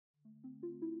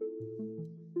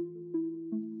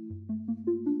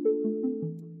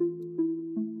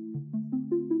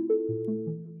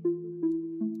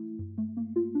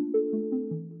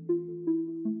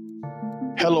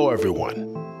Hello,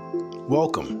 everyone.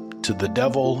 Welcome to the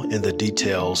Devil in the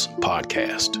Details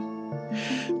podcast,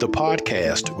 the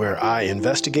podcast where I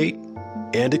investigate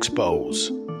and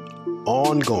expose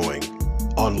ongoing,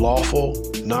 unlawful,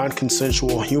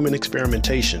 non-consensual human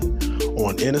experimentation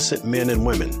on innocent men and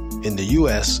women in the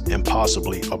U.S. and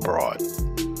possibly abroad.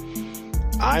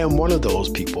 I am one of those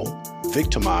people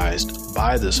victimized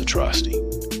by this atrocity,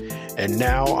 and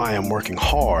now I am working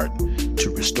hard to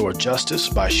restore justice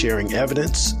by sharing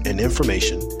evidence and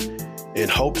information in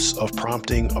hopes of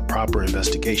prompting a proper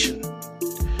investigation.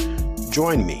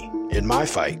 Join me in my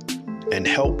fight and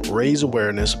help raise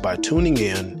awareness by tuning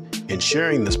in and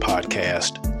sharing this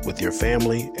podcast with your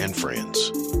family and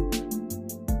friends.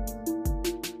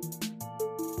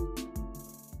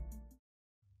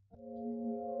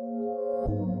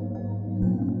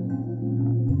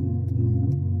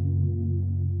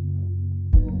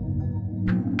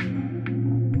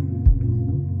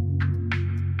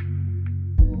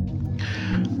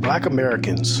 Black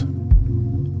Americans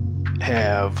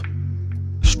have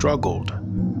struggled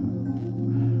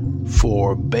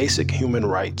for basic human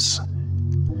rights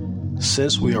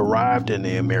since we arrived in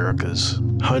the Americas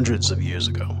hundreds of years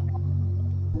ago.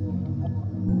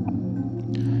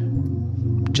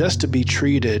 Just to be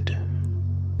treated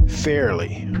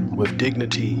fairly with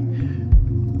dignity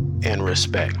and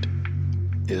respect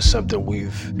is something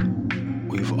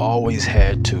we've always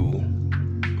had to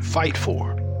fight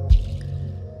for.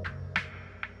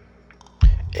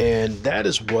 And that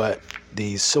is what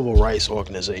these civil rights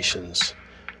organizations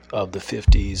of the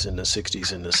 50s and the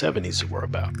 60s and the 70s were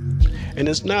about. And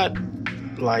it's not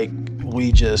like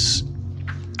we just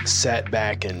sat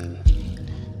back and,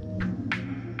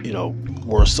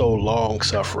 were so long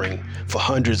suffering for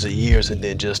hundreds of years and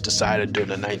then just decided during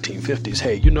the 1950s,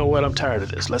 hey, you know what, I'm tired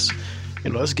of this. Let's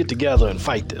get together and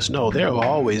fight this. No, there have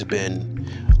always been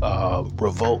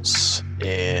revolts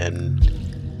and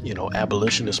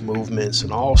abolitionist movements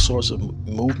and all sorts of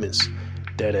movements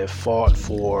that have fought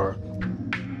for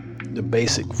the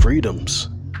basic freedoms.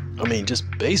 Just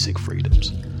basic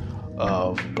freedoms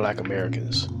of Black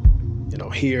Americans,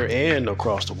 here and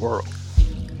across the world.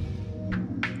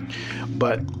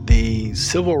 But the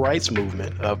civil rights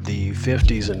movement of the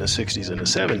 50s and the 60s and the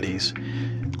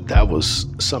 70s, that was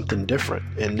something different.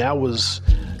 And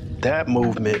that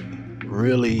movement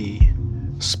really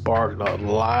sparked a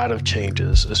lot of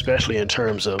changes, especially in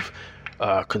terms of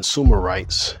consumer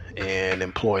rights and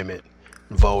employment,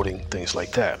 voting, things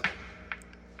like that.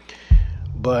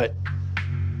 But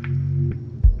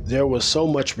there was so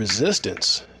much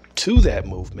resistance to that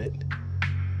movement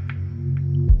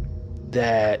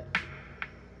that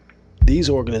these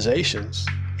organizations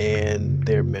and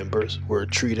their members were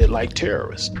treated like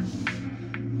terrorists.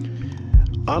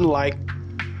 Unlike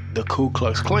the Ku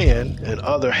Klux Klan and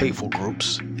other hateful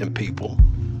groups and people,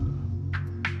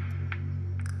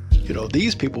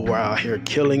 these people were out here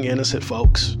killing innocent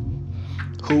folks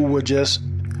who were just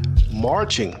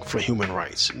marching for human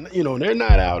rights. They're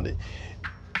not out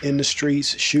in the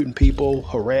streets shooting people,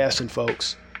 harassing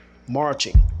folks,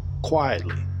 marching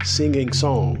quietly, singing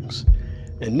songs.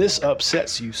 And this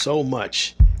upsets you so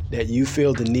much that you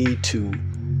feel the need to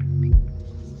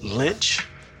lynch,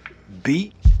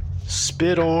 beat,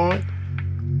 spit on,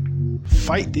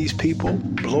 fight these people,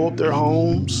 blow up their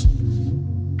homes.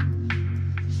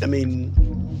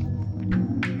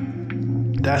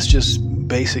 That's just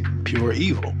basic, pure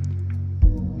evil.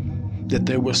 That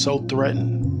they were so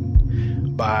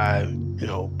threatened by,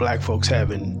 Black folks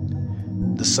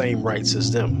having the same rights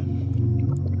as them.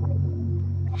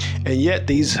 And yet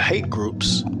these hate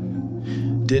groups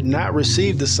did not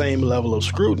receive the same level of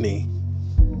scrutiny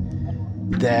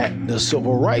that the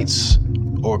civil rights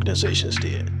organizations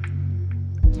did.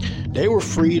 They were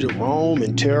free to roam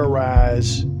and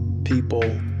terrorize people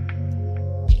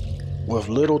with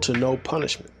little to no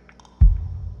punishment.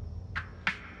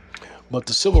 But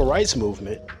the civil rights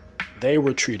movement, they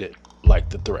were treated like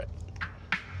the threat.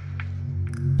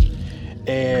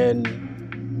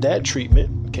 And that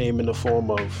treatment came in the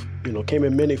form of, came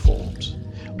in many forms.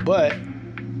 But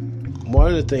one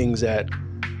of the things that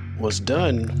was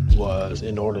done was,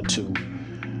 in order to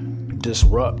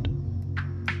disrupt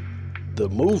the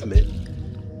movement,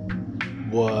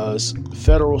 was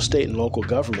federal, state, and local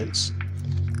governments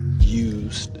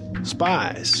used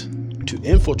spies to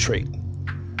infiltrate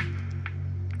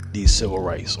these civil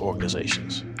rights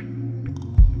organizations.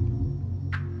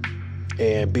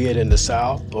 And be it in the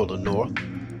South or the North,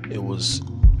 it was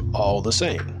all the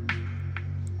same.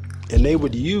 And they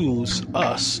would use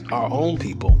us, our own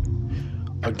people,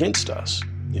 against us.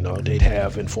 They'd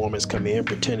have informants come in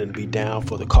pretending to be down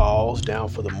for the cause, down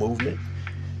for the movement,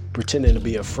 pretending to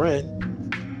be a friend,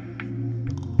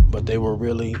 but they were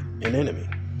really an enemy.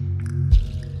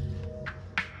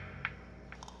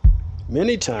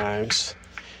 Many times,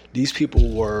 these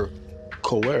people were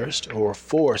coerced or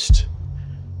forced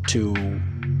to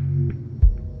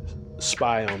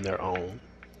spy on their own.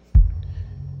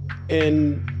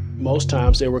 And most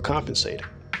times they were compensated,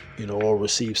 or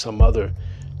received some other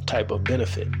type of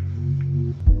benefit.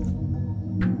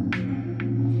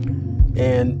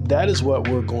 And that is what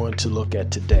we're going to look at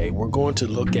today. We're going to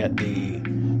look at the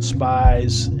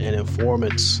spies and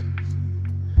informants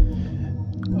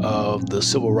of the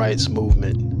civil rights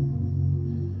movement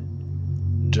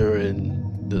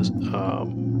during the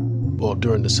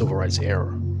civil rights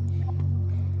era.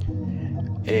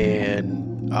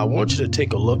 And I want you to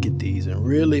take a look at these and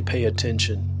really pay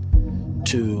attention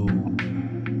to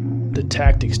the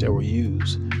tactics that were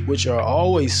used, which are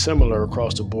always similar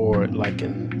across the board, like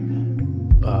in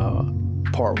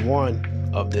part one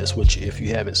of this, which if you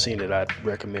haven't seen it, I'd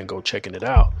recommend go checking it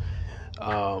out.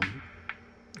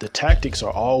 The tactics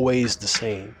are always the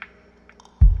same,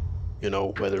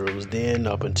 whether it was then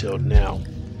up until now.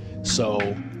 So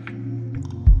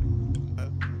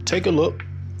take a look,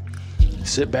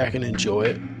 sit back and enjoy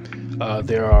it.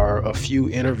 There are a few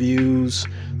interviews,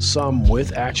 some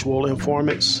with actual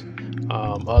informants.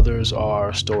 Others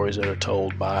are stories that are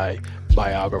told by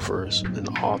biographers and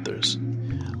authors.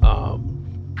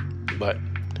 But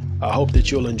I hope that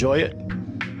you'll enjoy it.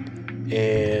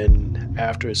 And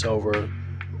after it's over,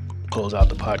 close out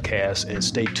the podcast and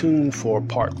stay tuned for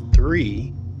part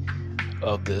 3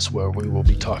 of this, where we will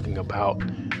be talking about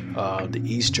the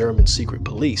East German secret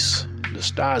police, the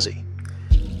Stasi.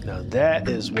 Now that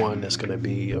is one that's going to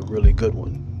be a really good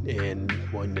one, and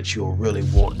one that you'll really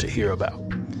want to hear about.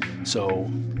 So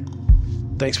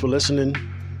thanks for listening.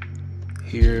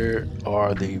 Here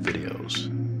are the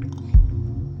videos.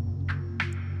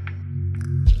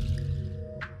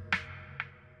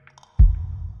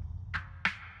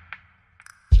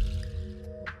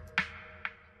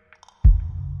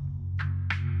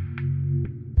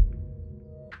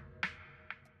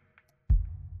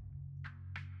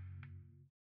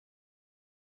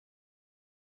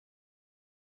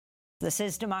 This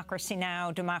is Democracy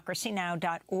Now!,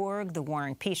 democracynow.org, The War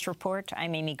and Peace Report.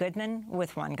 I'm Amy Goodman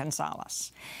with Juan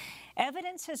Gonzalez.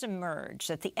 Evidence has emerged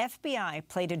that the FBI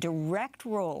played a direct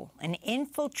role in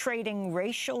infiltrating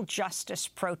racial justice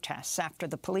protests after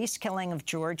the police killing of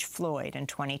George Floyd in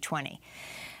 2020.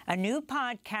 A new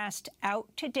podcast out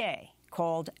today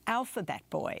called Alphabet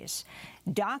Boys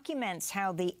documents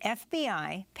how the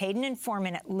FBI paid an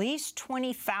informant at least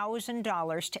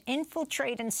 $20,000 to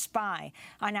infiltrate and spy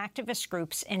on activist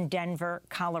groups in Denver,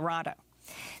 Colorado.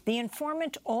 The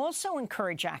informant also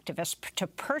encouraged activists to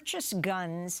purchase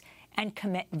guns and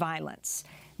commit violence.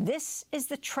 This is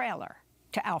the trailer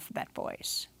to Alphabet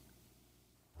Boys.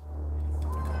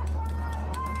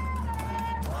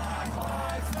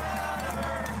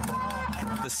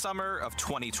 The summer of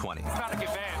 2020.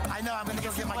 I know, I'm going to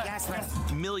go get my gas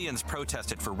mask. Millions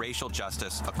protested for racial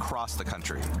justice across the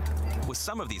country, with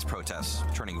some of these protests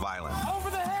turning violent.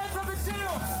 Over the heads of the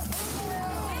shield!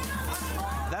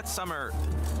 That summer,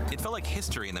 it felt like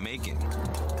history in the making.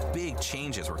 Big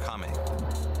changes were coming.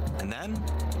 And then,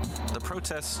 the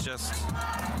protests just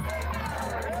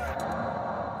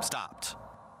stopped.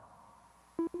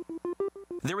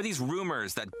 There were these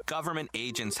rumors that government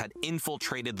agents had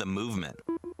infiltrated the movement,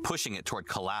 pushing it toward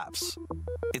collapse.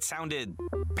 It sounded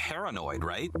paranoid,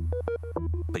 right?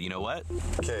 But you know what?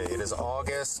 Okay, it is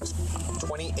August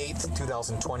 28th,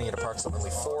 2020 at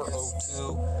approximately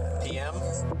 4:02 p.m.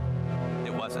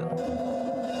 It wasn't.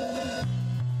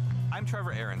 I'm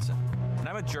Trevor Aronson, and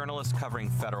I'm a journalist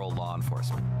covering federal law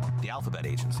enforcement, the Alphabet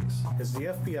agencies. As the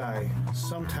FBI,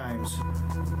 sometimes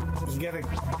you gotta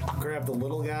grab the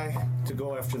little guy to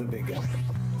go after the big guy.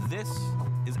 This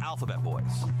is Alphabet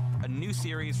Boys, a new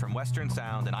series from Western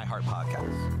Sound and iHeart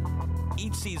Podcasts.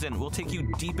 Each season, we'll take you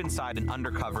deep inside an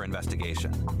undercover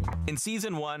investigation. In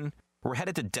Season 1, we're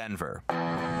headed to Denver.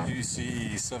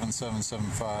 UC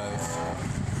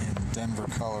 7775 in Denver,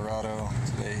 Colorado.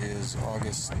 Today is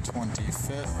August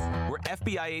 25th. Where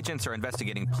FBI agents are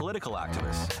investigating political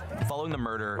activists following the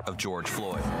murder of George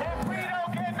Floyd.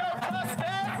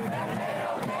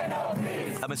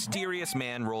 A mysterious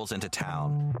man rolls into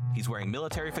town. He's wearing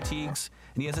military fatigues,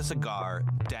 and he has a cigar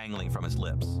dangling from his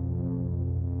lips.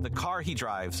 The car he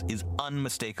drives is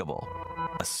unmistakable,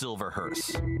 a silver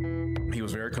hearse. He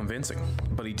was very convincing,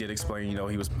 but he did explain,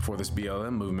 he was for this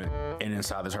BLM movement, and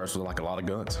inside this hearse was like a lot of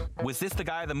guns. Was this the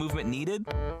guy the movement needed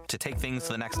to take things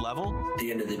to the next level? At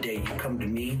the end of the day, you come to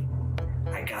me,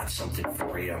 I got something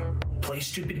for you. play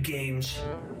stupid games,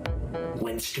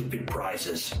 win stupid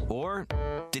prizes. Or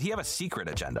did he have a secret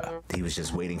agenda? He was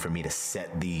just waiting for me to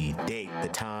set the date, the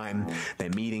time, the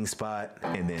meeting spot,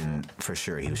 and then for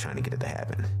sure he was trying to get it to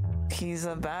happen. He's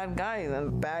a bad guy,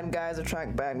 and bad guys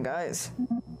attract bad guys.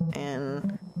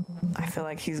 And I feel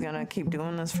like he's gonna keep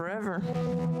doing this forever.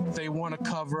 They want to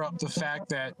cover up the fact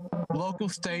that local,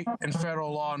 state, and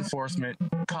federal law enforcement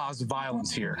caused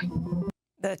violence here.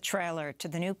 The trailer to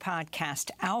the new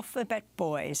podcast, Alphabet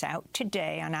Boys, out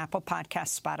today on Apple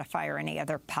Podcasts, Spotify, or any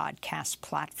other podcast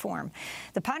platform.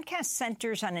 The podcast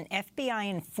centers on an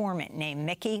FBI informant named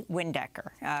Mickey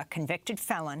Windecker, a convicted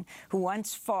felon who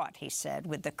once fought, he said,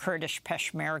 with the Kurdish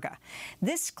Peshmerga.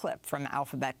 This clip from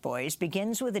Alphabet Boys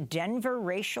begins with a Denver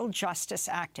racial justice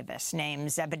activist named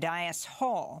Zebediah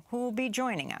Hall, who will be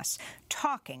joining us,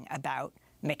 talking about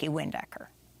Mickey Windecker.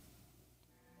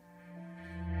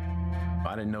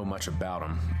 I didn't know much about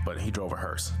him, but he drove a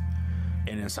hearse.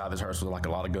 And inside this hearse was like a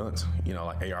lot of guns, you know,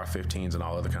 like AR-15s and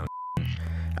all other kind of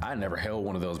I had never held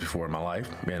one of those before in my life,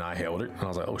 and I held it, and I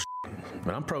was like, oh,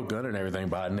 man, I'm pro-gun and everything,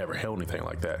 but I never held anything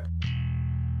like that.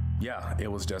 Yeah, it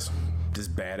was just this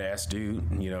badass dude,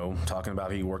 you know, talking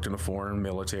about he worked in the foreign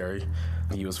military.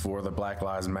 He was for the Black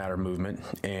Lives Matter movement,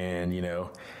 and, you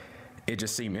know, it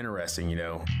just seemed interesting, you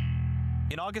know.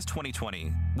 In August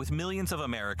 2020, with millions of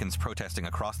Americans protesting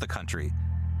across the country,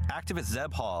 activist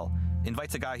Zeb Hall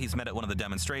invites a guy he's met at one of the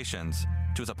demonstrations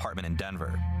to his apartment in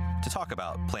Denver to talk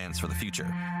about plans for the future.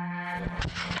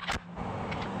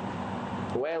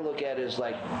 The way I look at it is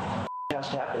like, it has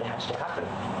to happen, it has to happen.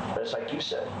 But it's like you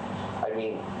said, I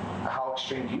mean, how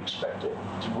extreme do you expect it?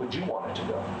 Would you want it to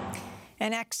go?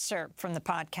 An excerpt from the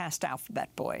podcast Alphabet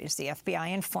Boys. The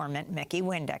FBI informant, Mickey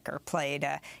Windecker, played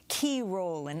a key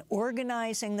role in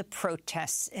organizing the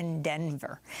protests in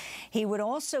Denver. He would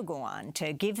also go on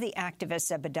to give the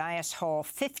activist Zebediah Hall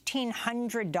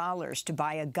 $1,500 to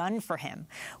buy a gun for him,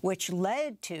 which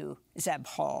led to Zeb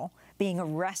Hall being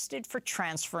arrested for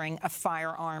transferring a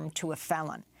firearm to a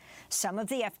felon. Some of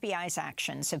the FBI's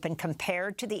actions have been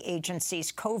compared to the agency's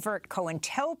covert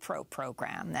COINTELPRO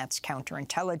program, that's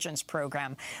counterintelligence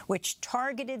program, which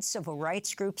targeted civil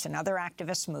rights groups and other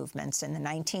activist movements in the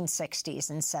 1960s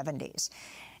and 70s.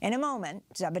 In a moment,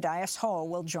 Zebediah Hall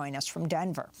will join us from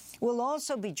Denver. We'll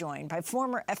also be joined by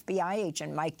former FBI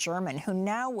agent Mike German, who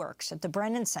now works at the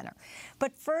Brennan Center.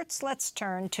 But first, let's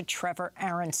turn to Trevor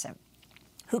Aronson,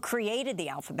 who created the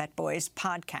Alphabet Boys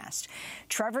podcast.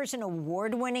 Trevor's an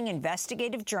award-winning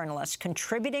investigative journalist,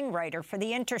 contributing writer for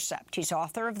The Intercept. He's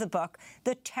author of the book,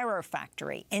 The Terror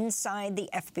Factory, Inside the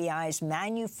FBI's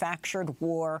Manufactured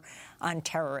War on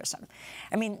Terrorism.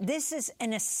 I mean, this is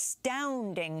an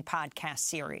astounding podcast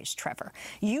series, Trevor.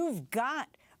 You've got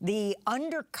the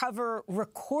undercover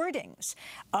recordings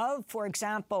of, for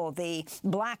example, the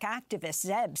black activist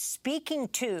Zeb speaking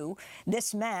to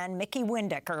this man, Mickey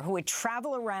Windecker, who would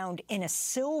travel around in a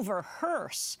silver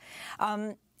hearse.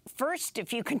 First,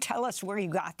 if you can tell us where you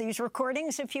got these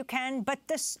recordings, if you can, but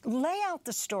lay out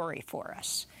the story for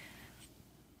us.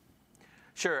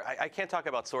 Sure. I can't talk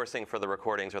about sourcing for the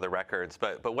recordings or the records,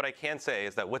 but what I can say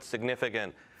is that what's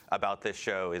significant about this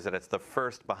show is that it's the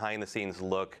first behind-the-scenes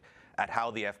look at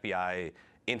how the FBI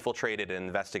infiltrated and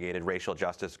investigated racial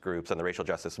justice groups and the racial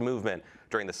justice movement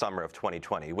during the summer of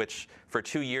 2020, which for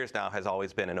 2 years now has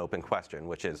always been an open question,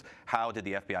 which is how did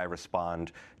the FBI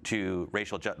respond to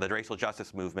the racial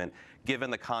justice movement,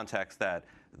 given the context that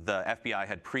the FBI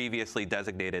had previously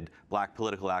designated black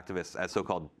political activists as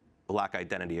so-called black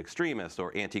identity extremists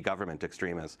or anti-government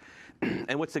extremists.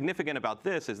 And what's significant about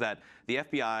this is that the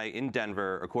FBI in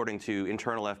Denver, according to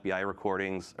internal FBI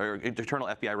recordings or internal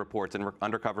FBI reports and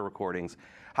undercover recordings,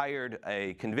 hired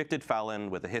a convicted felon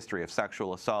with a history of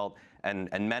sexual assault and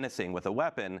menacing with a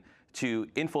weapon to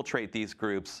infiltrate these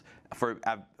groups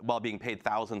while being paid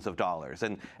thousands of dollars.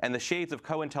 And the shades of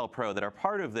COINTELPRO that are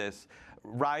part of this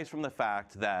rise from the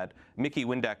fact that Mickey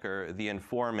Windecker, the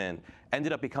informant,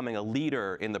 ended up becoming a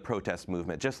leader in the protest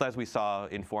movement, just as we saw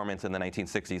informants in the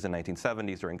 1960s and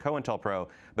 1970s during COINTELPRO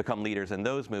become leaders in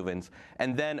those movements,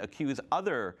 and then accuse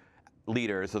other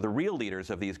leaders, or the real leaders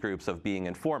of these groups, of being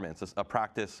informants, a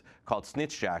practice called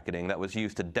snitch jacketing that was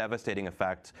used to devastating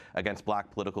effect against black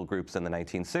political groups in the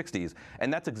 1960s.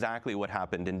 And that's exactly what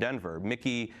happened in Denver.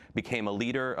 Mickey became a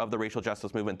leader of the racial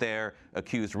justice movement there,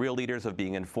 accused real leaders of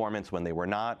being informants when they were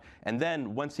not, and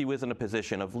then once he was in a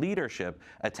position of leadership,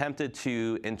 attempted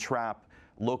to entrap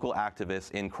local activists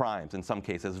in crimes, in some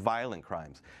cases violent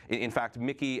crimes. In fact,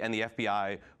 Mickey and the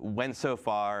FBI went so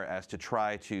far as to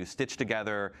try to stitch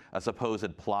together a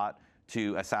supposed plot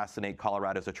to assassinate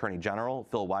Colorado's Attorney General,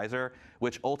 Phil Weiser,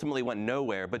 which ultimately went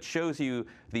nowhere, but shows you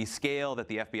the scale that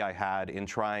the FBI had in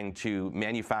trying to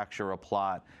manufacture a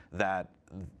plot that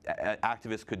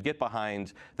activists could get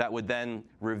behind that would then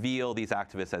reveal these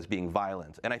activists as being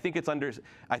violent. And I think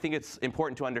it's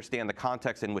important to understand the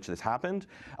context in which this happened.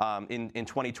 In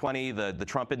 2020, the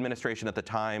Trump administration at the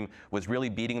time was really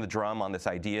beating the drum on this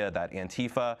idea that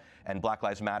Antifa and Black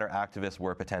Lives Matter activists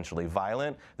were potentially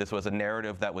violent. This was a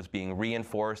narrative that was being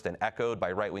reinforced and echoed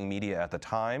by right-wing media at the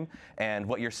time. And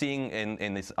what you're seeing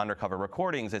in these undercover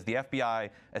recordings is the FBI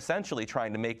essentially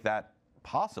trying to make that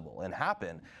possible and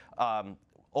happen.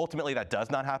 Ultimately, that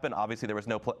does not happen. Obviously, there was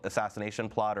no assassination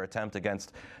plot or attempt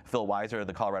against Phil Weiser,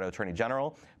 the Colorado Attorney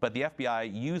General. But the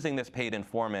FBI, using this paid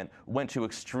informant, went to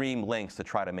extreme lengths to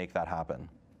try to make that happen.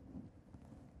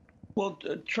 Well,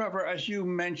 Trevor, as you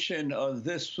mentioned,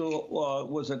 this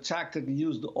was a tactic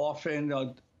used often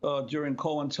during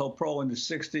COINTELPRO in the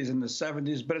 60s and the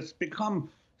 70s, but it's become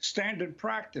standard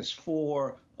practice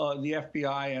for the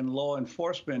FBI and law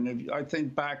enforcement. I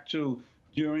think back to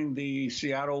during the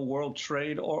Seattle World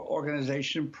Trade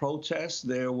Organization protests,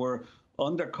 there were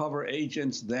undercover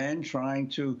agents then trying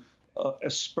to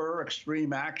spur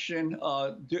extreme action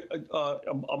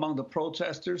among the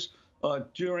protesters.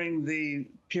 During the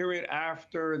period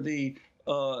after the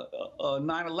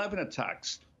 9/11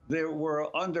 attacks, there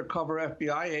were undercover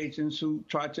FBI agents who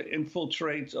tried to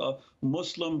infiltrate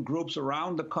Muslim groups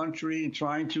around the country,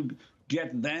 trying to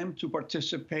get them to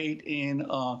participate in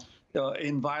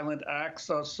violent acts.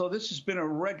 So this has been a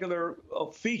regular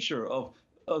feature of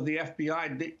the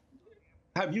FBI.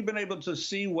 Have you been able to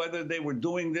see whether they were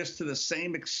doing this to the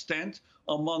same extent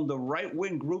among the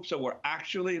right-wing groups that were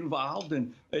actually involved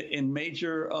in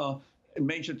major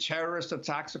terrorist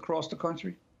attacks across the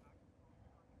country?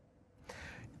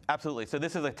 Absolutely. So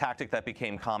this is a tactic that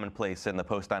became commonplace in the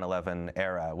post-9/11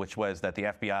 era, which was that the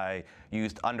FBI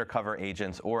used undercover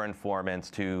agents or informants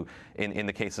to, in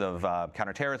the case of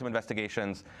counterterrorism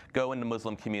investigations, go into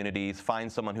Muslim communities, find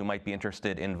someone who might be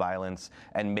interested in violence,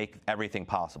 and make everything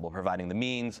possible, providing the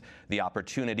means, the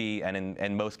opportunity, and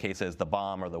in most cases, the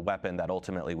bomb or the weapon that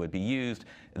ultimately would be used,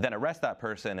 then arrest that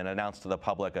person and announce to the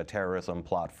public a terrorism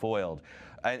plot foiled.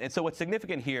 And so what's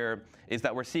significant here is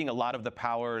that we're seeing a lot of the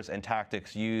powers and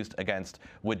tactics used against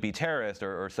would-be terrorists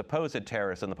or supposed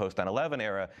terrorists in the post-9/11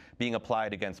 era being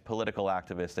applied against political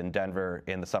activists in Denver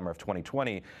in the summer of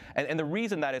 2020. And the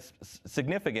reason that is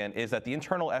significant is that the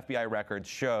internal FBI records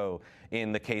show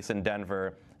in the case in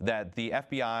Denver that the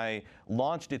FBI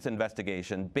launched its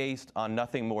investigation based on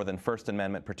nothing more than First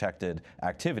Amendment protected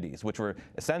activities, which were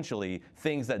essentially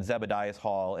things that Zebediah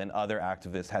Hall and other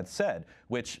activists had said,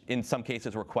 which in some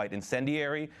cases were quite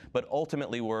incendiary, but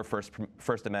ultimately were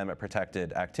First Amendment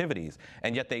protected activities.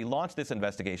 And yet they launched this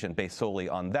investigation based solely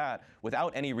on that,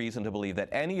 without any reason to believe that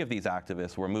any of these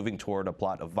activists were moving toward a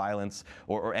plot of violence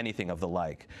or anything of the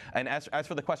like. And as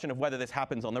for the question of whether this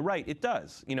happens on the right, it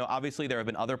does. You know, obviously there have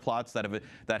been other plots that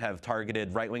have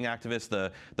targeted right-wing activists.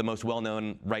 The most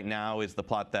well-known right now is the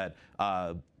plot that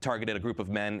targeted a group of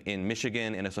men in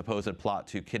Michigan in a supposed plot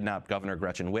to kidnap Governor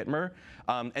Gretchen Whitmer.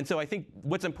 And so I think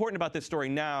what's important about this story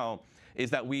now is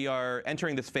that we are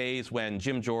entering this phase when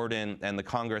Jim Jordan and the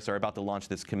Congress are about to launch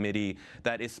this committee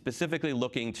that is specifically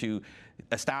looking to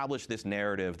establish this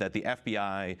narrative that the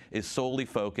FBI is solely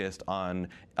focused on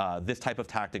this type of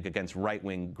tactic against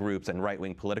right-wing groups and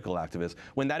right-wing political activists,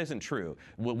 when that isn't true.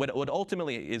 What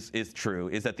ultimately is true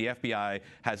is that the FBI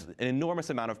has an enormous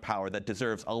amount of power that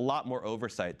deserves a lot more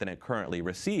oversight than it currently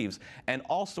receives, and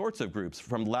all sorts of groups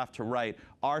from left to right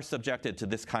are subjected to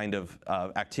this kind of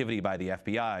activity by the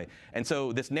FBI. And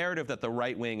so this narrative that the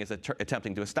right wing is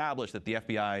attempting to establish, that the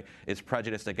FBI is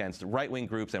prejudiced against right-wing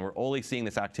groups and we're only seeing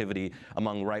this activity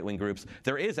among right-wing groups,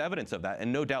 there is evidence of that,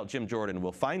 and no doubt Jim Jordan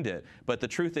will find it. But the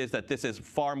truth is that this is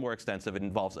far more extensive. It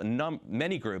involves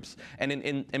many groups. And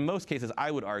in most cases,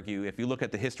 I would argue, if you look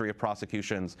at the history of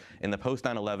prosecutions in the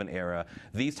post-9/11 era,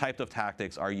 these types of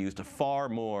tactics are used far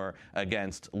more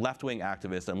against left-wing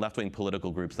activists and left-wing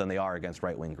political groups than they are against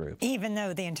right-wing groups. Even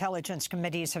though the intelligence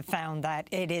committees have found that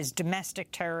it is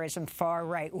domestic terrorism, far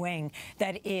right-wing,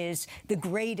 that is the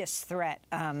greatest threat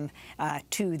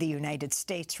to the United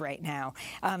States right now.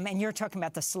 And you're talking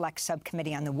about the Select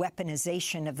Subcommittee on the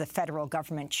Weaponization of the Federal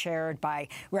Government, chaired by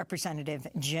Representative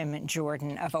Jim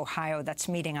Jordan of Ohio. That's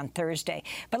meeting on Thursday.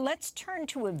 But let's turn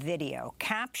to a video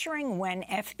capturing when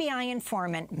FBI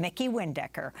informant Mickey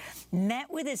Windecker met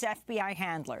with his FBI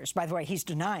handlers. By the way, he's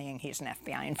denying he's an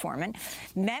FBI informant.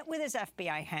 Met with his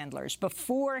FBI handlers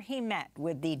before he met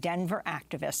with the Denver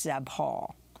activist Zeb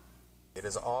Hall. It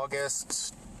is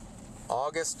August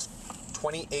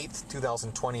 28th,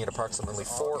 2020 at approximately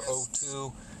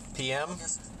 4:02 p.m.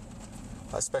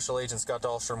 Special Agent Scott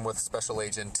Dahlstrom with Special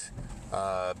Agent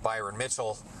Byron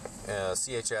Mitchell,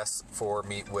 CHS, for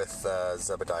meet with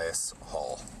Zebediah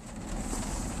Hall.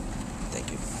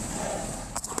 Thank you.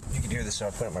 You can hear this, so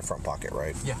I put it in my front pocket,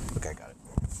 right? Yeah. Okay, got it.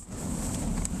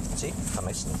 See how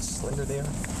nice and slender they are?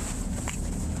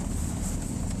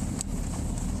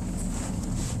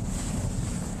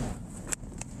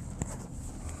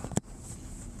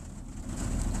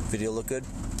 Video look good?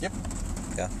 Yep.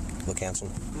 Yeah, look handsome?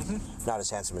 Mm-hmm. Not as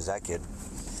handsome as that kid.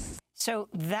 So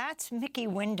that's Mickey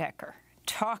Windecker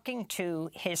talking to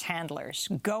his handlers,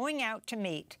 going out to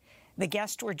meet the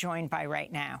guest we're joined by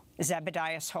right now,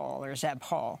 Zebediah Hall, or Zeb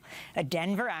Hall, a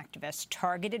Denver activist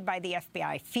targeted by the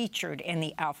FBI, featured in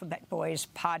the Alphabet Boys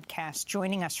podcast,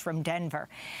 joining us from Denver.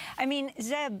 I mean,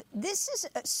 Zeb, this is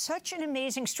such an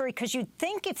amazing story, because you'd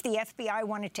think if the FBI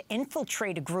wanted to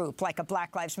infiltrate a group like a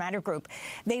Black Lives Matter group,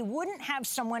 they wouldn't have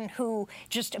someone who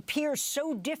just appears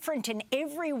so different in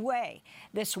every way.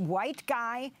 This white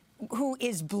guy who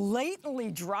is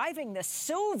blatantly driving the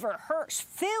silver hearse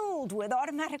filled with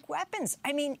automatic weapons.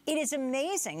 I mean, it is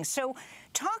amazing. So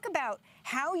talk about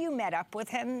how you met up with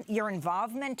him, your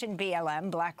involvement in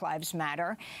BLM, Black Lives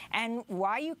Matter, and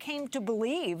why you came to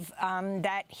believe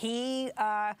that he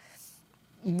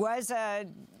was a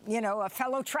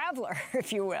fellow traveler,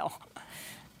 if you will.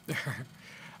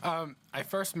 I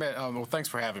first met, well, thanks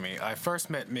for having me. I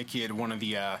first met Mickey at one of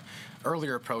the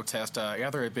earlier protests,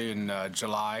 either it had been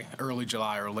early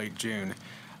July or late June.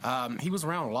 He was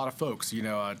around a lot of folks,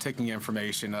 taking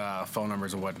information, phone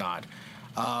numbers and whatnot.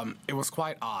 It was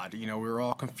quite odd. We were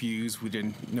all confused. We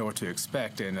didn't know what to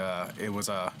expect, and it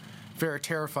was very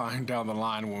terrifying down the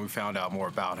line when we found out more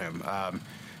about him.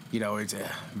 It's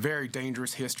a very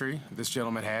dangerous history this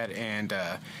gentleman had, and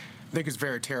I think it's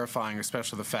very terrifying,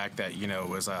 especially the fact that, it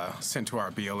was sent to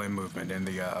our BLM movement in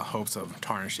the hopes of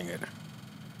tarnishing it.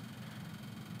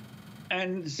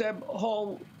 And Zeb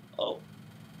Hall,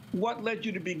 what led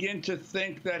you to begin to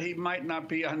think that he might not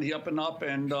be on the up and up,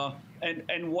 and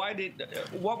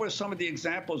what were some of the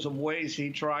examples of ways he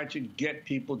tried to get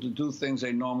people to do things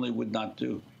they normally would not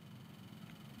do?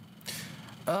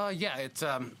 It's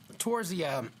towards the,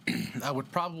 I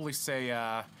would probably say,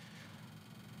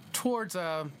 towards,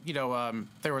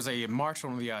 there was a march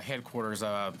on the headquarters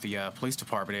of the police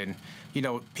department,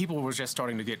 and, people were just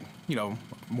starting to get,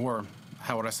 more,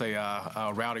 how would I say,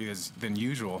 rowdy than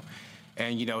usual.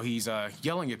 And, he's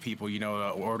yelling at people,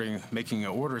 making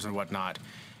orders and whatnot.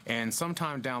 And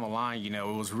sometime down the line, it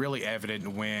was really evident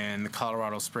when the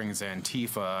Colorado Springs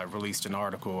Antifa released an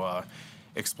article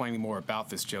explaining more about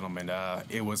this gentleman.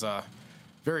 It was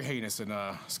very heinous and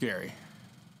scary.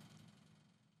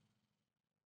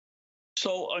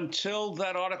 So until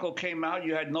that article came out,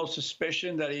 you had no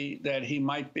suspicion that he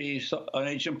might be an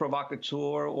agent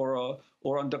provocateur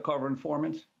or undercover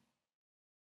informant?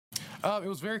 It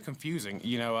was very confusing.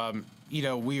 It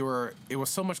was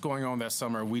so much going on that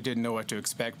summer, we didn't know what to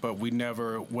expect, but we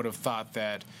never would have thought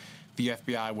that the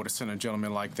FBI would have sent a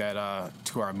gentleman like that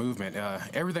to our movement.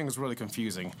 Everything was really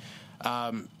confusing.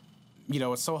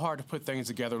 It's so hard to put things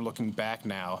together looking back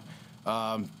now,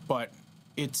 but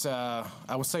it's, I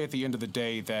would say at the end of the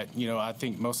day that, I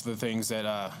think most of the things that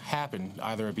happened,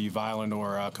 either it be violent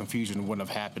or confusion, wouldn't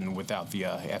have happened without the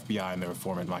FBI and their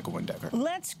informant, Michael Windecker.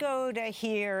 Let's go to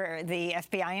hear the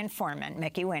FBI informant,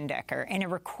 Mickey Windecker, in a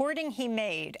recording he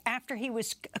made after he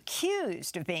was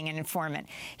accused of being an informant.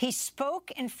 He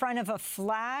spoke in front of a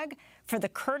flag for the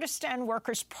Kurdistan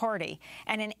Workers' Party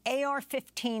and an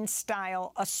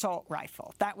AR-15-style assault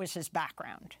rifle. That was his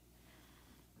background.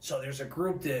 So there's a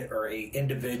group or a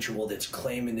individual that's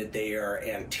claiming that they are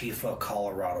Antifa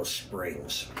Colorado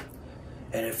Springs.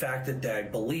 And in fact, I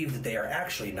believe that they are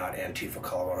actually not Antifa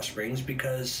Colorado Springs,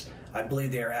 because I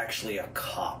believe they are actually a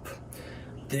cop.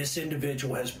 This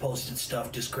individual has posted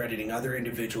stuff discrediting other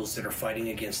individuals that are fighting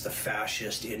against the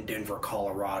fascists in Denver,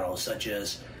 Colorado, such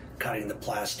as Cutting the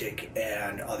Plastic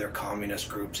and other communist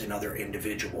groups and other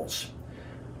individuals.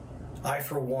 I,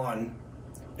 for one,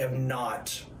 am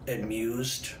not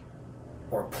amused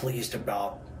or pleased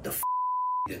about the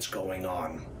that's going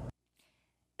on.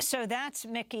 So that's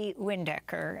Mickey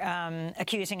Windecker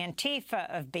accusing Antifa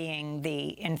of being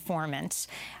the informants.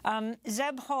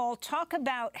 Zeb Hall, talk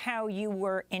about how you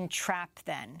were entrapped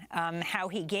then, how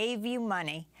he gave you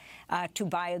money to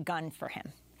buy a gun for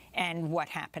him, and what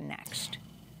happened next.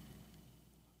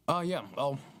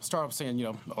 I'll start off saying,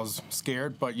 I was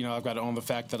scared, but, I've got to own the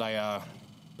fact that I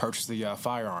purchased the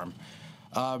firearm.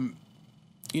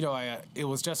 It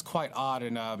was just quite odd,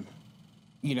 and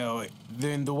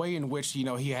then the way in which,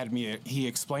 he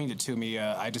explained it to me,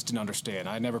 I just didn't understand.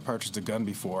 I never purchased a gun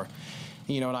before,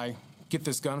 and I get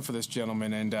this gun for this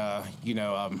gentleman, and,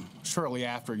 shortly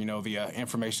after, the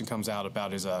information comes out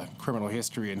about his criminal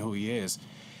history and who he is.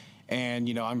 And,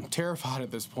 I'm terrified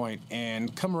at this point.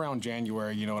 And come around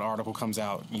January, an article comes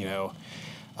out,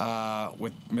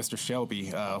 with Mr.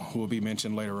 Shelby, who will be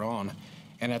mentioned later on.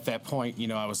 And at that point,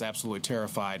 I was absolutely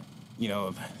terrified.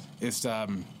 It's,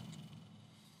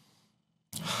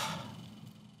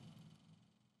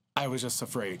 I was just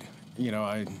afraid.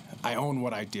 I own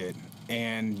what I did.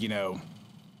 And,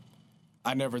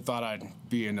 I never thought I'd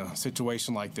be in a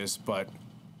situation like this, but,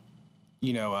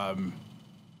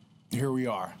 here we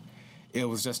are. It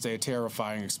was just a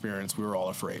terrifying experience. We were all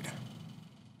afraid.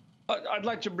 I'd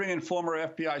like to bring in former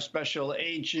FBI Special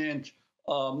Agent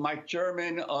Mike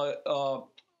German,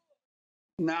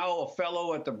 now a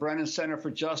fellow at the Brennan Center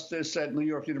for Justice at New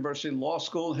York University Law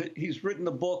School. He's written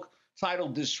a book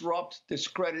titled Disrupt,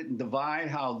 Discredit, and Divide,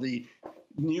 How the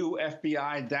New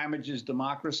FBI Damages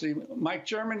Democracy. Mike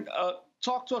German,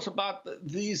 talk to us about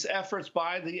these efforts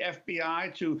by the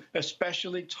FBI to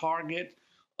especially target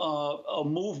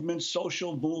movements,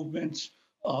 social movements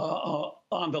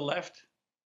on the left.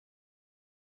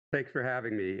 Thanks for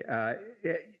having me.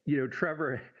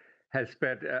 Trevor has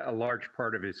spent a large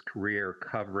part of his career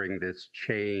covering this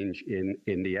change in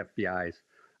the FBI's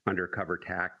undercover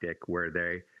tactic, where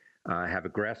they have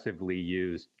aggressively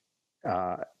used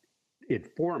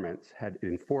informants, had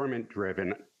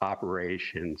informant-driven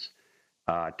operations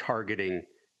targeting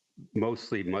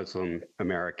mostly Muslim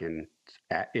Americans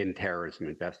in terrorism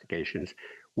investigations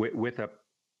with a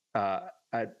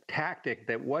tactic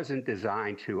that wasn't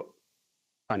designed to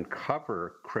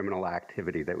uncover criminal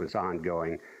activity that was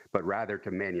ongoing, but rather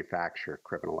to manufacture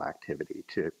criminal activity,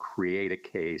 to create a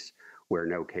case where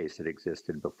no case had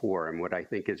existed before. And what I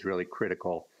think is really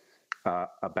critical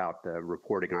about the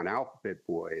reporting on Alphabet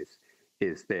Boys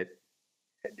is that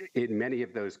in many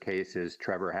of those cases,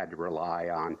 Trevor had to rely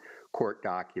on court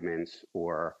documents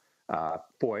or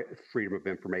Freedom of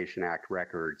Information Act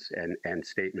records and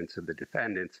statements of the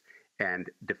defendants. And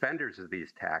defenders of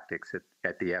these tactics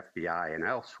at the FBI and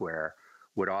elsewhere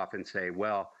would often say,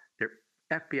 well, the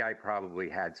FBI probably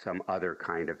had some other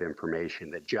kind of information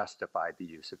that justified the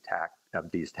use of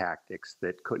these tactics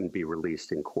that couldn't be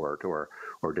released in court or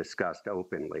discussed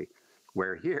openly.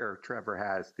 Where here, Trevor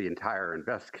has the entire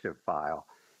investigative file,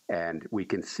 and we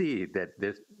can see that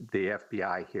the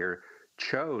FBI here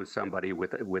chose somebody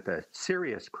with a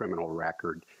serious criminal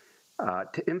record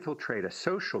to infiltrate a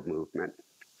social movement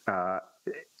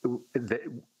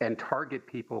and target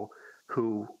people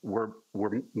who were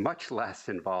much less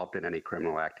involved in any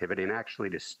criminal activity, and actually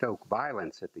to stoke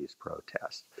violence at these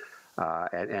protests.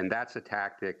 And that's a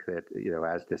tactic that,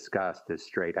 as discussed, is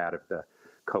straight out of the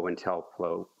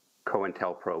COINTELPRO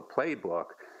playbook,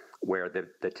 where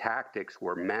the tactics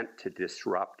were meant to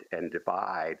disrupt and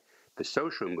divide the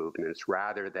social movements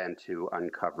rather than to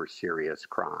uncover serious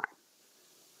crime.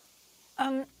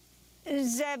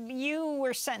 Zeb, you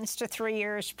were sentenced to 3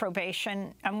 years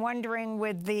probation. I'm wondering,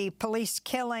 with the police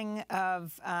killing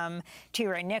of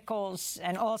Tyre Nichols,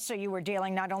 and also you were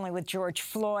dealing not only with George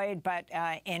Floyd, but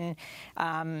in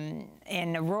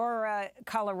Aurora,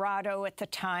 Colorado at the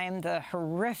time, the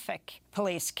horrific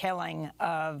police killing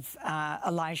of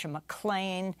Elijah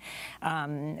McClain,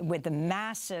 with the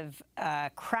massive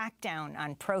crackdown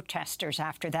on protesters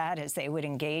after that, as they would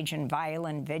engage in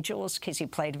violent vigils because he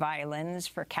played violins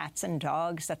for cats and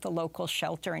dogs at the local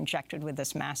shelter, injected with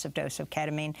this massive dose of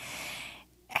ketamine.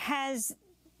 Has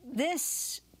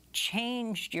this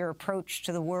changed your approach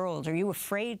to the world? Are you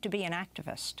afraid to be an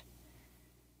activist?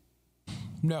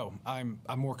 No, I'm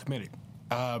more committed.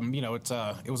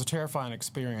 It was a terrifying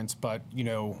experience, but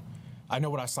I know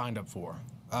what I signed up for.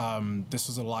 This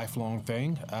is a lifelong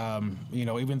thing.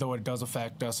 Even though it does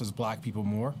affect us as Black people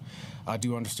more, I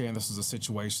do understand this is a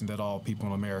situation that all people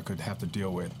in America have to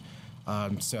deal with.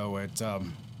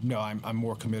 No, I'm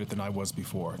more committed than I was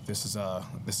before. This is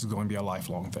going to be a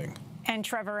lifelong thing. And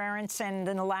Trevor Aronson,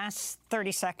 in the last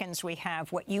 30 seconds we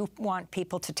have, what you want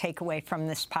people to take away from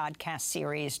this podcast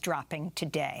series dropping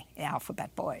today, the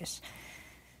Alphabet Boys.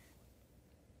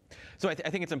 So I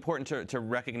think it's important to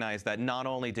recognize that not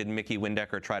only did Mickey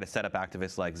Windecker try to set up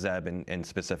activists like Zeb in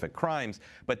specific crimes,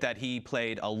 but that he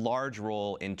played a large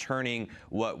role in turning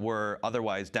what were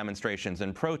otherwise demonstrations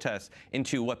and protests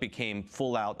into what became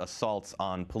full-out assaults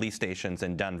on police stations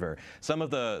in Denver. Some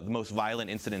of the most violent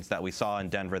incidents that we saw in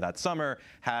Denver that summer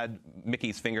had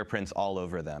Mickey's fingerprints all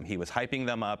over them. He was hyping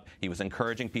them up. He was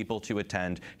encouraging people to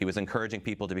attend. He was encouraging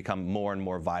people to become more and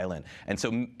more violent. And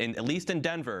so, at least in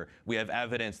Denver, we have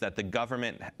evidence that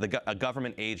a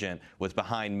government agent was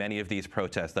behind many of these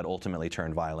protests that ultimately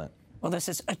turned violent. Well, this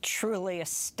is a truly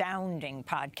astounding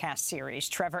podcast series.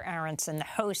 Trevor Aronson, the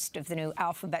host of the new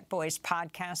Alphabet Boys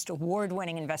podcast,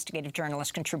 award-winning investigative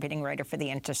journalist, contributing writer for The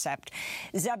Intercept.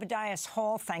 Zebediah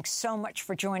Hall, thanks so much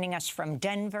for joining us from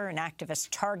Denver, an activist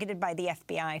targeted by the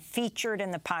FBI, featured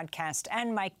in the podcast,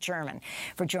 and Mike German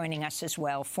for joining us as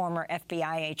well, former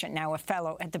FBI agent, now a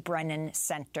fellow at the Brennan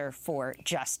Center for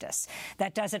Justice.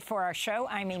 That does it for our show.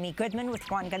 I'm Amy Goodman with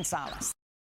Juan Gonzalez.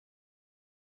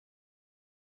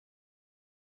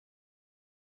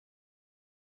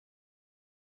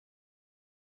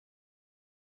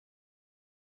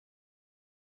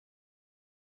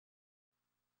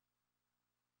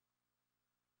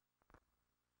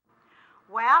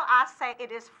 Well, I say it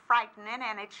is frightening,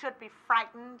 and it should be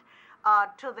frightened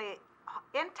to the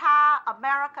entire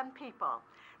American people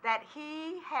that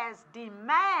he has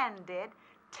demanded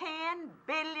 $10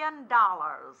 billion.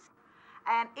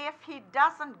 And if he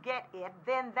doesn't get it,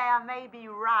 then there may be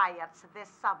riots this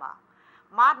summer.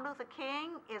 Martin Luther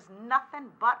King is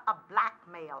nothing but a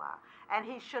blackmailer, and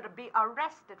he should be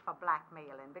arrested for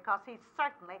blackmailing because he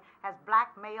certainly has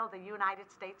blackmailed the United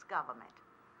States government.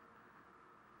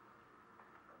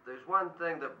 There's one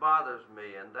thing that bothers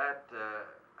me, and that,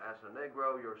 as a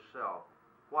Negro yourself,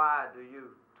 why do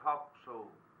you talk so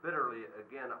bitterly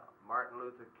against Martin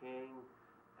Luther King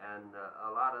and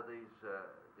a lot of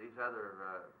these other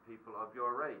people of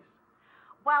your race?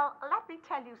 Well, let me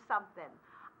tell you something.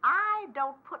 I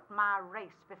don't put my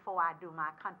race before I do my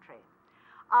country.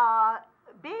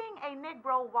 Being a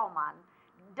Negro woman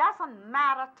doesn't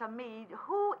matter to me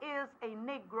who is a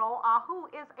Negro or who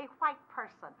is a white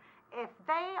person. If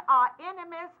they are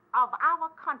enemies of our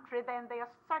country, then they are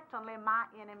certainly my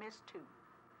enemies too.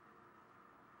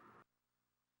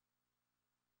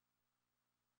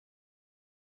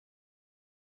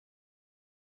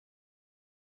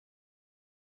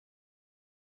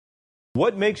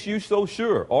 What makes you so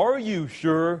sure? Are you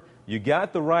sure you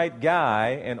got the right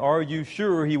guy, and are you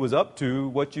sure he was up to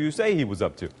what you say he was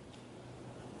up to?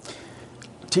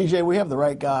 TJ, we have the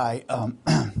right guy.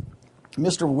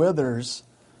 Mr. Withers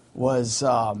was,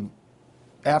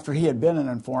 after he had been an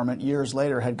informant, years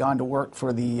later had gone to work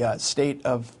for the state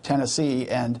of Tennessee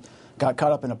and got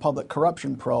caught up in a public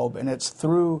corruption probe, and it's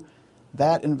through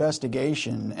that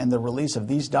investigation and the release of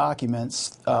these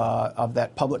documents of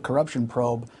that public corruption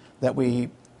probe that we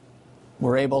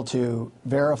were able to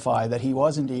verify that he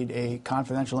was indeed a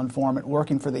confidential informant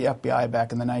working for the FBI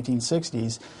back in the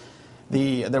 1960s.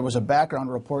 There was a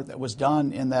background report that was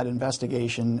done in that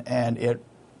investigation, and it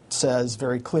says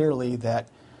very clearly that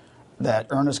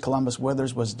Ernest Columbus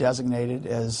Withers was designated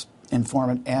as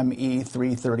informant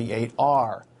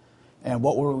ME338R. And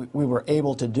what we were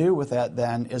able to do with that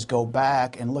then is go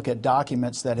back and look at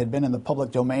documents that had been in the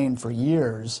public domain for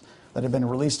years, that had been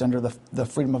released under the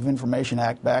Freedom of Information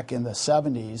Act back in the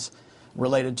 70s,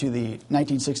 related to the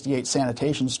 1968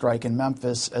 sanitation strike in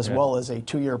Memphis, as well as a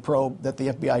 2-year probe that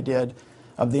the FBI did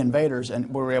of the invaders.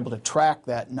 And we were able to track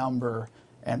that number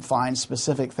and find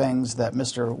specific things that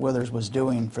Mr. Withers was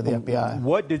doing for the FBI.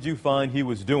 What did you find he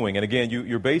was doing? And again,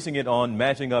 you're basing it on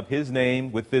matching up his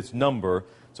name with this number.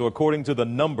 So according to the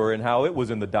number and how it was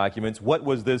in the documents, what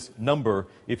was this number,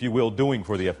 if you will, doing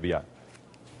for the FBI?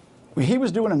 He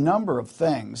was doing a number of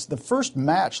things. The first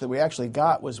match that we actually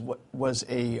got was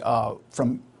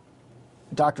from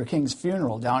Dr. King's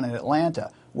funeral down in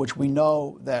Atlanta, which we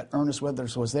know that Ernest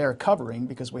Withers was there covering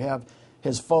because we have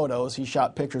his photos. He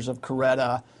shot pictures of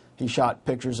Coretta. He shot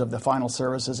pictures of the final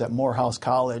services at Morehouse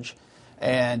College.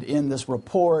 And in this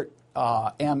report,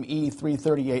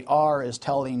 ME338R is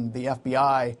telling the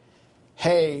FBI,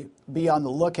 hey, be on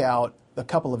the lookout. A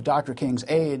couple of Dr. King's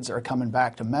aides are coming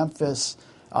back to Memphis.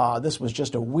 This was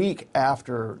just a week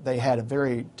after they had a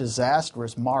very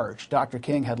disastrous march. Dr.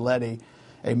 King had led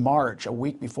a march a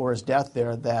week before his death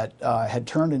there that had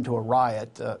turned into a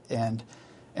riot.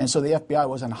 And so the FBI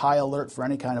was on high alert for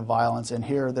any kind of violence. And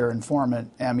here their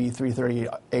informant,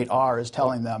 ME338R, is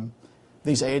telling them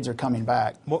these aides are coming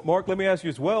back. Mark, let me ask you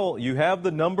as well. You have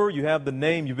the number, you have the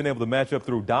name, you've been able to match up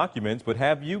through documents, but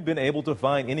have you been able to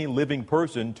find any living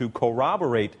person to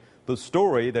corroborate the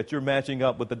story that you're matching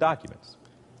up with the documents?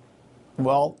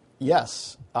 Well,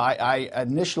 yes. I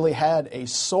initially had a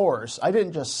source. I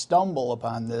didn't just stumble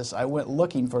upon this. I went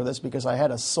looking for this because I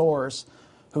had a source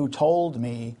who told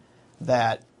me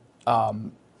that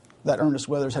that Ernest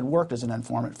Withers had worked as an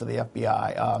informant for the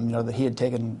FBI. That he had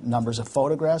taken numbers of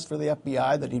photographs for the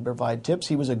FBI, that he'd provide tips.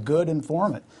 He was a good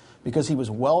informant because he was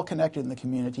well connected in the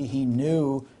community. He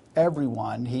knew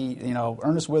everyone.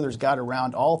 Ernest Withers got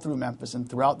around all through Memphis and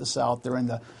throughout the South during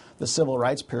the civil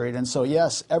rights period. And so,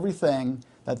 yes, everything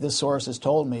that this source has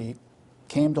told me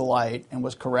came to light and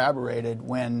was corroborated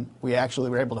when we actually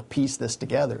were able to piece this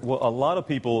together. Well, a lot of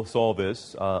people saw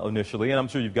this initially, and I'm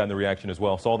sure you've gotten the reaction as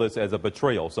well, saw this as a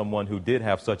betrayal, someone who did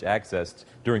have such access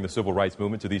during the civil rights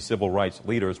movement to these civil rights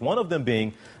leaders, one of them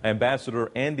being Ambassador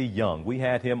Andy Young. We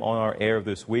had him on our air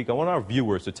this week. I want our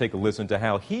viewers to take a listen to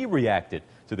how he reacted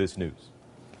to this news.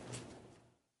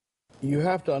 You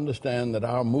have to understand that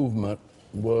our movement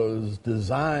was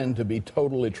designed to be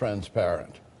totally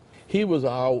transparent. He was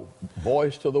our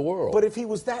voice to the world. But if he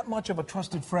was that much of a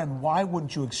trusted friend, why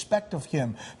wouldn't you expect of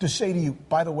him to say to you,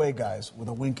 by the way, guys, with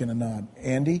a wink and a nod,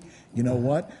 Andy, you know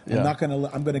what?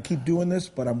 I'm going to keep doing this,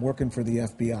 but I'm working for the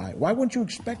FBI. Why wouldn't you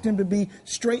expect him to be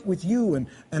straight with you and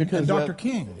Dr.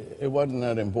 King? It wasn't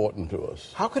that important to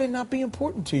us. How could it not be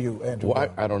important to you, Andrew?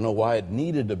 I don't know why it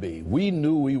needed to be. We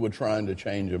knew we were trying to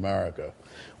change America.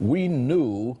 We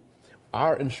knew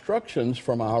our instructions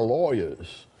from our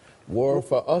lawyers were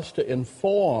for us to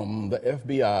inform the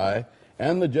FBI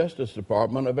and the Justice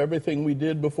Department of everything we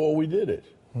did before we did it.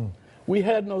 We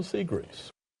had no secrets.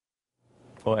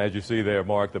 Well, as you see there,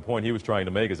 Mark, the point he was trying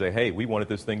to make is that, hey, we wanted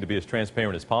this thing to be as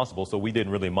transparent as possible, so we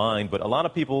didn't really mind. But a lot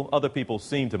of people, other people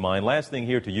seem to mind. Last thing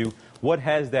here to you, what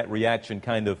has that reaction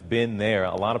kind of been there?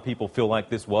 A lot of people feel like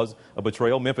this was a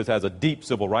betrayal. Memphis has a deep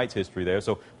civil rights history there.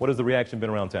 So what has the reaction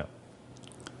been around town?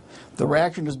 The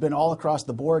reaction has been all across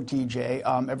the board,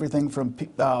 TJ. Everything from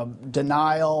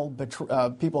denial,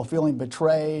 people feeling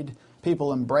betrayed,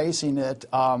 people embracing it.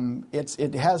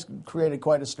 It has created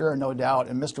quite a stir, no doubt.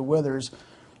 And Mr. Withers,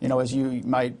 as you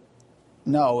might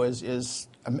know, is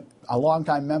a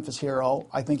longtime Memphis hero.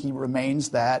 I think he remains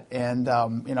that. And,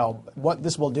 what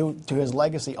this will do to his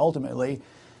legacy ultimately,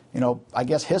 I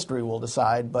guess history will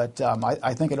decide. But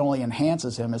I think it only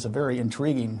enhances him as a very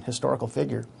intriguing historical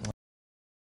figure.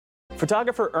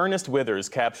 Photographer Ernest Withers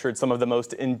captured some of the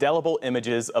most indelible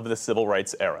images of the civil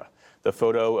rights era. The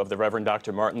photo of the Reverend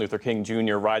Dr. Martin Luther King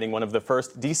Jr. riding one of the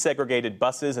first desegregated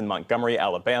buses in Montgomery,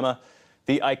 Alabama.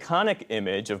 The iconic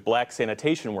image of black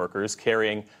sanitation workers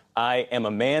carrying "I am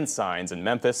a man" signs in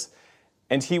Memphis.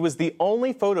 And he was the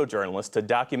only photojournalist to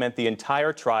document the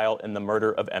entire trial in the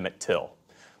murder of Emmett Till.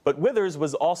 But Withers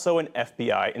was also an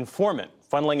FBI informant,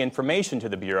 funneling information to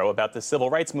the Bureau about the civil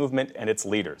rights movement and its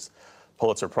leaders.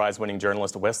 Pulitzer Prize-winning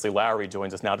journalist Wesley Lowery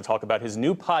joins us now to talk about his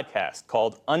new podcast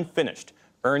called Unfinished,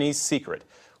 Ernie's Secret,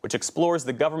 which explores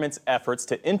the government's efforts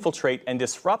to infiltrate and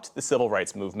disrupt the civil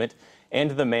rights movement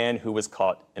and the man who was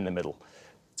caught in the middle.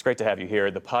 It's great to have you here.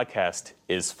 The podcast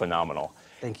is phenomenal.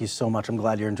 Thank you so much. I'm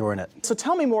glad you're enjoying it. So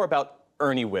tell me more about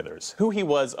Ernie Withers, who he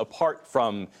was apart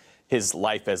from his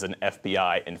life as an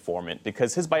FBI informant,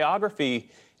 because his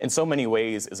biography in so many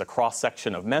ways is a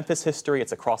cross-section of Memphis history.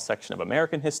 It's a cross-section of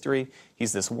American history.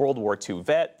 He's this World War II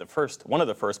vet, one of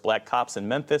the first black cops in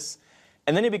Memphis,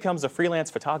 and then he becomes a freelance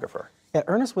photographer. Yeah,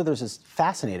 Ernest Withers is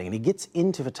fascinating, and he gets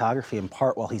into photography in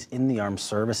part while he's in the armed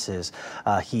services.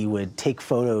 He would take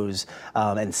photos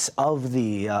of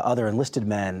the other enlisted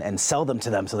men and sell them to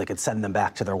them so they could send them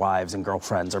back to their wives and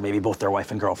girlfriends, or maybe both their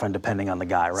wife and girlfriend, depending on the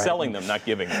guy, right? Selling them, not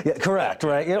giving them. Yeah, correct,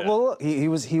 right? Yeah, well, he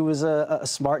was a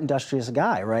smart, industrious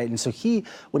guy, right? And so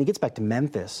when he gets back to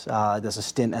Memphis, does a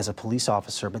stint as a police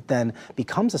officer, but then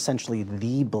becomes essentially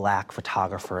the black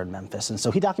photographer in Memphis. And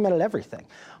so he documented everything: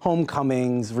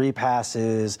 homecomings, repasses,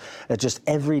 just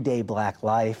everyday black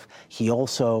life. He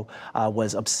also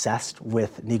was obsessed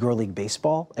with Negro League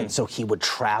baseball, and so he would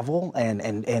travel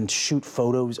and shoot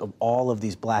photos of all of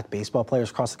these black baseball players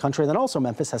across the country. And then also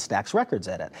Memphis has Stax Records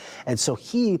in it. And so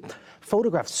he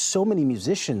photographed so many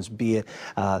musicians, be it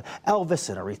Elvis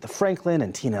and Aretha Franklin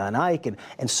and Tina and Ike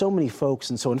and so many folks.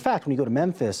 And so, in fact, when you go to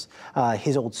Memphis,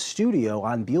 his old studio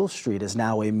on Beale Street is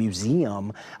now a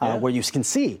museum where you can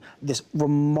see this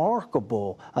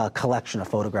remarkable collection of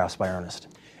photographs by Ernest.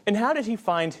 And how did he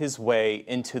find his way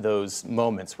into those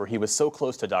moments where he was so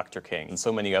close to Dr. King and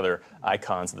so many other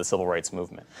icons of the civil rights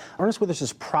movement? Ernest Withers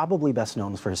is probably best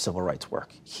known for his civil rights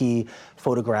work. He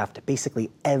photographed basically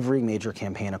every major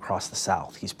campaign across the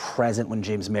South. He's present when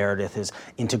James Meredith is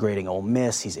integrating Ole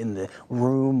Miss. He's in the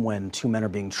room when two men are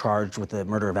being charged with the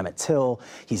murder of Emmett Till.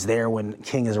 He's there when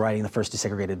King is riding the first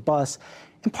desegregated bus.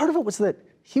 And part of it was that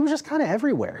he was just kind of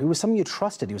everywhere. He was someone you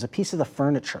trusted. He was a piece of the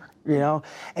furniture, you know?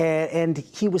 And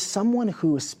he was someone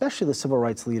who, especially the civil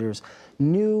rights leaders,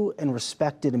 knew and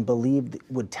respected and believed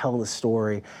would tell the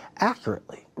story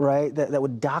accurately, right? That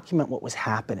would document what was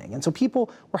happening. And so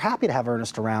people were happy to have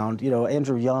Ernest around. You know,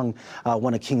 Andrew Young,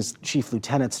 one of King's chief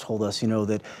lieutenants, told us, you know,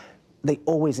 that they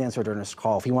always answered Ernest's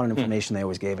call. If he wanted information, they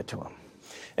always gave it to him.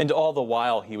 And all the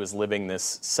while, he was living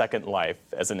this second life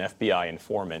as an FBI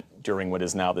informant during what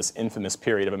is now this infamous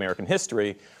period of American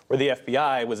history where the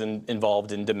FBI was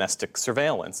involved in domestic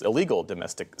surveillance, illegal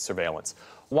domestic surveillance.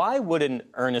 Why wouldn't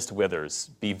Ernest Withers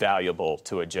be valuable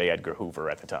to a J. Edgar Hoover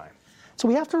at the time? So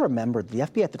we have to remember the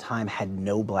FBI at the time had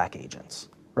no black agents.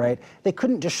 Right? They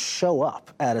couldn't just show up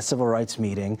at a civil rights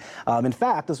meeting. In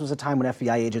fact, this was a time when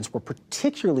FBI agents were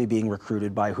particularly being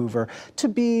recruited by Hoover to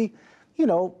be, you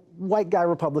know, white guy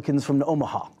Republicans from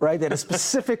Omaha, right? They had a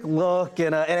specific look,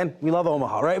 and we love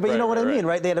Omaha, right? But you know what I mean,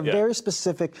 right? They had a very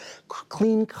specific,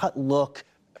 clean-cut look.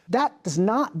 That is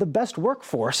not the best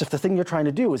workforce if the thing you're trying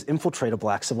to do is infiltrate a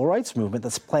black civil rights movement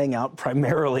that's playing out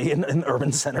primarily in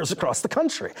urban centers across the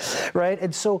country, right?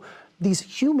 And so these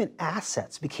human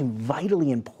assets became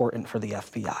vitally important for the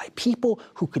FBI. People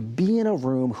who could be in a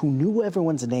room, who knew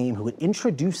everyone's name, who would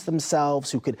introduce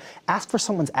themselves, who could ask for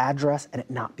someone's address and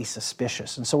it not be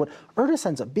suspicious. And so what Ernest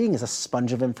ends up being is a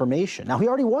sponge of information. Now, he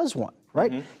already was one,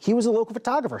 right? Mm-hmm. He was a local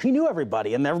photographer. He knew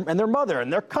everybody and their mother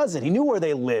and their cousin. He knew where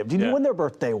they lived. He knew when their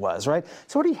birthday was, right?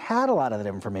 So he already had a lot of that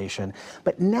information.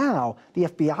 But now the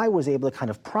FBI was able to kind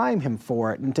of prime him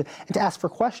for it and to ask for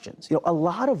questions. You know, a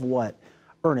lot of what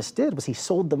Ernest did was he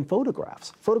sold them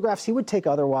photographs he would take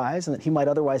otherwise and that he might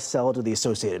otherwise sell to the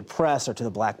Associated Press or to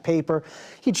the black paper.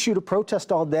 He'd shoot a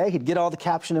protest all day, he'd get all the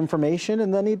caption information,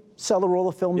 and then he'd sell a roll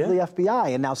of film to the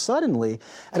FBI. And now suddenly,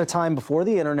 at a time before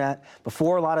the internet,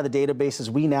 before a lot of the databases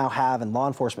we now have and law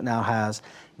enforcement now has,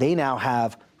 they now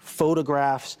have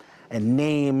photographs and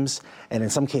names, and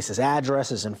in some cases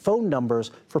addresses and phone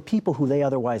numbers for people who they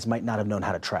otherwise might not have known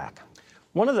how to track.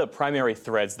 One of the primary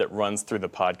threads that runs through the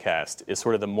podcast is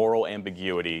sort of the moral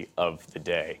ambiguity of the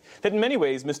day. That in many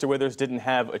ways, Mr. Withers didn't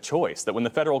have a choice. That when the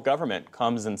federal government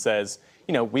comes and says,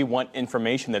 you know, we want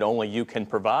information that only you can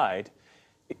provide,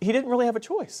 he didn't really have a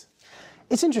choice.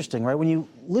 It's interesting, right? When you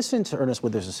listen to Ernest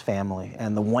Withers' family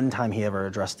and the one time he ever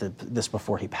addressed this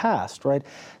before he passed, right,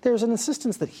 there's an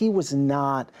insistence that he was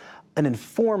not an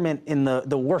informant in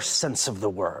the worst sense of the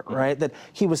word, right? That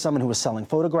he was someone who was selling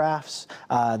photographs,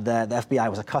 that the FBI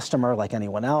was a customer like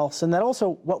anyone else, and that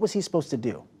also, what was he supposed to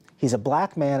do? He's a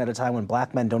black man at a time when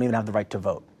black men don't even have the right to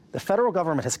vote. The federal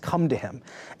government has come to him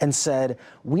and said,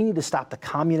 we need to stop the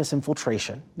communist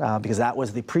infiltration, because that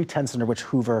was the pretense under which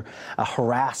Hoover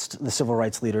harassed the civil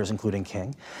rights leaders, including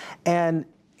King. And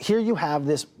here you have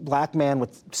this black man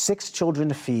with 6 children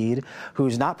to feed,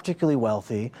 who's not particularly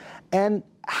wealthy, and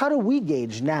how do we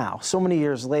gauge now, so many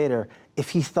years later, if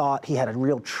he thought he had a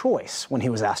real choice when he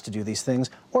was asked to do these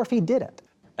things, or if he didn't?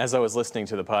 As I was listening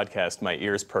to the podcast, my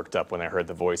ears perked up when I heard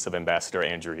the voice of Ambassador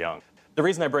Andrew Young. The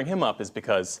reason I bring him up is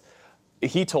because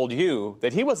he told you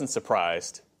that he wasn't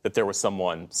surprised that there was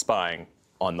someone spying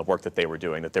on the work that they were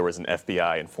doing, that there was an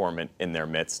FBI informant in their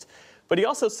midst. But he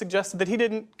also suggested that he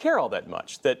didn't care all that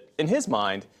much, that in his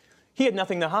mind, he had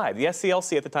nothing to hide. The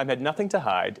SCLC at the time had nothing to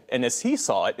hide, and as he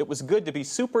saw it, it was good to be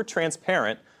super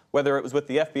transparent, whether it was with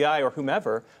the FBI or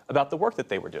whomever, about the work that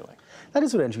they were doing. That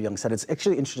is what Andrew Young said. It's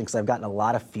actually interesting because I've gotten a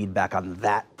lot of feedback on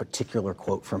that particular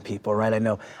quote from people, right?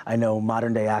 I know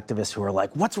modern-day activists who are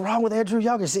like, what's wrong with Andrew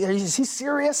Young? Is he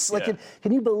serious? Like,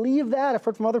 can you believe that? I've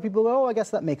heard from other people, oh, I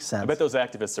guess that makes sense. I bet those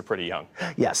activists are pretty young.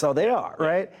 Yeah, so they are,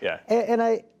 right? Yeah. And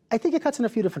I think it cuts in a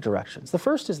few different directions. The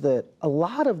first is that a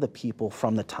lot of the people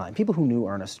from the time, people who knew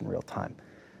Ernest in real time,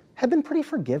 have been pretty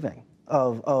forgiving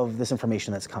of this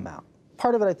information that's come out.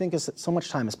 Part of it, I think, is that so much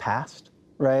time has passed,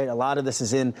 right? A lot of this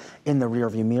is in the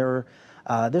rearview mirror.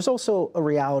 There's also a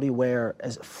reality where,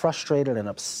 as frustrated and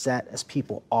upset as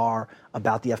people are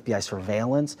about the FBI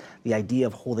surveillance, the idea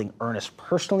of holding Ernest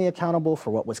personally accountable for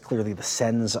what was clearly the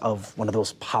sins of one of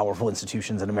those powerful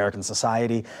institutions in American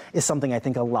society is something I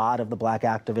think a lot of the black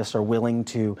activists are willing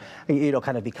to,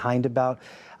 kind of be kind about.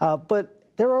 But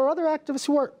there are other activists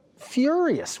who are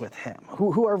furious with him,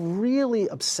 who are really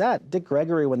upset. Dick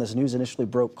Gregory, when this news initially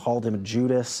broke, called him a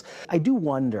Judas. I do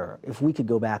wonder if we could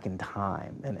go back in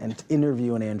time and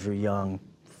interview an Andrew Young,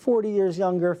 40 years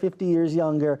younger, 50 years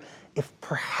younger, if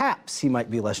perhaps he might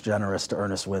be less generous to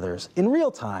Ernest Withers in real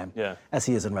time as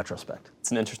he is in retrospect.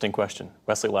 It's an interesting question.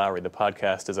 Wesley Lowery, the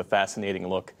podcast is a fascinating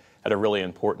look at a really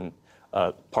important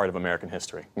part of American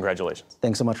history. Congratulations.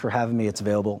 Thanks so much for having me. It's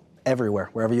available everywhere,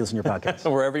 wherever you listen to your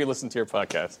podcast. Wherever you listen to your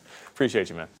podcast. Appreciate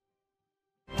you, man.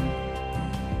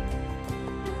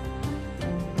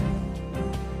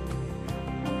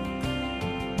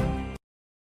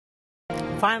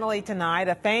 Finally tonight,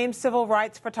 a famed civil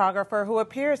rights photographer who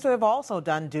appears to have also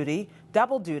done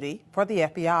double duty for the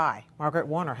FBI. Margaret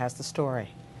Warner has the story.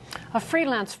 A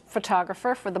freelance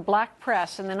photographer for the black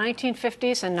press in the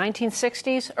 1950s and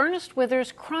 1960s, Ernest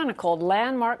Withers chronicled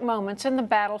landmark moments in the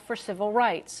battle for civil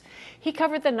rights. He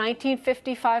covered the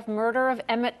 1955 murder of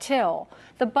Emmett Till,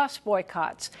 the bus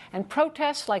boycotts, and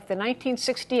protests like the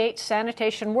 1968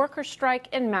 sanitation workers' strike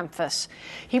in Memphis.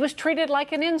 He was treated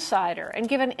like an insider and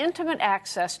given intimate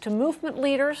access to movement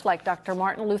leaders like Dr.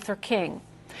 Martin Luther King.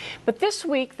 But this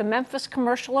week, the Memphis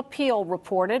Commercial Appeal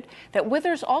reported that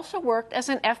Withers also worked as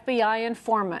an FBI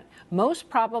informant, most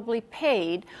probably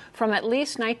paid from at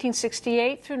least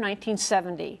 1968 through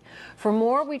 1970. For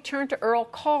more, we turn to Earl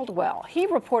Caldwell. He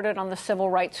reported on the civil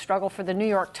rights struggle for the New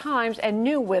York Times and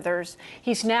knew Withers.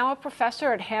 He's now a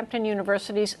professor at Hampton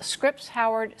University's Scripps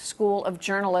Howard School of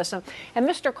Journalism. And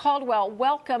Mr. Caldwell,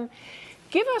 welcome.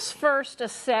 Give us first a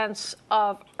sense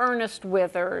of Ernest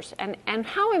Withers and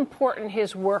how important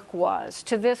his work was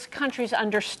to this country's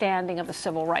understanding of the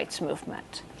civil rights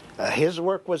movement. His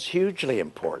work was hugely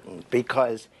important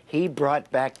because he brought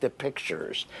back the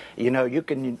pictures. You know, you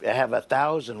can have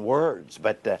 1,000 words,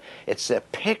 but it's the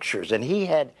pictures, and he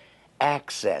had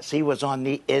access. He was on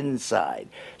the inside.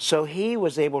 So he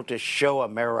was able to show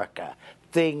America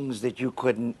things that you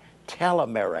couldn't tell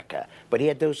America. But he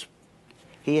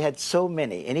had so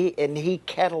many, and he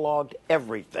cataloged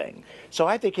everything. So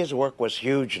I think his work was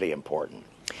hugely important.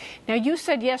 Now, you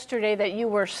said yesterday that you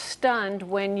were stunned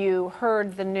when you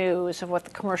heard the news of what the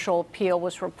Commercial Appeal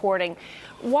was reporting.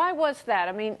 Why was that?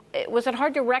 I mean, was it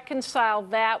hard to reconcile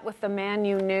that with the man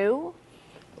you knew?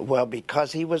 Well,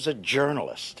 because he was a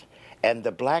journalist. And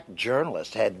the black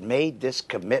journalist had made this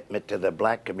commitment to the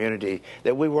black community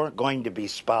that we weren't going to be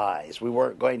spies. We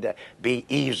weren't going to be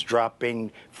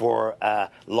eavesdropping for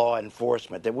law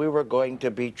enforcement, that we were going to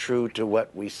be true to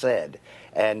what we said.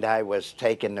 And I was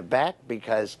taken aback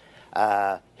because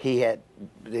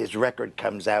his record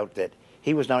comes out that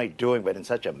he was not only doing it in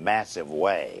such a massive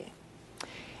way.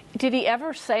 Did he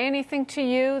ever say anything to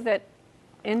you that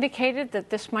indicated that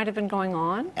this might have been going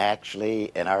on?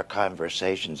 Actually, in our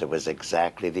conversations, it was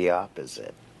exactly the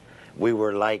opposite. We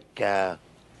were like,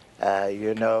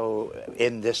 you know,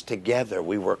 in this together.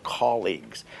 We were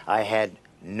colleagues. I had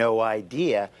no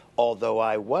idea, although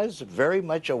I was very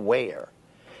much aware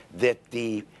that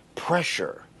the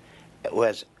pressure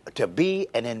was to be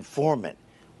an informant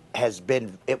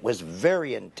it was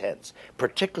very intense,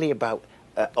 particularly about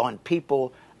on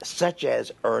people such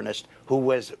as Ernest, who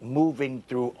was moving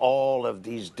through all of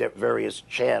these various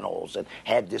channels and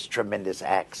had this tremendous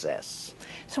access.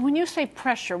 So when you say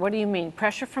pressure, what do you mean?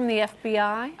 Pressure from the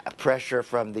FBI? Pressure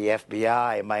from the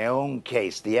FBI. In my own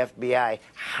case, the FBI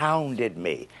hounded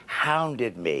me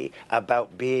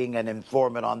about being an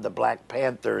informant on the Black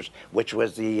Panthers, which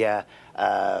was the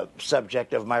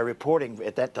subject of my reporting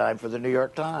at that time for the New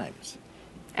York Times.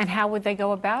 And how would they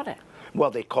go about it? Well,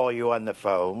 they call you on the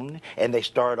phone, and they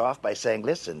start off by saying,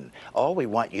 listen, all we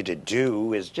want you to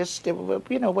do is just, you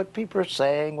know, what people are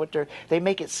saying, they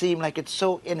make it seem like it's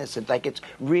so innocent, like it's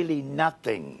really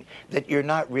nothing, that you're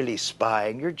not really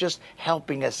spying, you're just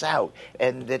helping us out,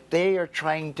 and that they are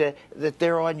that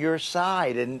they're on your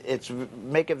side, and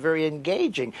make it very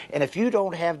engaging. And if you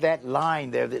don't have that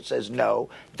line there that says, no,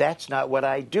 that's not what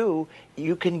I do,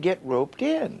 you can get roped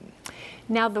in.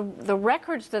 Now, the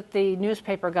records that the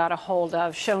newspaper got a hold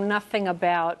of show nothing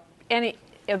about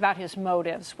his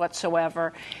motives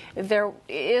whatsoever. There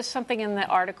is something in the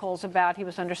articles about he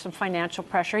was under some financial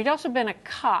pressure. He'd also been a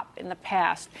cop in the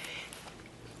past.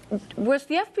 Was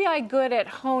the FBI good at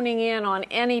honing in on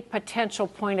any potential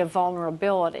point of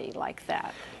vulnerability like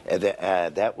that?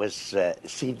 That was,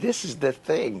 see, this is the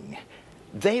thing.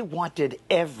 They wanted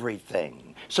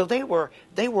everything. So they were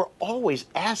always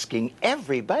asking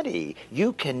everybody,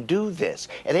 you can do this.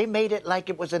 And they made it like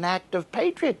it was an act of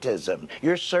patriotism.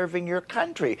 You're serving your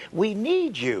country. We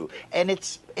need you. And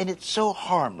it's so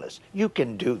harmless. You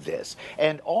can do this.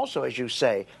 And also, as you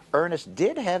say, Ernest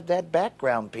did have that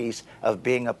background piece of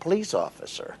being a police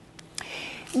officer.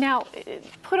 Now,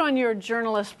 put on your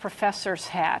journalist professor's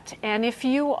hat, and if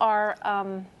you are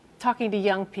talking to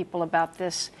young people about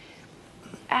this,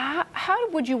 how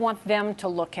would you want them to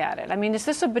look at it? I mean, is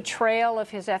this a betrayal of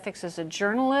his ethics as a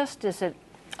journalist? Is it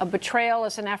a betrayal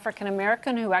as an African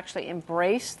American who actually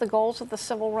embraced the goals of the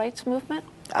civil rights movement?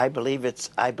 I believe it's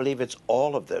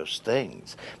all of those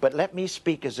things. But let me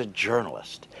speak as a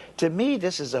journalist. To me,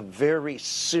 this is a very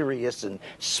serious and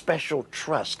special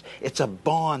trust. It's a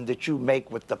bond that you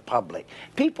make with the public.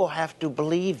 People have to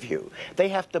believe you. They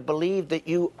have to believe that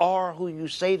you are who you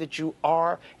say that you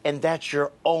are, and that's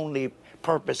your only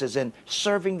purpose, is in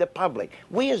serving the public.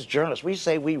 We as journalists, we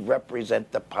say we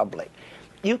represent the public.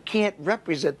 You can't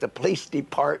represent the police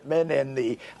department and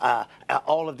the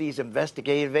all of these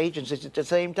investigative agencies at the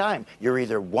same time. You're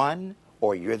either one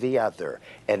or you're the other.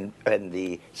 And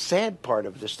the sad part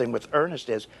of this thing with Ernest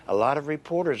is a lot of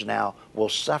reporters now will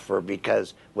suffer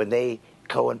because when they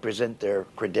go and present their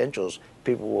credentials,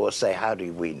 people will say, how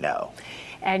do we know?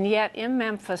 And yet in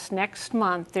Memphis next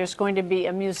month, there's going to be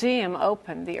a museum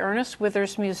open, the Ernest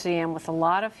Withers Museum, with a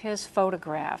lot of his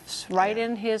photographs, right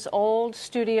in his old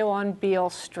studio on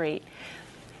Beale Street.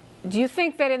 Do you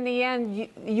think that in the end,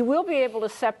 you will be able to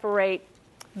separate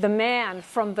the man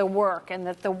from the work, and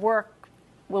that the work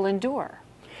will endure?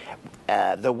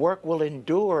 The work will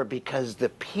endure because the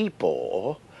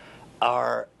people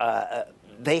are,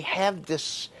 they have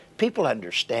this, people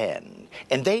understand,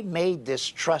 and they made this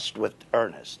trust with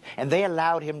Ernest, and they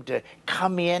allowed him to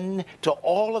come in to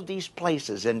all of these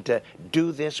places and to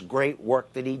do this great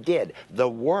work that he did. The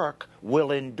work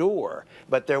will endure,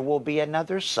 but there will be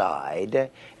another side,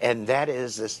 and that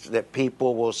is this, that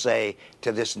people will say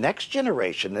to this next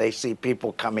generation, they see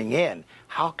people coming in,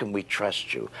 how can we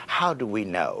trust you? How do we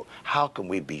know? How can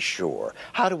we be sure?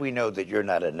 How do we know that you're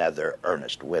not another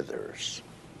Ernest Withers?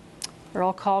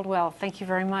 Earl Caldwell, thank you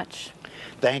very much.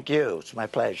 Thank you. It's my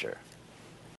pleasure.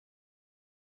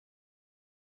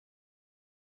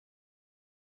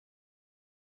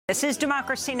 This is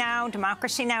Democracy Now!,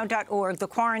 democracynow.org, The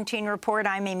Quarantine Report.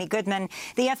 I'm Amy Goodman.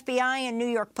 The FBI and New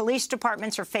York police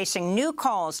departments are facing new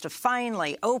calls to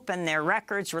finally open their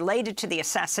records related to the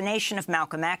assassination of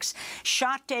Malcolm X,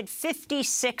 shot dead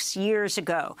 56 years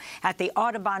ago at the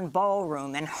Audubon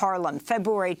Ballroom in Harlem,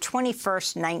 February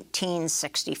 21st,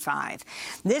 1965.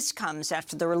 This comes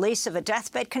after the release of a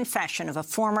deathbed confession of a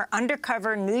former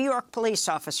undercover New York police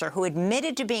officer who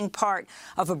admitted to being part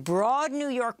of a broad New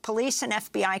York police and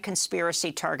FBI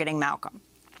conspiracy targeting Malcolm.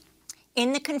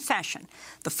 In the confession,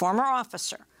 the former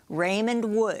officer,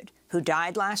 Raymond Wood, who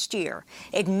died last year,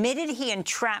 admitted he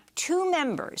entrapped two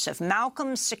members of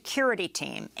Malcolm's security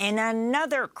team in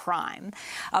another crime,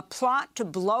 a plot to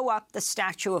blow up the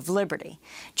Statue of Liberty,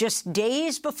 just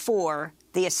days before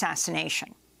the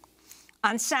assassination.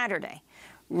 On Saturday,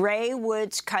 Ray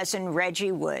Wood's cousin,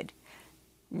 Reggie Wood,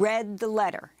 read the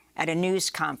letter at a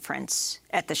news conference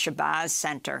at the Shabazz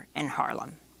Center in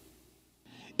Harlem.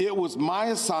 It was my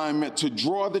assignment to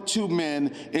draw the two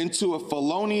men into a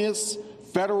felonious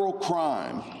federal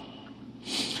crime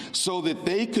so that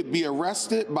they could be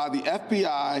arrested by the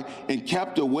FBI and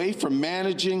kept away from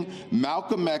managing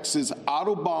Malcolm X's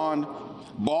Audubon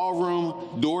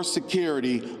Ballroom door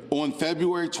security on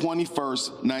February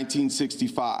 21st,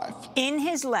 1965. In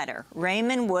his letter,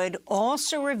 Raymond Wood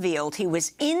also revealed he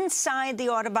was inside the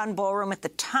Audubon Ballroom at the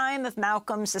time of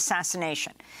Malcolm's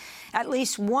assassination. At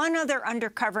least one other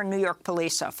undercover New York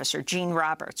police officer, Gene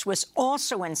Roberts, was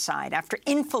also inside after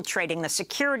infiltrating the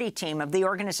security team of the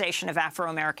Organization of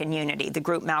Afro-American Unity, the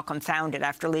group Malcolm founded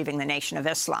after leaving the Nation of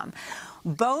Islam.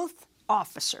 Both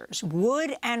officers,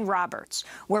 Wood and Roberts,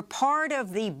 were part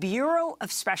of the Bureau of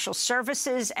Special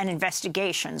Services and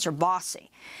Investigations, or BOSSI,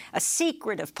 a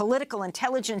secretive political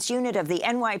intelligence unit of the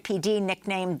NYPD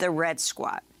nicknamed the Red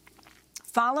Squad.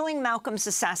 Following Malcolm's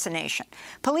assassination,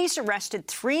 police arrested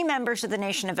 3 members of the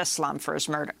Nation of Islam for his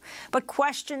murder, but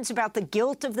questions about the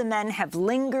guilt of the men have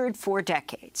lingered for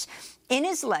decades. In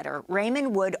his letter,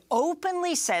 Raymond Wood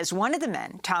openly says one of the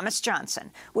men, Thomas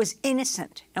Johnson, was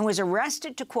innocent and was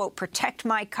arrested to, quote, protect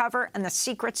my cover and the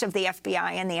secrets of the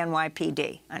FBI and the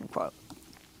NYPD, unquote.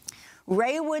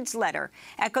 Ray Wood's letter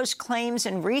echoes claims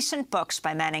in recent books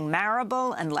by Manning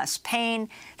Marable and Les Payne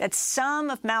that some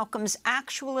of Malcolm's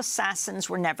actual assassins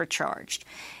were never charged.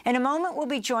 In a moment, we'll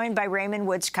be joined by Raymond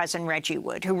Wood's cousin, Reggie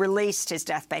Wood, who released his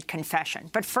deathbed confession.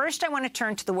 But first, I want to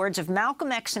turn to the words of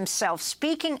Malcolm X himself,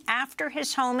 speaking after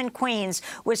his home in Queens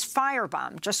was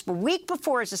firebombed just a week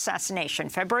before his assassination,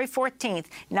 February 14th,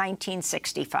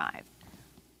 1965.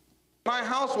 My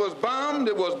house was bombed.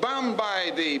 It was bombed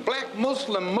by the black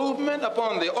Muslim movement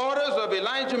upon the orders of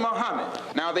Elijah Muhammad.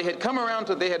 Now, they had come around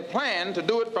they had planned to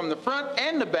do it from the front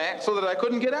and the back so that I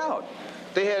couldn't get out.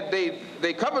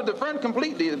 They covered the front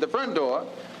completely, the front door.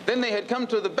 Then they had come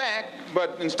to the back,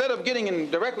 but instead of getting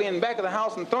directly in the back of the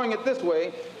house and throwing it this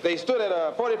way, they stood at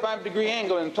a 45-degree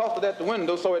angle and tossed it at the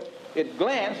window, so it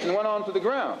glanced and went onto the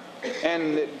ground.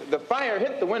 And the fire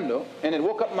hit the window, and it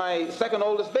woke up my second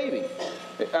oldest baby.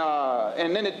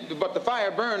 But the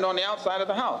fire burned on the outside of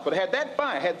the house. But had that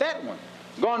one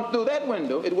gone through that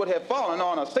window, it would have fallen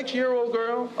on a 6-year-old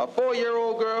girl, a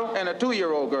 4-year-old girl, and a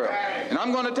 2-year-old girl. And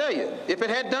I'm going to tell you, if it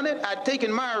had done it, I'd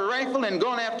taken my rifle and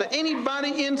gone after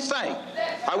anybody in sight.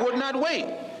 I would not wait.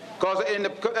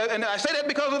 And I say that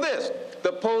because of this.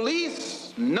 The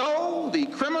police know the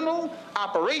criminal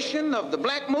operation of the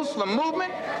black Muslim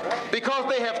movement because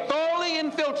they have thoroughly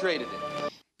infiltrated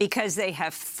it. Because they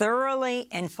have thoroughly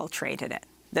infiltrated it.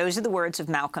 Those are the words of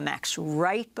Malcolm X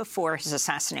right before his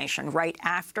assassination, right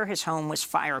after his home was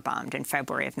firebombed in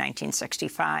February of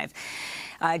 1965.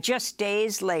 Just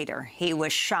days later, he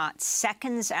was shot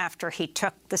seconds after he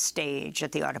took the stage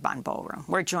at the Audubon Ballroom.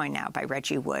 We're joined now by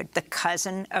Reggie Wood, the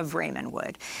cousin of Raymond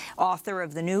Wood, author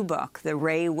of the new book, The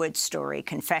Ray Wood Story,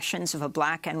 Confessions of a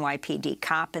Black NYPD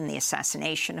Cop in the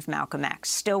Assassination of Malcolm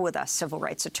X. Still with us, civil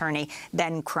rights attorney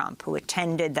Ben Crump, who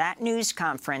attended that news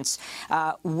conference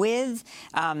with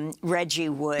Reggie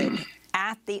Wood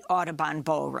at the Audubon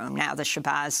Ballroom, now the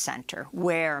Shabazz Center,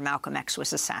 where Malcolm X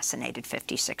was assassinated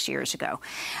 56 years ago.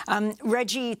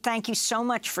 Reggie, thank you so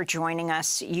much for joining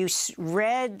us. You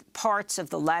read parts of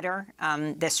the letter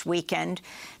this weekend.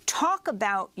 Talk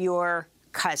about your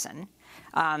cousin,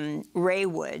 Ray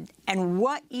Wood, and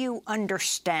what you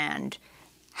understand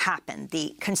happened,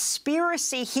 the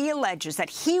conspiracy he alleges that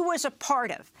he was a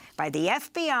part of by the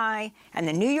FBI and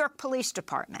the New York Police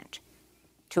Department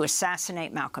to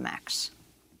assassinate Malcolm X.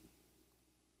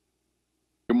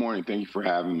 Good morning. Thank you for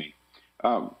having me.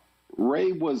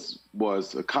 Ray was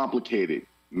a complicated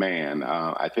man.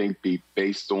 I think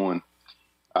based on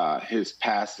his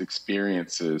past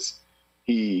experiences,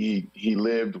 he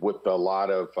lived with a lot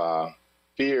of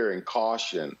fear and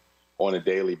caution on a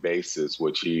daily basis,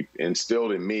 which he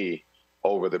instilled in me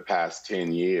over the past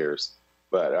 10 years.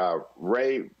 But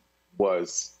Ray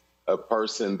was a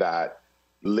person that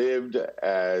lived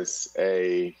as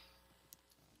he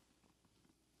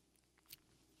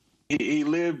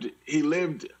lived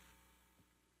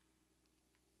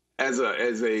as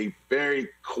a very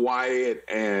quiet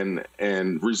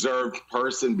and reserved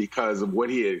person because of what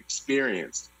he had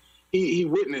experienced. He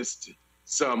witnessed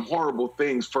some horrible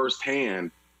things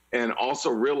firsthand and also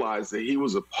realized that he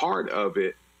was a part of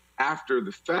it after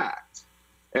the fact.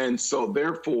 And so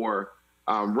therefore,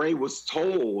 Ray was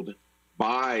told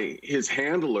by his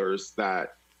handlers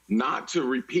that not to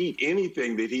repeat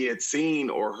anything that he had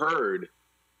seen or heard,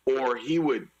 or he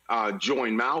would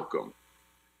join Malcolm.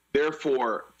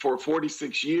 Therefore, for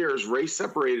 46 years, Ray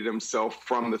separated himself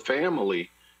from the family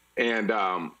and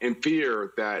in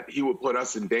fear that he would put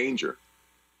us in danger.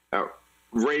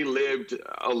 Ray lived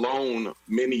alone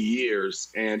many years,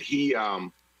 and he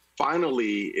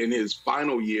finally, in his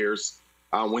final years,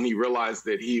 when he realized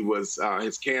that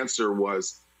his cancer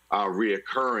was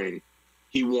reoccurring,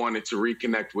 he wanted to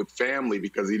reconnect with family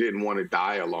because he didn't want to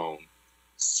die alone.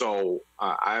 So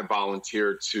I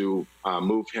volunteered to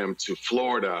move him to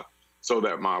Florida so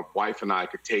that my wife and I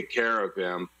could take care of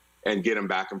him and get him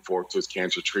back and forth to his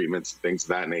cancer treatments and things of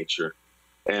that nature.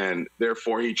 And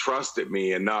therefore, he trusted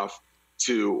me enough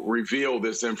to reveal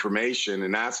this information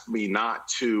and ask me not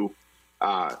to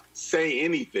say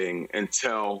anything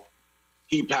until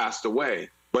he passed away,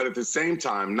 but at the same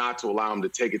time, not to allow him to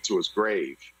take it to his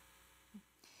grave.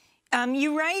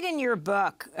 You write in your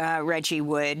book, Reggie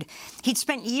Wood, he'd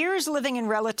spent years living in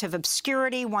relative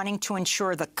obscurity, wanting to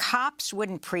ensure the cops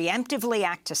wouldn't preemptively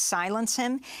act to silence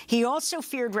him. He also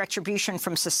feared retribution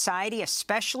from society,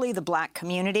 especially the black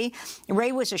community.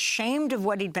 Ray was ashamed of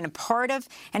what he'd been a part of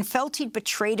and felt he'd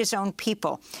betrayed his own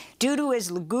people. Due to his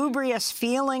lugubrious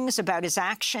feelings about his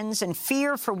actions and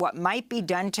fear for what might be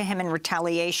done to him in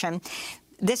retaliation,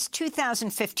 this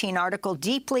 2015 article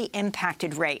deeply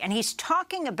impacted Ray, and he's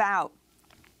talking about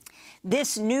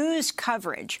this news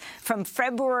coverage from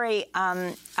February.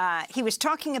 He was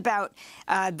talking about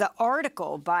the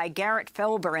article by Garrett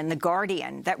Felber in The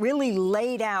Guardian that really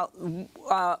laid out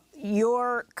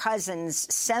your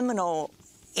cousin's seminal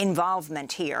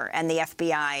involvement here and the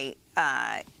FBI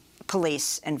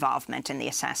police involvement in the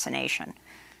assassination.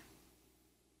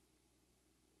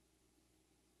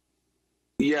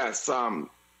 Yes,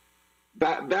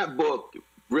 that book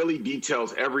really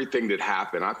details everything that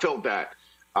happened. I felt that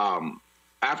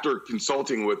after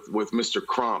consulting with Mr.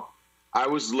 Crump, I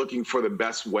was looking for the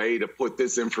best way to put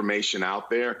this information out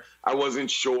there. I wasn't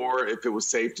sure if it was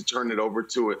safe to turn it over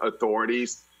to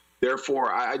authorities.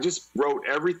 Therefore, I just wrote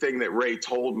everything that Ray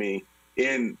told me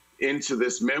into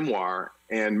this memoir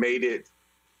and made it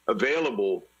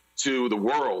available to the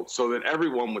world so that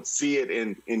everyone would see it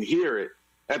and hear it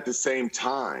at the same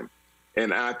time.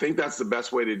 And I think that's the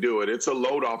best way to do it. It's a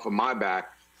load off of my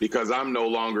back because I'm no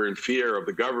longer in fear of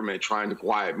the government trying to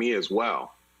quiet me as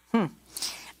well.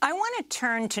 I want to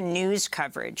turn to news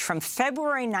coverage from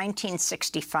February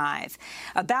 1965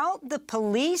 about the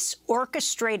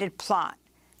police-orchestrated plot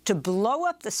to blow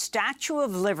up the Statue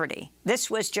of Liberty.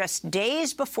 This was just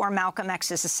days before Malcolm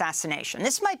X's assassination.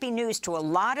 This might be news to a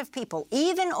lot of people,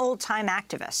 even old-time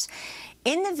activists.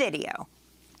 In the video,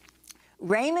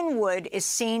 Raymond Wood is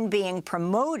seen being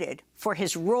promoted for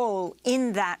his role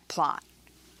in that plot.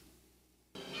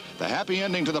 The happy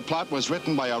ending to the plot was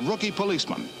written by a rookie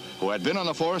policeman who had been on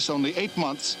the force only 8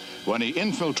 months when he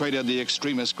infiltrated the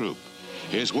extremist group.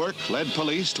 His work led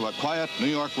police to a quiet New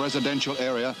York residential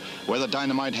area where the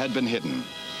dynamite had been hidden.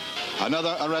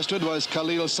 Another arrested was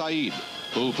Khalil Saeed,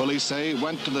 who police say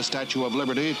went to the Statue of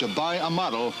Liberty to buy a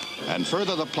model and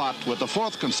further the plot with the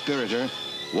fourth conspirator,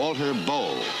 Walter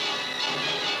Bowe.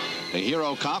 A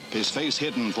hero cop, his face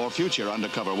hidden for future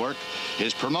undercover work,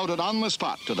 is promoted on the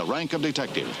spot to the rank of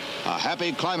detective. A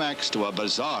happy climax to a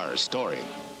bizarre story.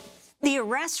 The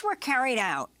arrests were carried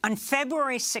out on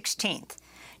February 16th,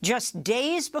 just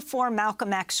days before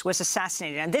Malcolm X was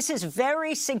assassinated. And this is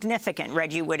very significant,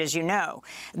 Reggie Wood, as you know,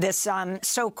 this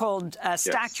so-called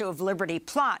Statue of Liberty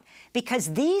plot,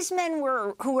 because these men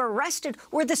who were arrested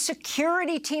were the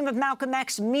security team of Malcolm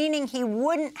X, meaning he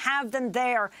wouldn't have them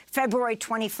there February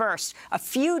 21st, a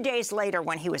few days later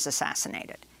when he was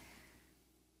assassinated.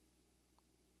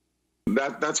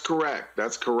 That's correct.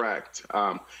 That's correct.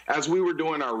 As we were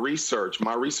doing our research,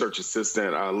 my research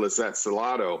assistant, Lizette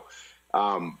Salato,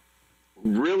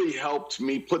 really helped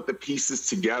me put the pieces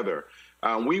together.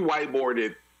 We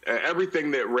whiteboarded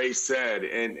everything that Ray said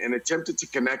and attempted to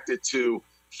connect it to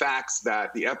facts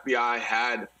that the FBI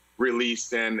had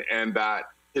released and that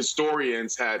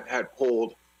historians had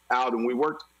pulled out. And we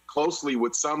worked closely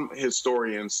with some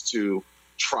historians to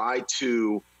try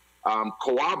to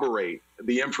corroborate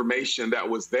the information that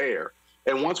was there.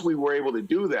 And once we were able to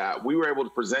do that, we were able to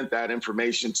present that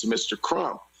information to Mr.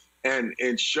 Crump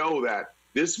and show that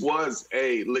this was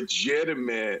a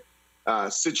legitimate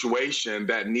situation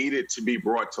that needed to be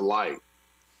brought to light.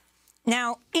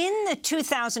 Now, in the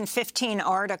 2015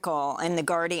 article in The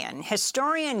Guardian,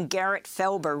 historian Garrett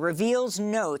Felber reveals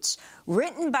notes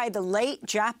written by the late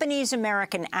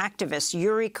Japanese-American activist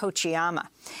Yuri Kochiyama.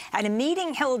 At a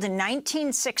meeting held in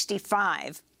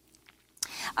 1965,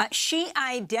 she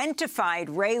identified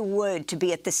Ray Wood to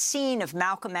be at the scene of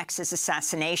Malcolm X's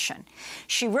assassination.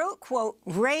 She wrote, quote,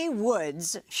 Ray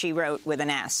Woods, she wrote with an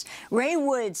S, Ray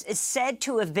Woods is said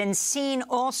to have been seen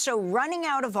also running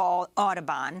out of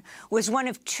Audubon, was one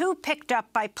of 2 picked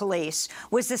up by police,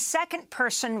 was the second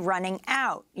person running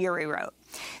out, Yuri wrote.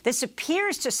 This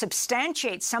appears to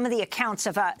substantiate some of the accounts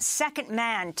of a second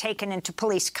man taken into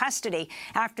police custody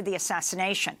after the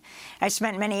assassination. I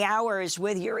spent many hours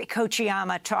with Yuri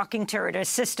Kochiyama talking to her at an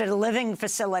assisted living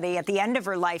facility at the end of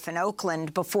her life in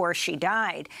Oakland before she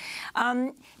died.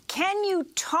 Can you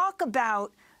talk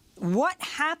about what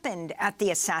happened at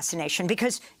the assassination?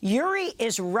 Because Yuri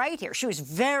is right here. She was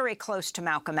very close to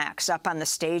Malcolm X, up on the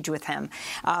stage with him.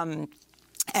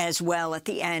 As well at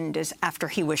the end as after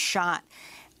he was shot,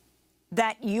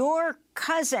 that your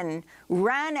cousin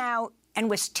ran out and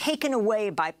was taken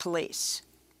away by police.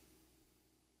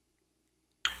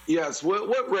 Yes,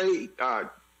 what Ray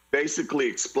basically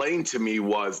explained to me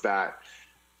was that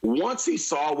once he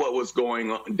saw what was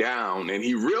going down and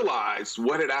he realized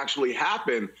what had actually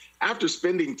happened after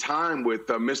spending time with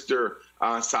Mr.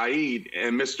 Saeed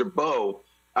and Mr. Bowe,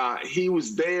 he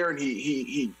was there and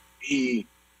he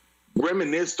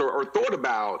reminisced or thought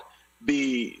about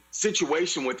the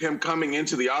situation with him coming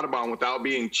into the Audubon without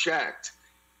being checked.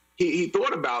 He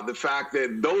thought about the fact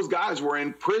that those guys were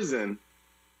in prison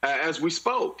as we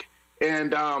spoke.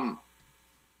 And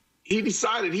he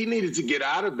decided he needed to get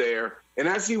out of there. And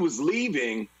as he was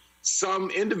leaving, some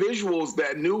individuals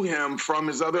that knew him from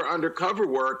his other undercover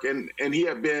work, and he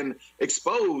had been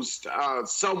exposed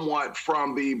somewhat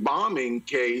from the bombing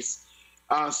case,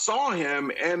 saw him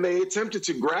and they attempted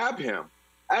to grab him.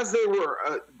 As they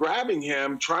were grabbing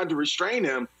him, trying to restrain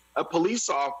him, a police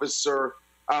officer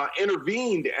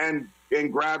intervened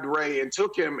and grabbed Ray and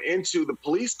took him into the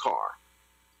police car.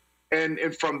 And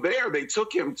from there, they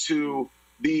took him to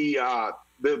the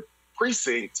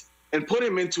precinct and put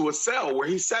him into a cell where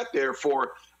he sat there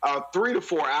for 3 to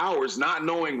 4 hours, not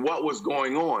knowing what was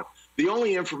going on. The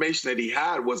only information that he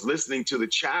had was listening to the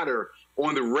chatter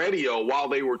on the radio while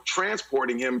they were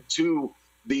transporting him to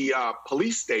the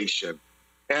police station.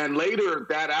 And later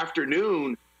that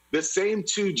afternoon, the same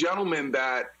two gentlemen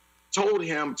that told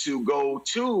him to go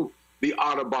to the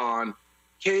Autobahn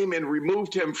came and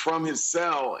removed him from his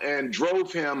cell and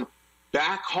drove him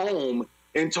back home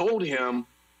and told him,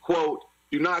 quote,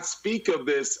 "Do not speak of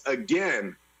this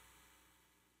again,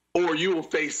 or you will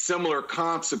face similar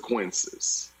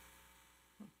consequences."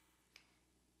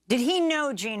 Did he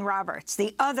know Gene Roberts,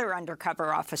 the other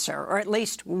undercover officer, or at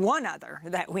least one other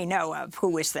that we know of who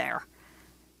was there?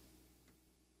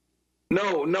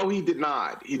 No, he did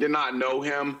not. He did not know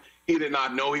him. He did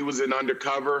not know he was an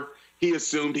undercover. He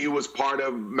assumed he was part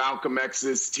of Malcolm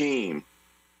X's team.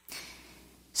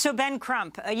 So, Ben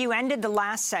Crump, you ended the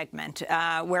last segment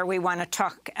where we want to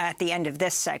talk at the end of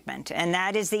this segment, and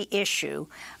that is the issue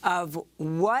of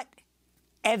what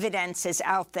evidence is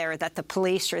out there that the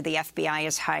police or the FBI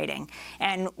is hiding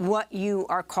and what you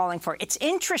are calling for. It's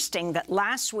interesting that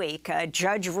last week a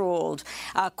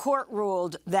court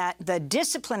ruled that the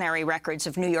disciplinary records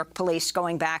of New York police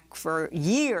going back for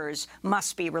years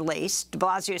must be released. De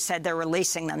Blasio said they're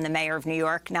releasing them, the mayor of New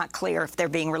York. Not clear if they're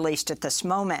being released at this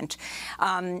moment.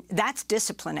 That's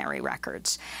disciplinary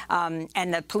records.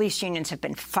 And the police unions have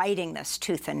been fighting this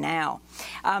tooth and nail.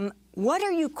 What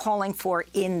are you calling for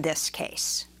in this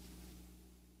case?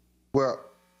 Well,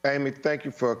 Amy, thank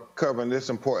you for covering this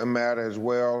important matter as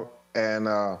well. And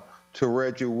to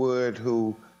Reggie Wood,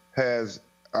 who has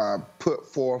put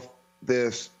forth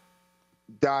this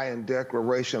dying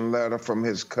declaration letter from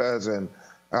his cousin,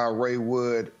 Ray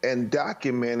Wood, and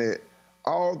documented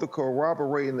all the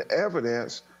corroborating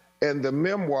evidence in the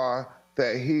memoir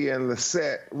that he and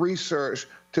Lisette researched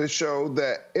to show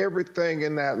that everything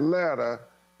in that letter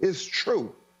is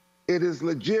true. It is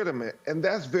legitimate, and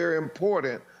that's very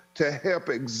important to help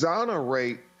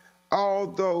exonerate all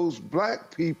those black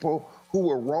people who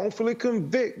were wrongfully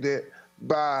convicted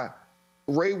by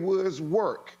Ray Wood's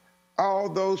work, all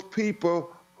those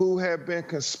people who have been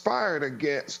conspired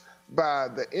against by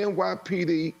the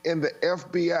NYPD and the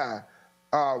FBI,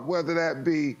 whether that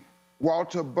be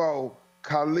Walter Bowe,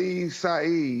 Khalid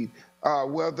Saeed,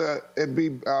 whether it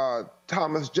be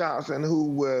Thomas Johnson, who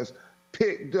was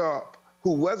picked up,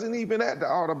 who wasn't even at the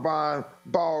Audubon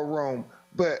ballroom,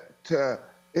 but to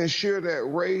ensure that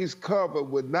Ray's cover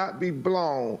would not be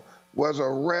blown, was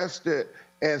arrested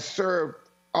and served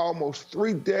almost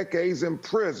 3 decades in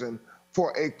prison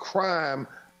for a crime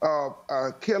of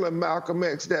killing Malcolm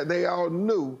X that they all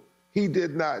knew he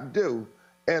did not do.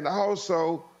 And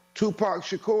also Tupac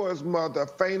Shakur's mother,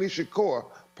 Fannie Shakur,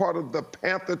 part of the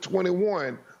Panther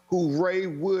 21, who Ray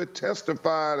Wood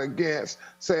testified against,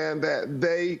 saying that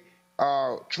they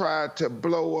tried to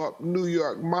blow up New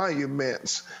York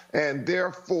monuments, and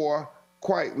therefore,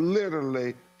 quite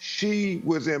literally, she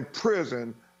was in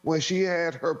prison when she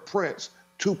had her prince,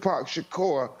 Tupac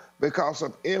Shakur, because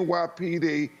of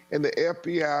NYPD and the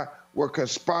FBI were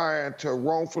conspiring to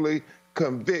wrongfully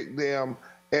convict them.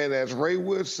 And as Ray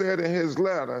Wood said in his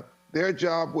letter, their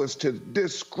job was to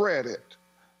discredit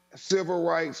civil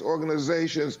rights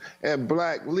organizations and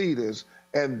black leaders.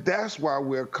 And that's why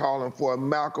we're calling for a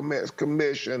Malcolm X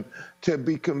commission to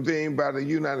be convened by the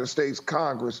United States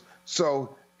Congress.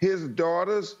 So his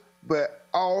daughters, but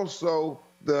also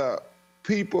the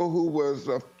people who was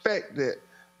affected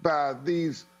by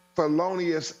these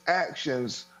felonious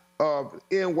actions of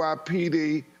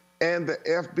NYPD and the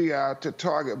FBI to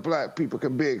target black people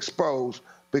can be exposed.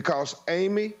 Because,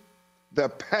 Amy, the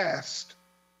past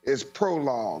is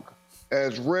prologue.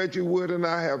 As Reggie Wood and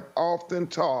I have often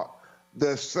taught,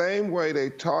 the same way they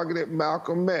targeted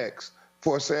Malcolm X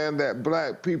for saying that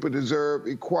black people deserve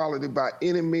equality by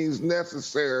any means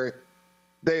necessary,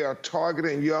 they are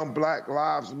targeting young Black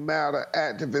Lives Matter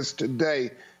activists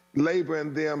today,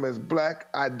 labeling them as black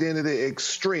identity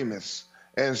extremists.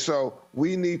 And so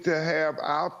we need to have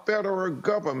our federal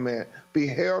government be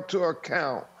held to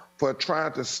account for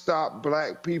trying to stop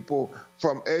black people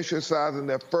from exercising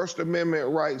their First Amendment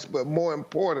rights, but more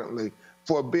importantly,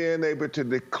 for being able to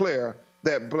declare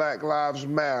that Black Lives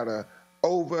Matter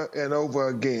over and over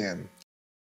again.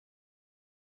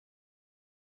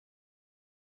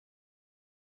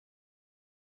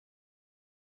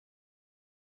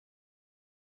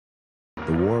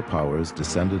 The war powers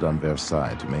descended on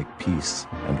Versailles to make peace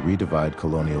and redivide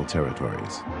colonial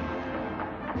territories.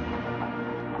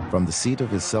 From the seat of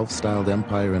his self-styled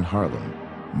empire in Harlem,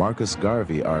 Marcus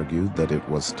Garvey argued that it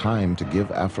was time to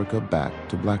give Africa back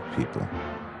to black people.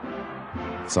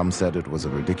 Some said it was a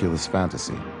ridiculous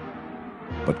fantasy,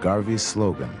 but Garvey's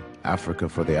slogan, Africa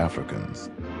for the Africans,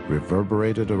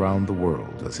 reverberated around the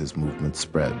world as his movement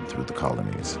spread through the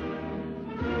colonies.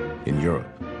 In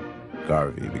Europe,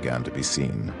 Garvey began to be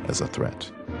seen as a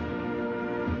threat.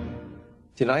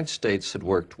 The United States had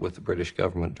worked with the British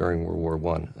government during World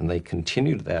War I, and they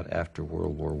continued that after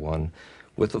World War I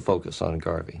with a focus on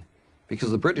Garvey,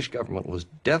 because the British government was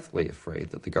deathly afraid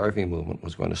that the Garvey movement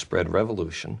was going to spread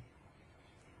revolution.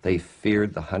 They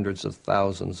feared the hundreds of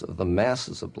thousands of the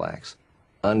masses of blacks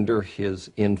under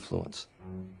his influence.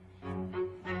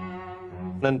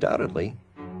 Undoubtedly,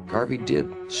 Garvey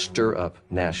did stir up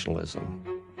nationalism.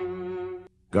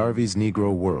 Garvey's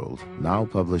Negro World, now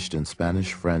published in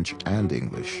Spanish, French, and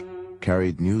English,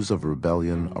 carried news of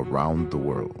rebellion around the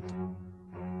world.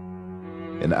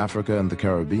 In Africa and the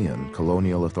Caribbean,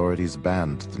 colonial authorities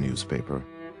banned the newspaper.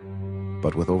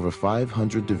 But with over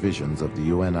 500 divisions of the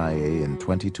UNIA in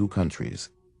 22 countries,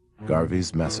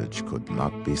 Garvey's message could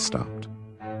not be stopped.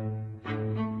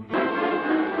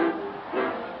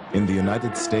 In the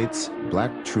United States,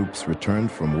 black troops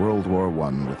returned from World War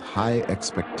I with high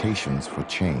expectations for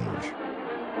change.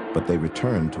 But they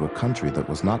returned to a country that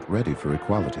was not ready for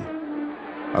equality,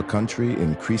 a country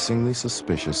increasingly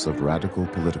suspicious of radical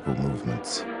political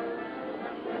movements.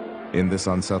 In this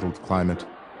unsettled climate,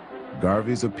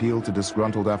 Garvey's appeal to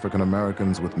disgruntled African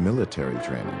Americans with military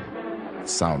training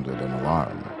sounded an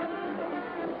alarm.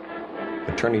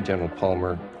 Attorney General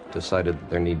Palmer decided that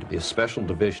there needed to be a special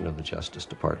division of the Justice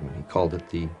Department. He called it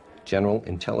the General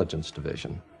Intelligence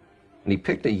Division. And he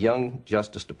picked a young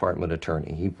Justice Department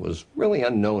attorney. He was really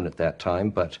unknown at that time,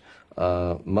 but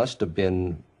must have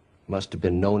been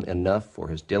known enough for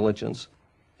his diligence,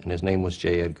 and his name was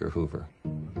J. Edgar Hoover.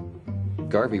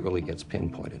 Garvey really gets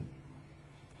pinpointed.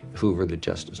 Hoover, the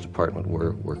Justice Department,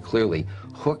 were clearly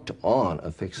hooked on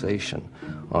a fixation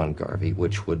on Garvey,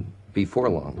 which would before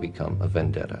long become a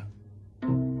vendetta.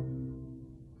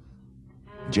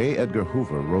 J. Edgar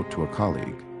Hoover wrote to a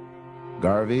colleague,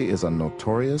 "Garvey is a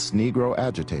notorious Negro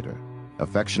agitator,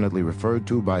 affectionately referred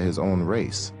to by his own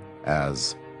race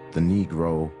as the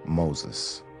Negro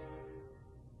Moses."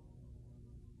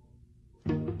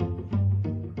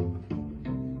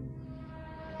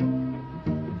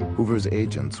 Hoover's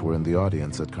agents were in the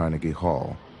audience at Carnegie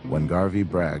Hall when Garvey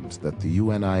bragged that the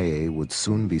UNIA would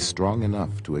soon be strong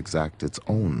enough to exact its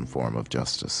own form of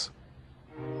justice.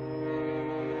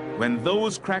 When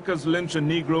those crackers lynch a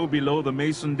Negro below the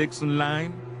Mason-Dixon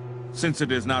line, since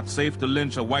it is not safe to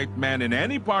lynch a white man in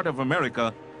any part of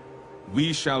America,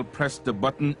 we shall press the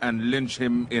button and lynch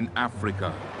him in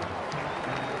Africa.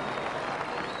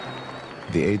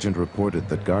 The agent reported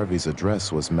that Garvey's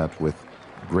address was met with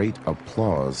great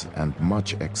applause and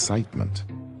much excitement.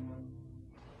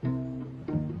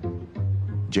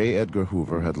 J. Edgar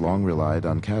Hoover had long relied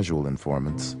on casual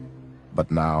informants,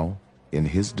 but now, in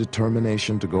his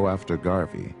determination to go after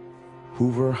Garvey,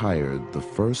 Hoover hired the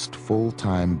first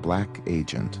full-time black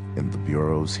agent in the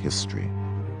Bureau's history.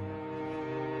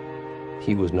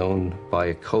 He was known by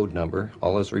a code number.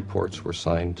 All his reports were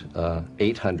signed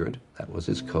 800, that was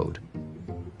his code.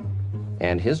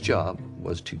 And his job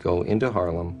was to go into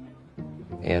Harlem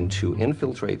and to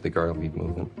infiltrate the Garvey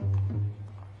movement,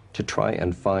 to try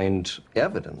and find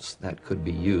evidence that could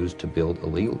be used to build a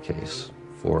legal case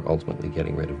for ultimately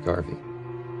getting rid of Garvey.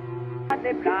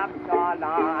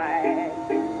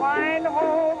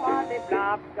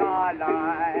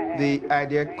 The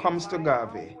idea comes to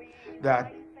Garvey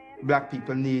that black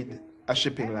people need a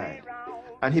shipping line.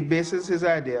 And he bases his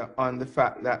idea on the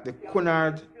fact that the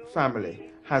Cunard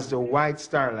family has the White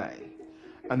Star Line,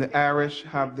 and the Irish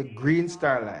have the Green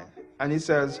Star Line. And he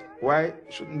says, why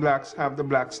shouldn't blacks have the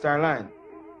Black Star Line?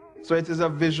 So it is a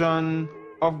vision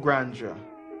of grandeur.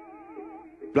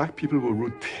 Black people were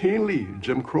routinely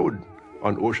Jim Crowed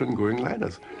on ocean-going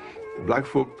liners. Black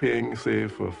folk paying, say,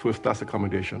 for first-class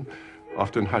accommodation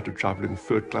often had to travel in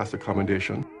third-class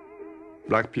accommodation.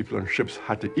 Black people on ships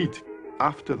had to eat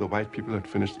after the white people had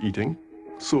finished eating.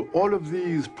 So all of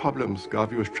these problems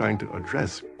Garvey was trying to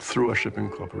address through a shipping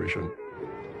corporation.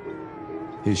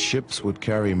 His ships would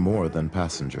carry more than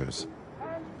passengers.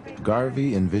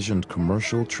 Garvey envisioned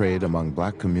commercial trade among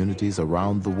black communities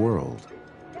around the world,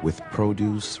 with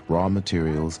produce, raw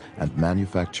materials, and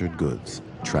manufactured goods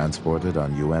transported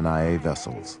on UNIA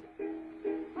vessels.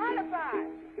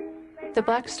 The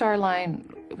Black Star Line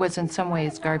was in some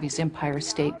ways Garvey's Empire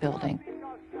State Building.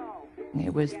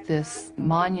 It was this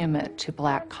monument to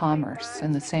black commerce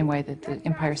in the same way that the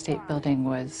Empire State Building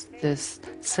was this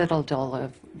citadel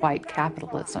of white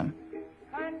capitalism.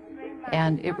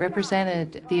 And it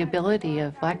represented the ability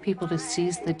of black people to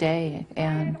seize the day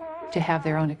and to have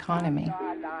their own economy.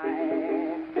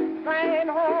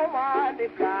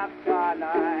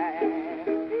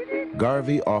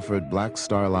 Garvey offered Black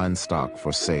Star Line stock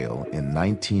for sale in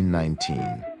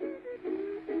 1919,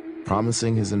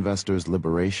 promising his investors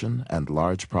liberation and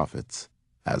large profits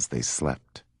as they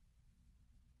slept.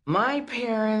 My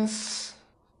parents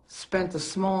spent a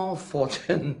small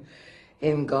fortune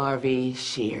in Garvey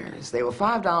shares. They were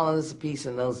 $5 a piece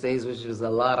in those days, which was a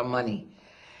lot of money.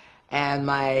 And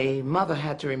my mother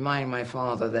had to remind my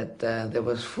father that there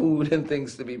was food and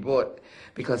things to be bought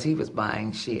because he was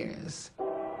buying shares.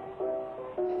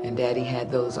 And Daddy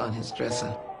had those on his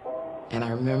dresser. And I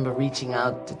remember reaching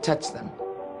out to touch them.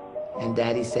 And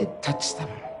Daddy said, touch them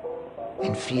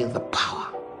and feel the power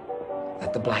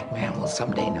that the black man will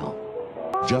someday know.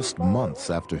 Just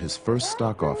months after his first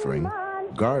stock offering,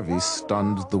 Garvey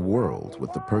stunned the world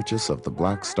with the purchase of the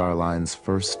Black Star Line's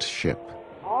first ship.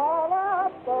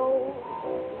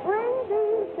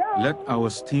 Let our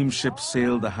steamship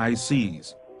sail the high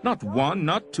seas. Not one,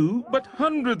 not two, but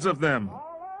hundreds of them.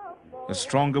 The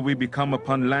stronger we become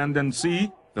upon land and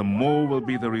sea, the more will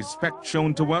be the respect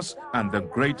shown to us, and the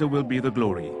greater will be the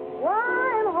glory.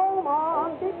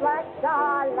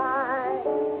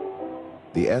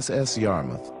 The SS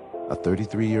Yarmouth, a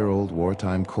 33-year-old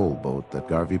wartime coal boat that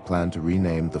Garvey planned to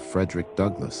rename the Frederick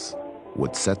Douglass,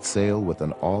 would set sail with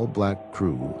an all-black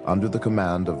crew under the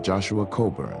command of Joshua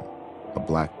Coburn, a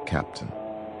black captain.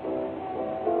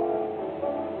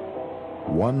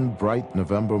 One bright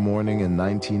November morning in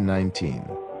 1919,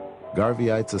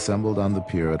 Garveyites assembled on the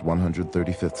pier at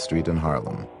 135th Street in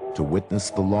Harlem to witness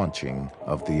the launching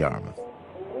of the Yarmouth.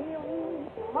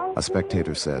 A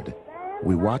spectator said,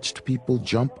 "We watched people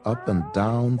jump up and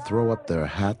down, throw up their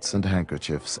hats and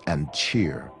handkerchiefs, and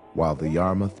cheer while the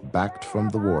Yarmouth backed from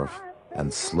the wharf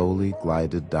and slowly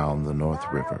glided down the North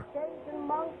River."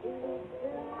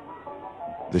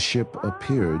 The ship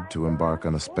appeared to embark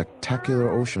on a spectacular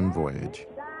ocean voyage,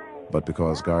 but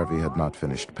because Garvey had not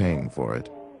finished paying for it,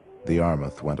 the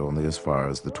Yarmouth went only as far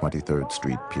as the 23rd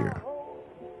Street Pier.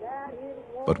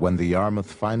 But when the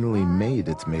Yarmouth finally made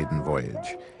its maiden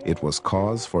voyage, it was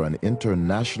cause for an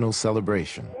international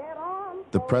celebration.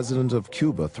 The president of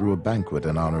Cuba threw a banquet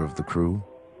in honor of the crew,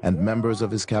 and members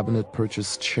of his cabinet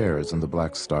purchased shares in the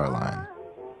Black Star Line.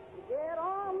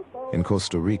 In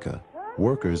Costa Rica,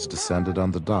 workers descended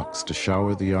on the docks to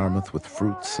shower the Yarmouth with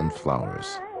fruits and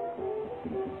flowers.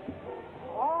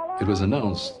 It was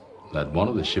announced that one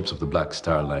of the ships of the Black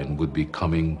Star Line would be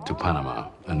coming to Panama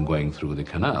and going through the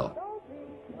canal.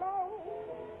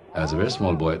 I was a very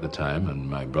small boy at the time, and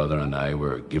my brother and I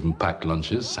were given packed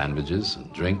lunches, sandwiches,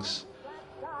 and drinks,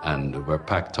 and were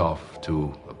packed off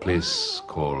to a place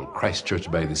called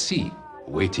Christchurch by the Sea,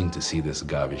 waiting to see this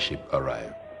Garvey ship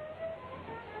arrive.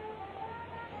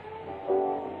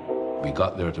 We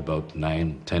got there at about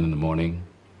 9, 10 in the morning.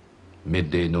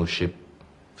 Midday, no ship.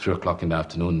 3 o'clock in the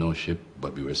afternoon, no ship,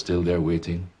 but we were still there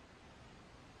waiting.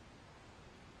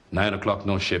 9 o'clock,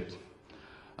 no ship.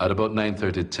 At about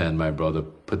 9:30, 10, my brother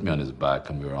put me on his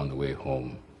back and we were on the way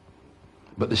home.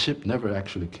 But the ship never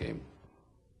actually came.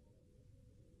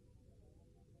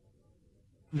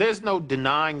 There's no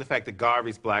denying the fact that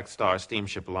Garvey's Black Star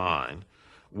Steamship Line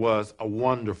was a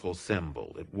wonderful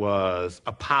symbol. It was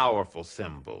a powerful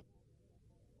symbol.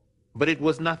 But it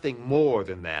was nothing more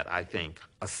than that, I think,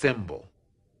 a symbol.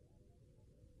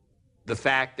 The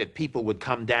fact that people would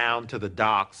come down to the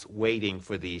docks waiting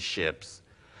for these ships,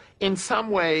 in some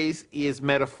ways is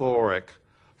metaphoric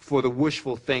for the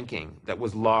wishful thinking that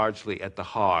was largely at the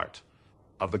heart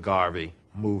of the Garvey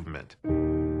movement.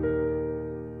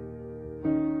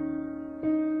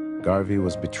 Garvey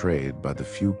was betrayed by the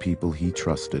few people he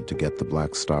trusted to get the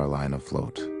Black Star Line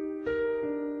afloat.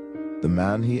 The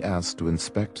man he asked to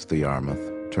inspect the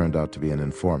Yarmouth turned out to be an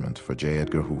informant for J.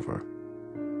 Edgar Hoover.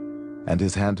 And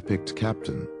his hand-picked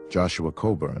captain, Joshua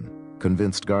Coburn,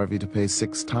 convinced Garvey to pay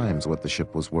 6 times what the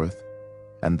ship was worth,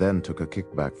 and then took a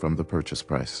kickback from the purchase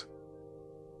price.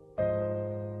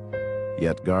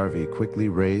 Yet Garvey quickly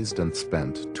raised and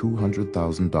spent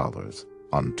 $200,000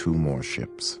 on 2 more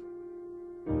ships.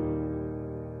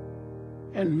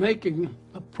 And making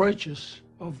the purchase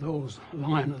of those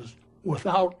liners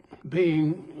without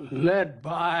being led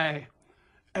by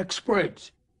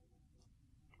experts,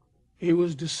 he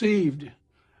was deceived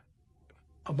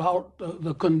about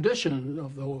the condition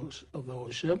of those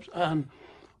ships and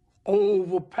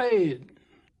overpaid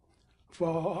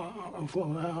for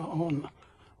on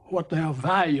what their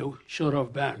value should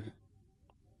have been.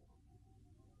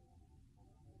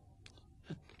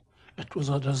 It was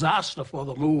a disaster for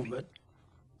the movement.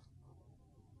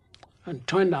 and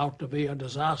turned out to be a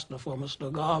disaster for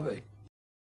Mr. Garvey.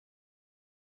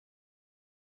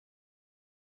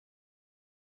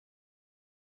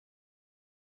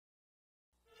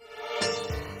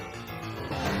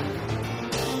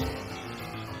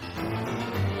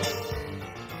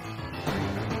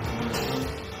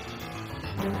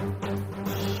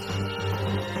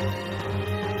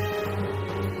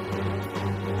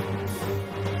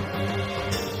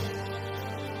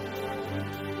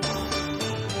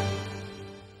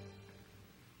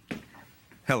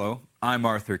 Hello, I'm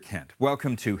Arthur Kent.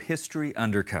 Welcome to History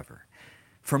Undercover.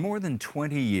 For more than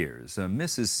 20 years, a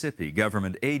Mississippi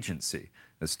government agency,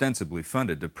 ostensibly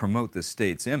funded to promote the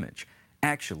state's image,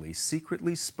 actually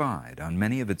secretly spied on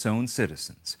many of its own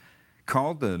citizens.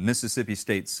 Called the Mississippi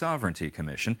State Sovereignty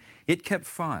Commission, it kept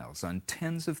files on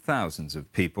tens of thousands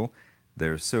of people.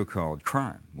 Their so-called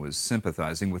crime was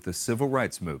sympathizing with the civil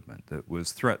rights movement that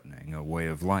was threatening a way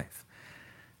of life.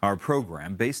 Our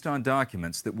program, based on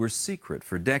documents that were secret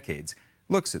for decades,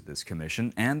 looks at this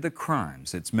commission and the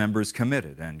crimes its members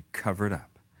committed and covered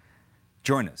up.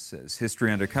 Join us as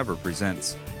History Undercover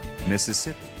presents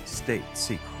Mississippi State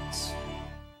Secrets.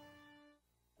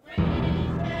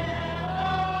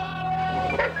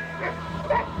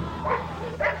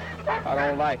 I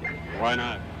don't like it. Why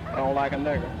not? I don't like a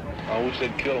nigger. I wish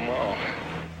they'd kill them all.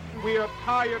 We are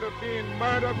tired of being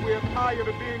murdered. We are tired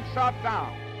of being shot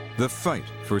down. The fight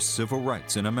for civil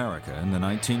rights in America in the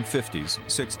 1950s,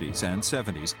 60s, and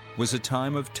 70s was a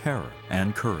time of terror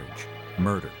and courage,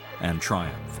 murder and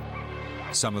triumph.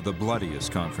 Some of the bloodiest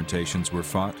confrontations were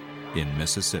fought in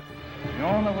Mississippi. The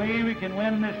only way we can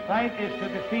win this fight is to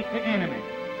defeat the enemy,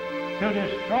 to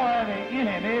destroy the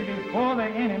enemy before the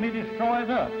enemy destroys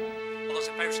us. All those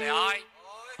in favor say aye.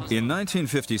 In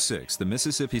 1956, the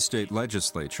Mississippi State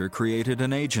Legislature created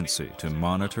an agency to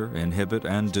monitor, inhibit,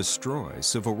 and destroy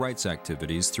civil rights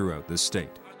activities throughout the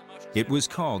state. It was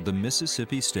called the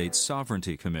Mississippi State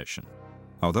Sovereignty Commission.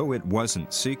 Although it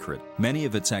wasn't secret, many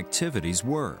of its activities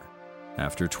were.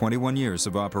 After 21 years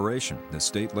of operation, the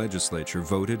state legislature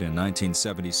voted in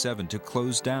 1977 to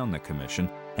close down the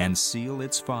commission and seal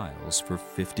its files for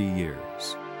 50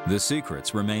 years. The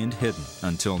secrets remained hidden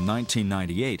until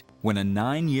 1998, when a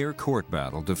 9-year court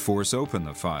battle to force open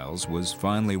the files was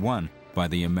finally won by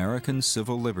the American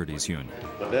Civil Liberties Union.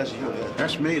 But that's you.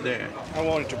 That's me there. I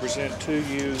wanted to present to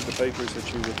you the papers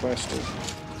that you requested.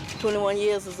 21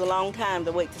 years is a long time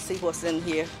to wait to see what's in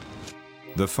here.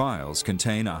 The files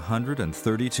contain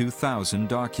 132,000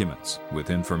 documents with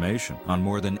information on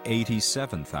more than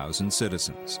 87,000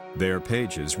 citizens. Their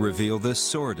pages reveal the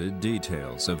sordid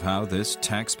details of how this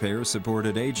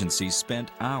taxpayer-supported agency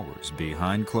spent hours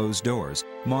behind closed doors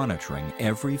monitoring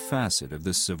every facet of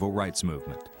the civil rights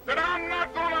movement. That I'm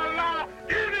not going to allow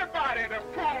anybody to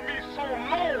pull me so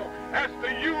low as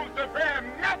to use the very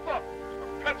method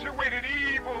of perpetuated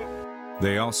evil.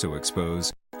 They also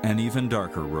expose an even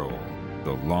darker role.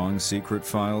 The long secret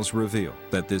files reveal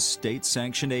that this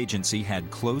state-sanctioned agency had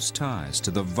close ties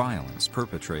to the violence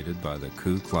perpetrated by the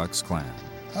Ku Klux Klan.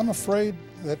 I'm afraid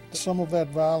that some of that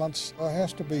violence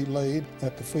has to be laid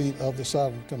at the feet of the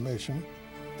Sovereign Commission.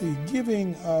 The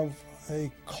giving of a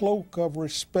cloak of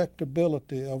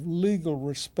respectability, of legal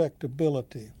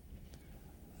respectability,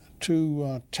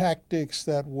 to tactics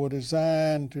that were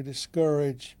designed to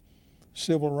discourage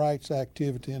civil rights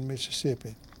activity in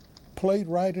Mississippi, played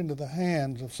right into the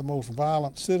hands of the most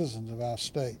violent citizens of our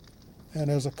state.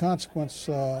 And as a consequence,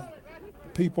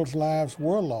 people's lives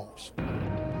were lost.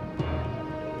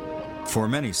 For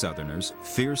many Southerners,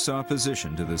 fierce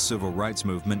opposition to the civil rights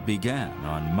movement began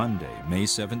on Monday, May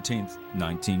 17,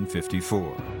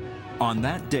 1954. On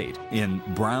that date, in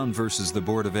Brown versus the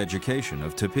Board of Education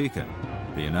of Topeka,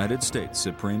 the United States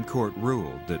Supreme Court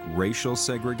ruled that racial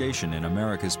segregation in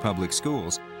America's public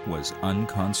schools was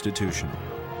unconstitutional.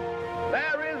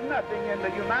 There is nothing in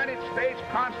the United States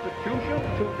Constitution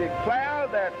to declare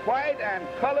that white and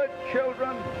colored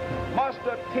children must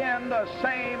attend the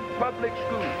same public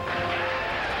school.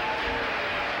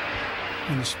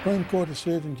 When the Supreme Court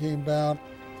decision came down,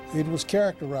 it was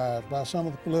characterized by some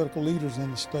of the political leaders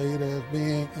in the state as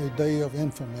being a day of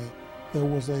infamy. There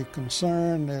was a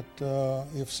concern that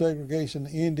if segregation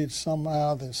ended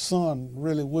somehow, the sun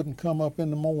really wouldn't come up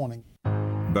in the morning.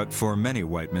 But for many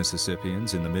white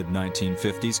Mississippians in the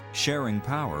mid-1950s, sharing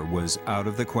power was out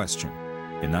of the question.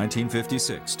 In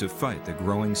 1956, to fight the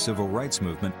growing civil rights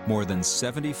movement, more than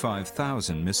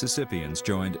 75,000 Mississippians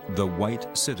joined the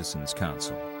White Citizens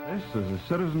Council. This is the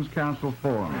Citizens Council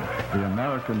Forum, the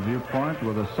American viewpoint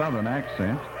with a Southern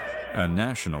accent. A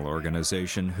national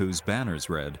organization whose banners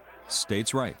read,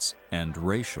 States' Rights and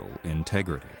Racial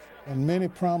Integrity. And many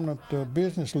prominent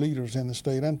business leaders in the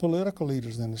state and political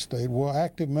leaders in the state were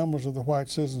active members of the White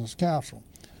Citizens Council,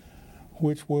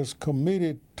 which was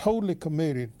totally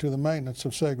committed to the maintenance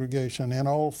of segregation in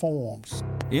all forms.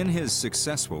 In his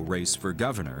successful race for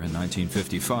governor in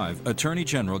 1955, Attorney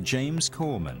General James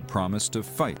Coleman promised to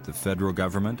fight the federal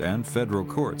government and federal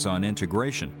courts on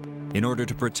integration in order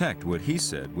to protect what he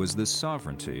said was the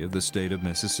sovereignty of the state of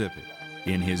Mississippi.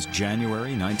 In his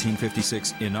January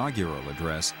 1956 inaugural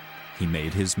address, he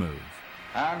made his move.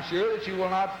 I'm sure that you will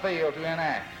not fail to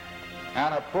enact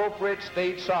an appropriate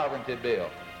state sovereignty bill,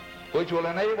 which will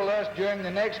enable us during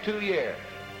the next 2 years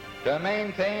to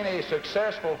maintain a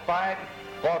successful fight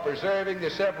for preserving the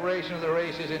separation of the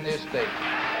races in this state.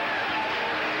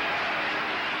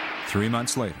 3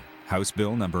 months later, House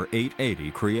Bill number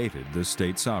 880 created the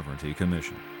State Sovereignty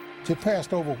Commission. It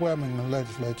passed overwhelmingly in the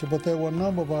legislature, but there were a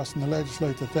number of us in the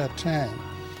legislature at that time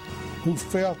who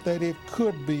felt that it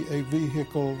could be a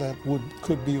vehicle that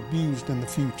could be abused in the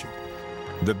future.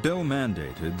 The bill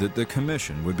mandated that the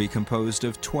commission would be composed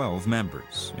of 12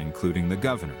 members, including the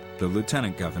governor, the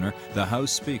lieutenant governor, the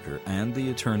House Speaker, and the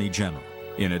Attorney General.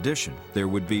 In addition, there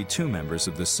would be 2 members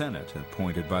of the Senate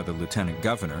appointed by the lieutenant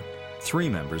governor, 3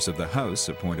 members of the House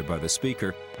appointed by the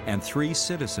Speaker, and 3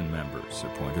 citizen members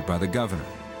appointed by the governor.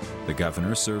 The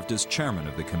governor served as chairman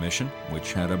of the commission,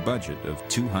 which had a budget of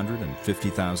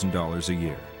 $250,000 a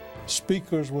year.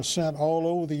 Speakers were sent all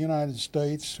over the United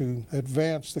States to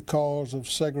advance the cause of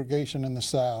segregation in the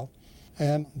South,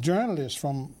 and journalists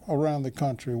from around the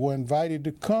country were invited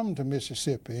to come to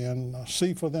Mississippi and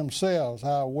see for themselves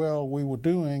how well we were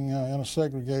doing in a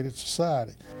segregated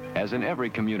society. As in every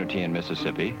community in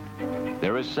Mississippi,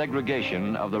 there is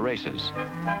segregation of the races.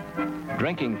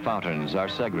 Drinking fountains are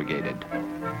segregated.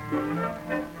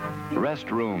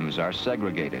 Restrooms are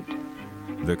segregated.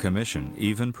 The commission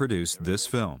even produced this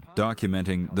film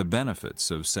documenting the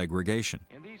benefits of segregation.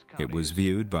 It was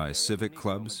viewed by civic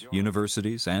clubs,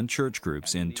 universities, and church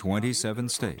groups in 27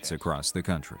 states across the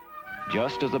country.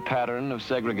 Just as the pattern of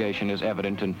segregation is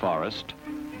evident in Forest,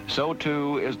 so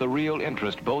too is the real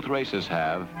interest both races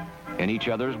have in each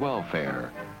other's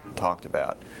welfare. Talked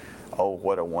about, oh,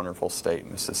 what a wonderful state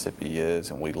Mississippi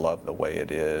is, and we love the way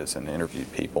it is, and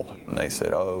interviewed people. And they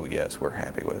said, oh, yes, we're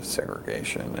happy with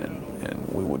segregation, and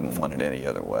we wouldn't want it any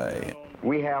other way.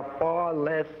 We have far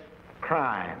less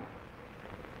crime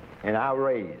in our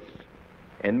race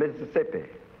in Mississippi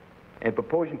in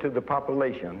proportion to the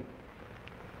population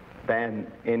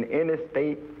than in any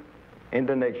state in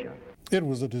the nation. It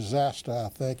was a disaster, I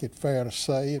think it's fair to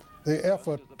say. The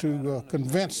effort to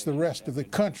convince the rest of the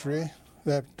country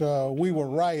that we were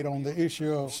right on the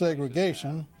issue of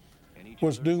segregation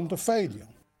was doomed to failure.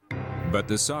 But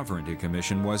the Sovereignty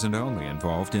Commission wasn't only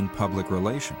involved in public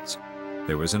relations.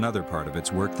 There was another part of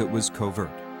its work that was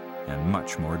covert and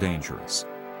much more dangerous.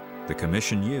 The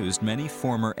commission used many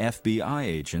former FBI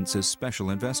agents as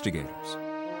special investigators.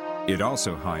 It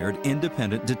also hired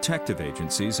independent detective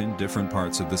agencies in different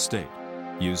parts of the state.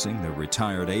 Using the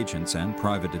retired agents and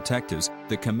private detectives,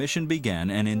 the commission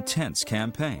began an intense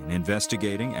campaign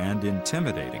investigating and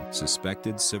intimidating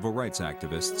suspected civil rights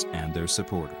activists and their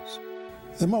supporters.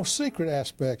 The most secret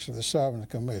aspects of the Sovereignty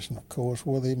Commission, of course,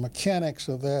 were the mechanics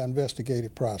of their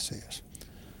investigative process,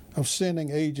 of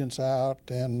sending agents out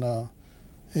and,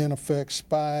 in effect,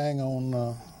 spying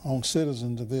on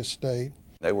citizens of this state.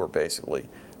 They were basically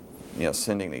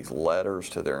sending these letters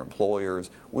to their employers.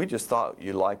 We just thought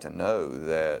you'd like to know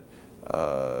that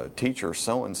teacher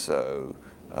so-and-so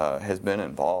has been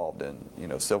involved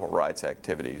in, civil rights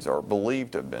activities or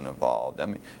believed to have been involved. I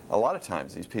mean, a lot of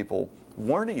times these people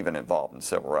weren't even involved in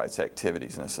civil rights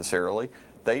activities necessarily.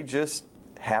 They just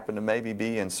happened to maybe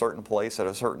be in certain place at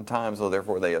a certain time, so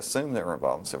therefore they assumed they were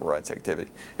involved in civil rights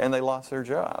activity, and they lost their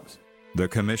jobs. The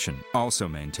commission also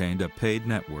maintained a paid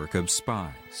network of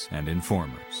spies and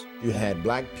informers. You had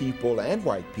black people and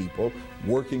white people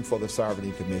working for the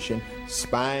Sovereignty Commission,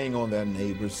 spying on their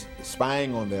neighbors,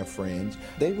 spying on their friends.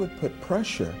 They would put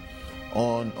pressure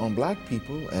on black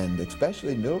people, and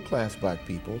especially middle-class black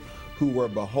people, who were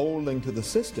beholden to the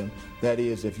system. That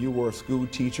is, if you were a school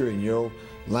teacher and your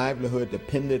livelihood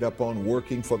depended upon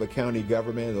working for the county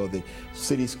government or the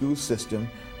city school system,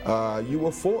 you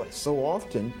were forced so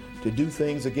often to do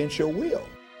things against your will.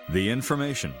 The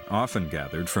information, often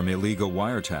gathered from illegal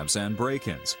wiretaps and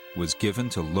break-ins, was given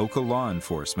to local law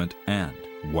enforcement and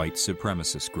white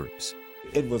supremacist groups.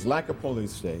 It was like a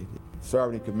police state. The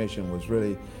Sovereignty Commission was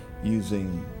really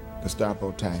using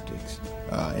Gestapo tactics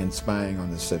and spying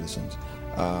on the citizens.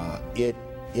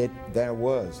 There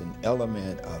was an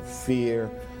element of fear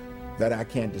that I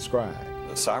can't describe.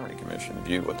 The Sovereignty Commission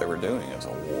viewed what they were doing as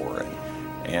a war,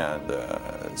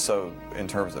 And so in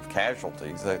terms of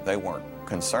casualties, they weren't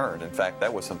concerned. In fact,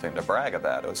 that was something to brag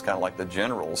about. It was kind of like the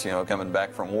generals, coming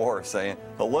back from war saying,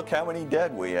 well, look how many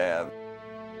dead we have.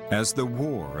 As the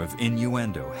war of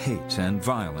innuendo, hate, and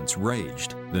violence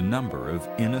raged, the number of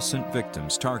innocent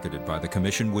victims targeted by the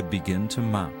commission would begin to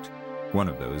mount. One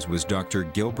of those was Dr.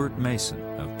 Gilbert Mason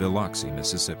of Biloxi,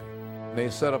 Mississippi. They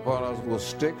set upon us with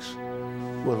sticks,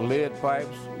 with lead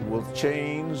pipes, with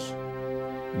chains,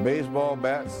 baseball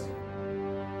bats.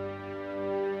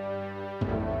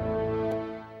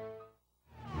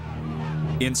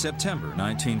 In September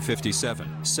 1957,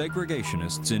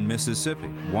 segregationists in Mississippi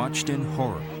watched in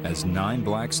horror as 9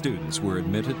 black students were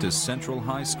admitted to Central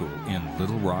High School in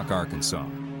Little Rock, Arkansas.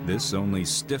 This only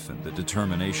stiffened the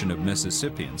determination of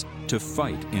Mississippians to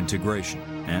fight integration,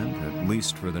 and at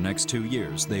least for the next 2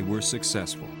 years, they were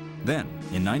successful. Then,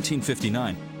 in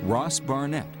 1959, Ross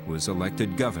Barnett was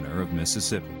elected governor of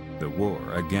Mississippi. The war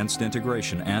against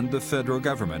integration and the federal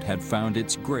government had found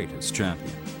its greatest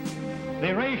champion.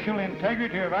 The racial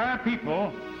integrity of our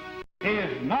people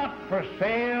is not for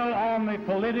sale on the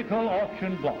political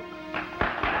auction block.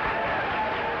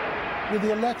 With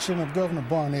the election of Governor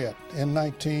Barnett in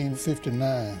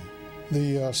 1959,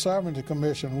 the Sovereignty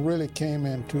Commission really came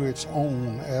into its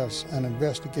own as an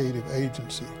investigative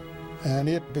agency, and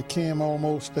it became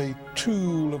almost a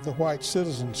tool of the White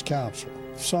Citizens Council.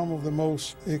 Some of the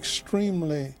most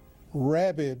extremely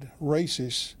rabid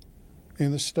racists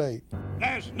in the state.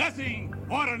 There's nothing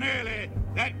ordinarily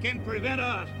that can prevent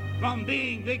us from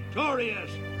being victorious.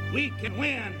 We can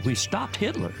win. We stopped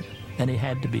Hitler, and he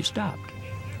had to be stopped.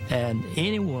 And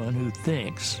anyone who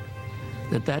thinks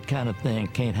that that kind of thing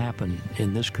can't happen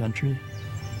in this country,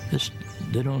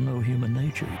 they don't know human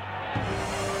nature.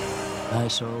 I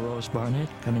saw Ross Barnett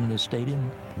come into the stadium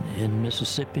in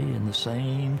Mississippi, and the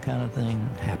same kind of thing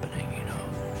happening,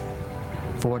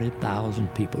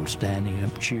 40,000 people standing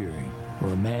up cheering for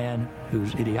a man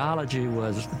whose ideology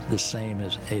was the same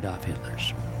as Adolf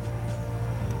Hitler's.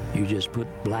 You just put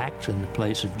blacks in the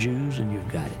place of Jews and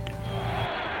you've got it.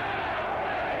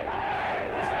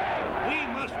 We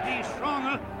must be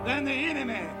stronger than the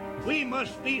enemy. We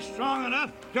must be strong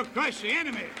enough to crush the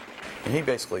enemy. And he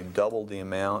basically doubled the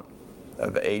amount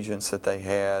of agents that they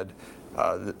had.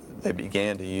 They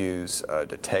began to use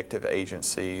detective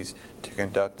agencies to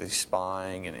conduct the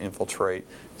spying and infiltrate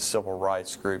civil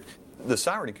rights groups. The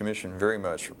Sovereignty Commission very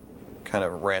much kind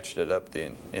of ratcheted up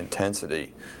the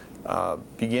intensity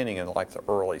beginning in like the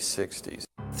early 60s.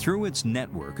 Through its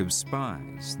network of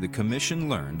spies, the commission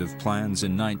learned of plans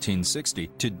in 1960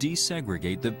 to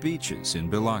desegregate the beaches in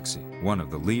Biloxi. One of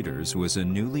the leaders was a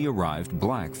newly arrived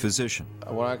black physician.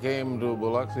 When I came to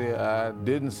Biloxi, I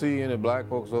didn't see any black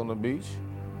folks on the beach.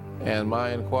 And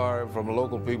my inquiry from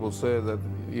local people said that,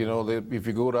 if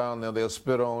you go down there, they'll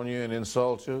spit on you and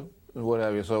insult you and what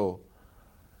have you. So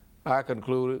I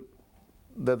concluded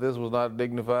that this was not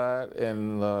dignified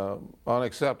and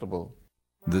unacceptable.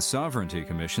 The Sovereignty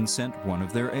Commission sent one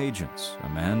of their agents, a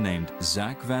man named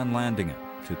Zach Van Landingen,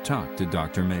 to talk to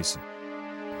Dr. Mason.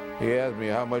 He asked me,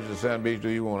 how much of sand beach do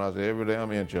you want? I said, every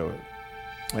damn inch of it.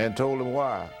 And told him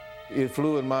why. It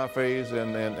flew in my face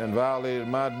and violated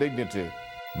my dignity.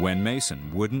 When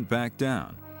Mason wouldn't back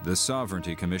down, the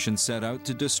Sovereignty Commission set out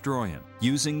to destroy him,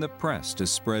 using the press to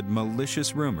spread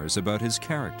malicious rumors about his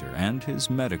character and his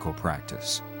medical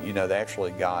practice. They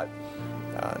actually got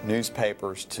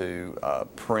newspapers to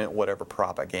print whatever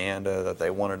propaganda that they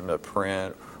wanted them to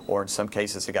print, or in some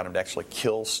cases they got them to actually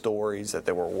kill stories that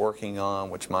they were working on,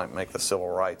 which might make the civil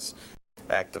rights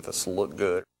activists look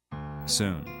good.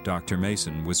 Soon, Dr.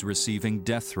 Mason was receiving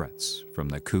death threats from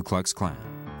the Ku Klux Klan.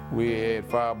 We had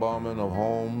firebombing of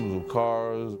homes, of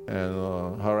cars,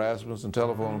 and harassments and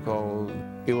telephone calls.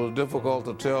 It was difficult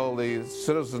to tell the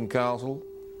Citizen Council,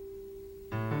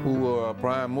 who were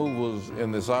prime movers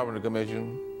in the Sovereignty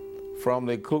Commission, from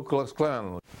the Ku Klux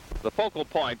Klan. The focal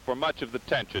point for much of the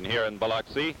tension here in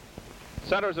Biloxi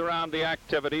centers around the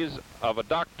activities of a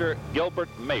Dr. Gilbert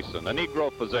Mason, a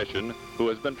Negro physician who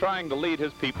has been trying to lead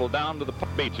his people down to the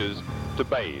beaches to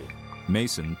bathe.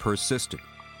 Mason persisted,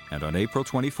 and on April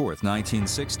 24,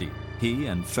 1960, he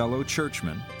and fellow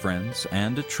churchmen, friends,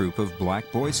 and a troop of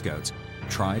black Boy Scouts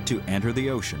tried to enter the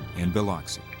ocean in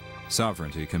Biloxi.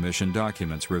 Sovereignty Commission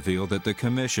documents reveal that the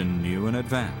Commission knew in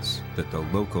advance that the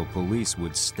local police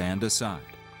would stand aside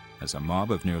as a mob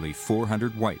of nearly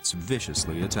 400 whites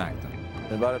viciously attacked them.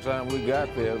 And by the time we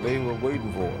got there, they were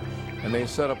waiting for us. And they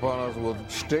set upon us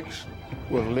with sticks,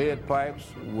 with lead pipes,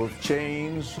 with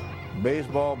chains,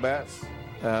 baseball bats,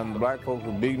 and the black folks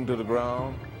were beaten to the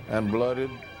ground and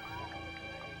blooded.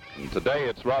 Today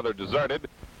it's rather deserted,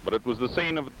 but it was the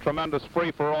scene of a tremendous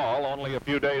free-for-all only a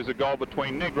few days ago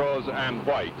between Negroes and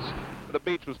whites. The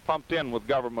beach was pumped in with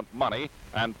government money,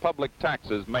 and public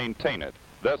taxes maintain it.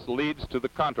 This leads to the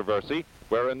controversy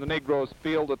wherein the Negroes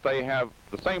feel that they have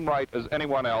the same right as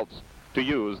anyone else to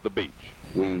use the beach.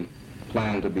 We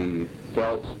plan to be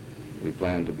felt, we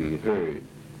plan to be heard,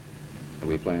 and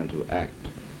we plan to act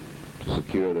to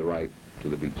secure the right to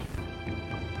the beach.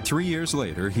 3 years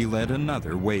later, he led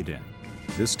another wade-in.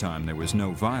 This time there was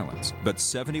no violence, but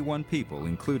 71 people,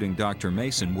 including Dr.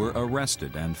 Mason, were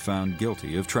arrested and found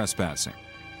guilty of trespassing.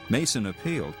 Mason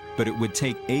appealed, but it would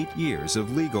take 8 years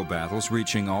of legal battles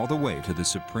reaching all the way to the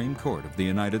Supreme Court of the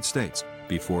United States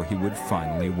before he would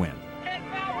finally win.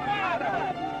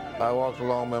 I walked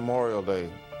along Memorial Day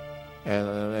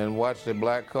and watched the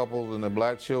black couples and the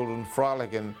black children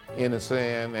frolicking in the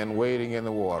sand and wading in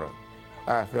the water.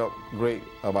 I felt great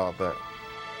about that.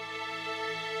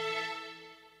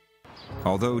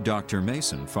 Although Dr.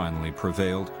 Mason finally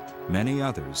prevailed, many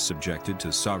others subjected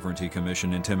to Sovereignty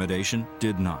Commission intimidation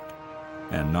did not.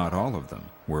 And not all of them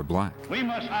were black. We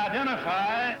must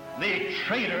identify the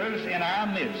traitors in our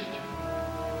midst.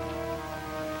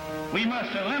 We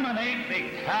must eliminate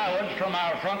the cowards from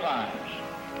our front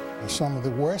lines. Some of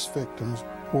the worst victims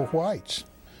were whites.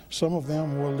 Some of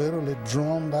them were literally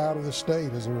drummed out of the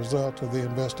state as a result of the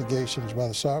investigations by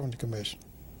the Sovereignty Commission.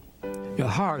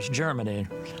 Horace Germany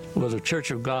was a Church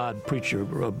of God preacher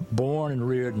born and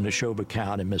reared in Neshoba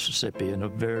County, Mississippi, in a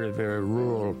very, very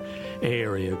rural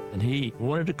area. And he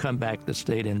wanted to come back to the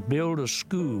state and build a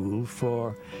school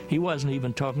for, he wasn't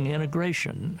even talking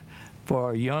integration,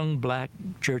 for young black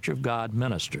Church of God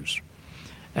ministers.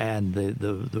 And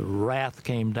the wrath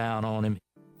came down on him.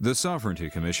 The Sovereignty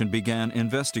Commission began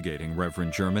investigating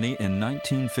Reverend Germany in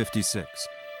 1956.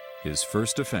 His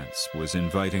first offense was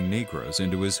inviting Negroes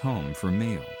into his home for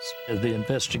meals. The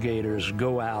investigators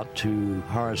go out to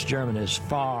Horace Germany's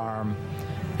farm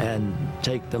and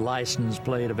take the license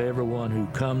plate of everyone who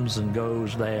comes and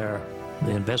goes there.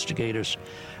 The investigators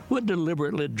would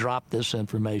deliberately drop this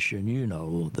information, you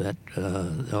know, that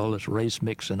all this race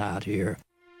mixing out here.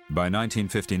 By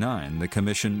 1959, the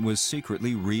commission was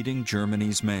secretly reading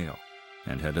Germany's mail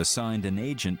and had assigned an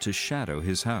agent to shadow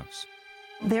his house.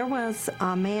 There was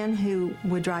a man who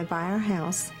would drive by our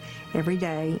house every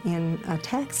day in a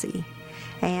taxi,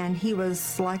 and he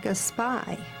was like a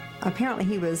spy. Apparently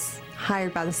he was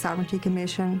hired by the Sovereignty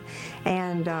Commission,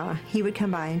 and he would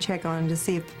come by and check on to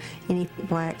see if any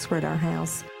blacks were at our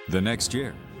house. The next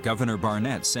year, Governor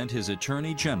Barnett sent his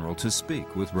Attorney General to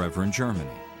speak with Reverend Germany.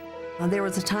 There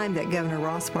was a time that Governor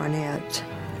Ross Barnett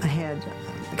had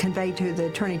conveyed to the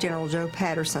Attorney General Joe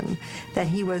Patterson that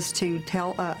he was to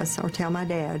tell us, or tell my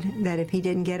dad, that if he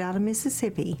didn't get out of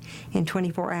Mississippi in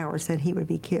 24 hours that he would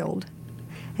be killed.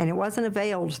 And it wasn't a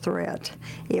veiled threat.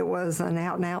 It was an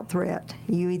out-and-out threat.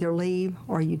 You either leave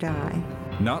or you die.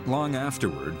 Not long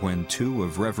afterward, when 2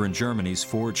 of Reverend Germany's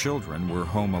 4 children were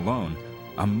home alone,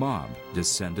 a mob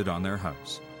descended on their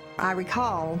house. I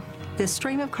recall this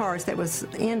stream of cars that was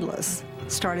endless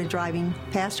started driving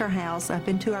past our house up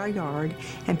into our yard,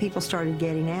 and people started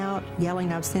getting out,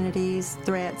 yelling obscenities,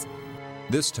 threats.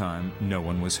 This time, no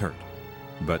one was hurt.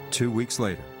 But 2 weeks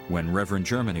later, when Reverend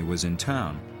Germany was in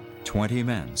town, 20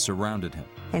 men surrounded him.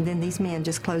 And then these men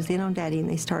just closed in on Daddy and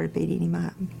they started beating him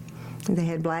up. They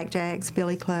had blackjacks,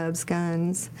 billy clubs,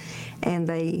 guns, and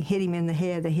they hit him in the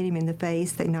head, they hit him in the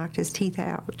face, they knocked his teeth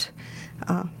out.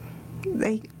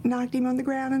 They knocked him on the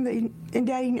ground, and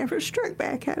Daddy never struck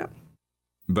back at him.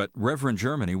 But Reverend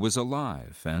Germany was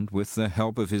alive, and with the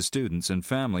help of his students and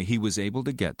family, he was able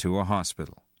to get to a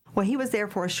hospital. Well, he was there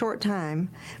for a short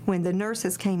time when the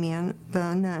nurses came in,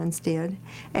 the nuns did,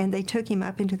 and they took him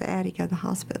up into the attic of the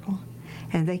hospital.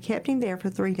 And they kept him there for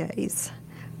 3 days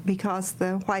because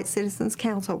the White Citizens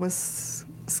Council was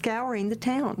scouring the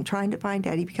town trying to find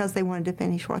Daddy because they wanted to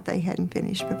finish what they hadn't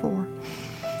finished before.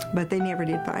 But they never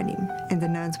did find him, and the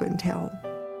nuns wouldn't tell.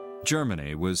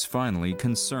 Germany was finally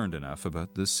concerned enough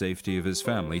about the safety of his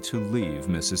family to leave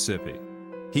Mississippi.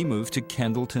 He moved to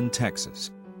Kendleton,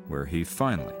 Texas, where he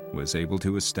finally was able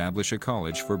to establish a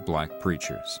college for black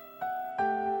preachers.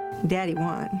 Daddy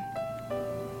won,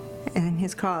 and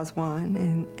his cause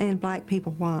won, and black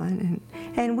people won,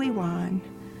 and we won,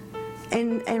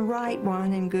 and right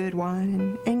won, and good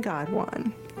won, and God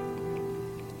won.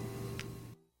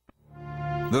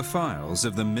 The files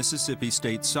of the Mississippi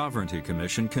State Sovereignty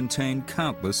Commission contain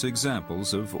countless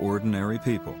examples of ordinary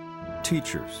people,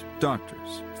 teachers,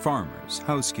 doctors, farmers,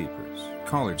 housekeepers,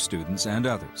 college students, and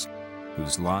others,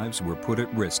 whose lives were put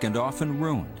at risk and often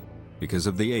ruined because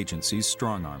of the agency's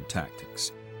strong-arm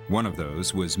tactics. One of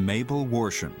those was Mabel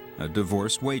Worsham, a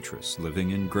divorced waitress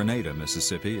living in Grenada,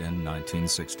 Mississippi in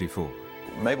 1964.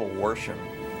 Mabel Worsham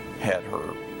had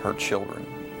her children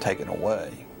taken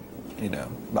away,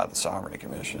 by the Sovereignty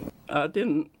Commission. I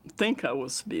didn't think I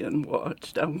was being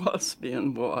watched. I was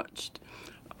being watched.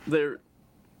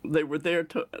 They were there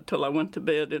till I went to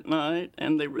bed at night,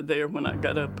 and they were there when I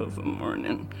got up of a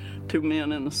morning. 2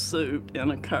 men in a suit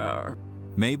in a car.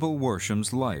 Mabel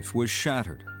Worsham's life was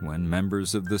shattered when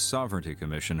members of the Sovereignty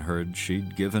Commission heard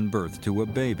she'd given birth to a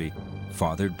baby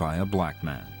fathered by a black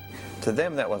man. To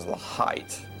them, that was the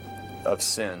height of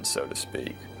sin, so to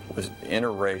speak, was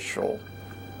interracial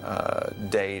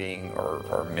dating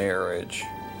or marriage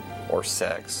or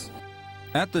sex.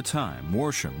 At the time,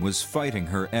 Worsham was fighting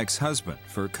her ex-husband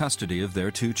for custody of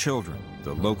their 2 children.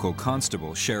 The local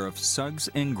constable, Sheriff Suggs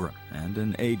Ingram, and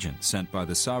an agent sent by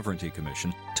the Sovereignty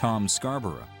Commission, Tom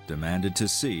Scarborough, demanded to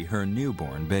see her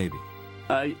newborn baby.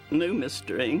 I knew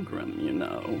Mr.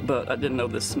 Ingram, but I didn't know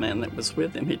this man that was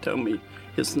with him. He told me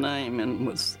his name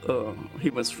and he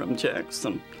was from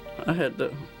Jackson. I had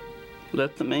to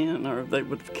let them in or they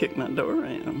would have kicked my door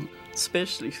in,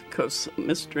 especially because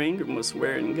Mr. Ingram was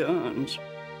wearing guns.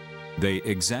 They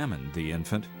examined the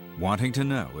infant, wanting to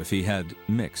know if he had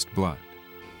mixed blood.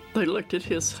 They looked at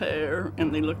his hair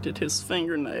and they looked at his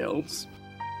fingernails.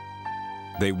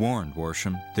 They warned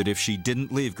Worsham that if she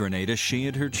didn't leave Grenada, she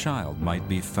and her child might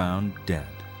be found dead.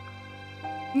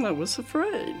 I was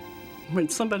afraid. When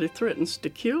somebody threatens to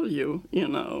kill you,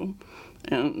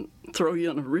 and throw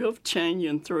you in a river, chain you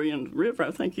and throw you in the river,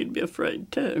 I think you'd be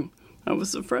afraid too. I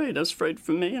was afraid. I was afraid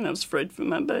for me and I was afraid for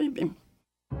my baby.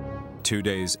 2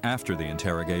 days after the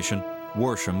interrogation,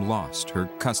 Worsham lost her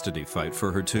custody fight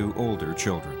for her 2 older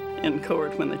children. In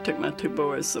court when they took my 2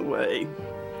 boys away,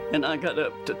 and I got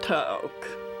up to talk,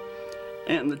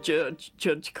 and the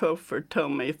Judge Cofer,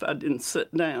 told me if I didn't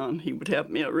sit down, he would have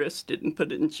me arrested and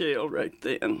put in jail right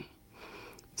then.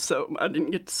 So I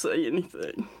didn't get to say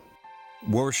anything.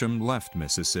 Worsham left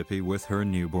Mississippi with her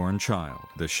newborn child.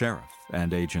 The sheriff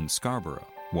and Agent Scarborough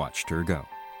watched her go.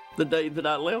 The day that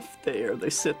I left there, they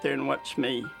sit there and watch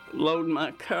me load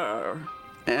my car,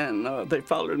 and they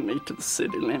followed me to the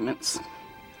city limits.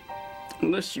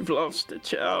 Unless you've lost a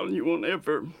child, you won't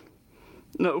ever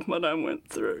know what I went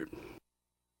through.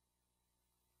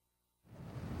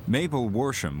 Mabel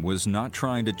Worsham was not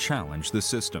trying to challenge the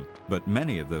system, but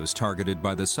many of those targeted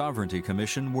by the Sovereignty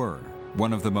Commission were.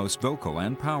 One of the most vocal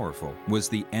and powerful was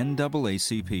the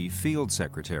NAACP Field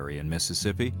Secretary in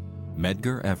Mississippi,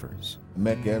 Medgar Evers.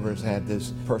 Medgar Evers had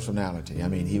this personality. I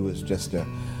mean, he was just a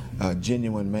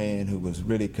genuine man who was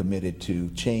really committed to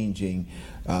changing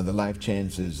the life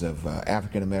chances of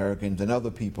African Americans and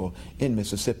other people in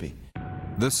Mississippi.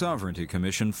 The Sovereignty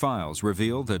Commission files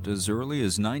reveal that as early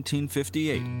as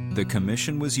 1958, the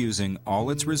Commission was using all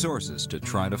its resources to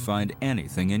try to find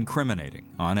anything incriminating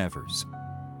on Evers.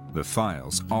 The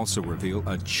files also reveal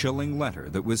a chilling letter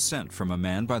that was sent from a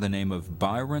man by the name of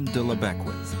Byron de la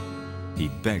Beckwith. He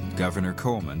begged Governor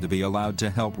Coleman to be allowed to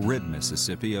help rid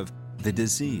Mississippi of the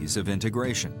disease of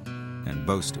integration and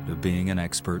boasted of being an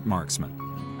expert marksman.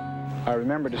 I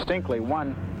remember distinctly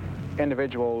one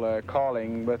individual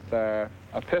calling with a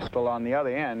pistol on the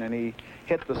other end, and he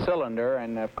hit the cylinder,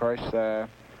 and of course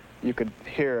you could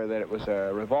hear that it was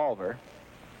a revolver.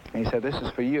 And he said, "This is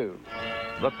for you."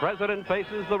 The president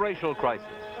faces the racial crisis.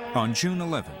 On June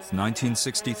 11th,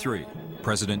 1963,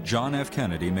 President John F.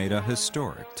 Kennedy made a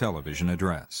historic television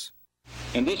address.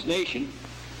 And this nation,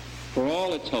 for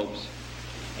all its hopes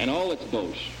and all its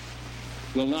boasts,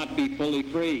 will not be fully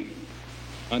free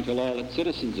until all its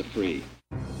citizens are free.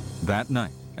 That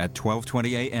night, at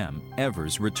 12:20 a.m.,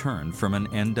 Evers returned from an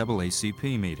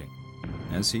NAACP meeting.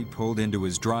 As he pulled into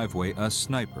his driveway, a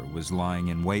sniper was lying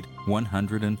in wait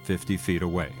 150 feet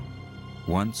away.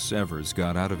 Once Evers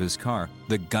got out of his car,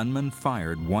 the gunman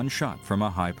fired one shot from a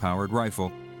high-powered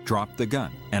rifle, dropped the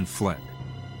gun, and fled.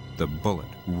 The bullet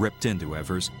ripped into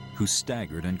Evers, who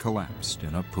staggered and collapsed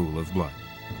in a pool of blood.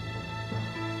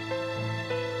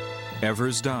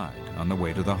 Evers died on the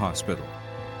way to the hospital.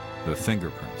 The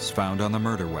fingerprints found on the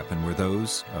murder weapon were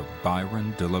those of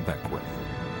Byron de la Beckwith.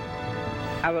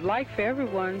 I would like for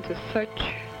everyone to search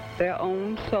their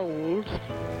own souls.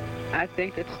 I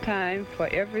think it's time for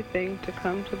everything to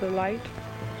come to the light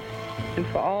and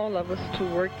for all of us to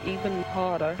work even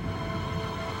harder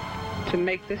to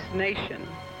make this nation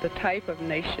the type of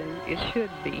nation it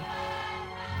should be.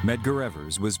 Medgar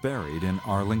Evers was buried in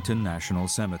Arlington National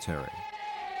Cemetery.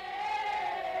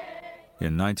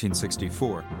 In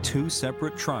 1964, 2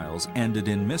 separate trials ended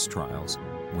in mistrials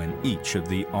when each of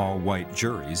the all-white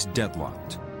juries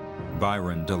deadlocked.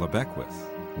 Byron de la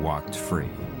Beckwith walked free.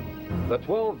 The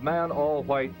 12-man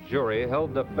all-white jury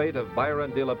held the fate of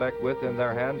Byron de la Beckwith in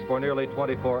their hands for nearly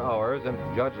 24 hours, and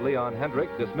Judge Leon Hendrick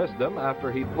dismissed them after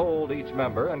he polled each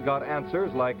member and got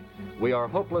answers like, "We are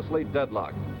hopelessly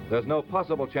deadlocked. There's no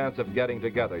possible chance of getting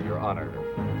together, Your Honor."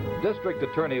 District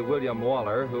Attorney William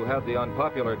Waller, who had the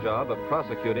unpopular job of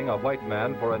prosecuting a white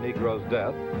man for a Negro's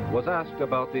death, was asked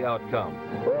about the outcome.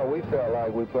 Well, we felt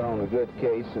like we put on a good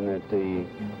case and that the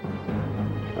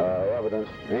evidence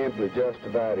amply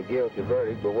justified a guilty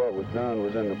verdict, but what was done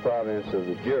was in the province of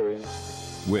the jury.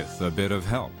 With a bit of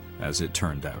help, as it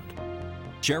turned out.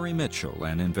 Jerry Mitchell,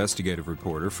 an investigative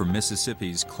reporter for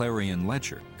Mississippi's Clarion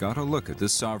Ledger, got a look at the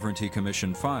Sovereignty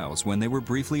Commission files when they were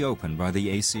briefly opened by the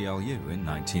ACLU in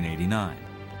 1989.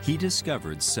 He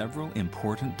discovered several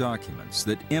important documents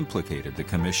that implicated the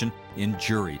commission in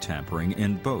jury tampering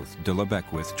in both de la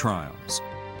Beckwith trials.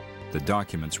 The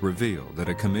documents reveal that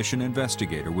a commission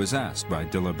investigator was asked by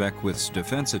de la Beckwith's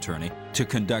defense attorney to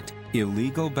conduct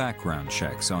illegal background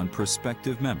checks on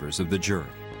prospective members of the jury.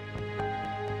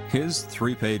 His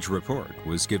 3-page report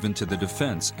was given to the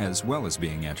defense as well as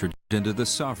being entered into the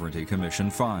Sovereignty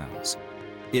Commission files.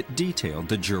 It detailed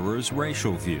the jurors'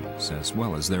 racial views as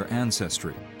well as their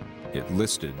ancestry. It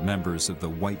listed members of the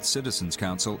White Citizens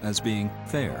Council as being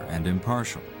fair and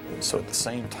impartial. So at the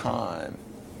same time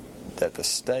that the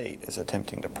state is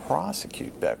attempting to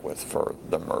prosecute Beckwith for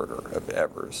the murder of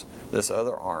Evers, this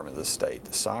other arm of the state,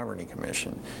 the Sovereignty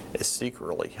Commission, is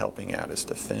secretly helping out his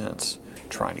defense,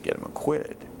 trying to get him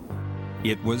acquitted.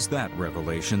 It was that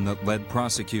revelation that led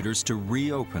prosecutors to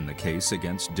reopen the case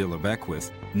against de la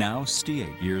Beckwith, now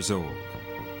 68 years old.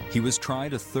 He was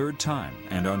tried a third time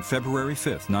and on February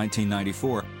 5,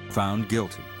 1994, found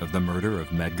guilty of the murder of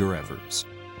Medgar Evers.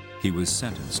 He was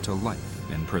sentenced to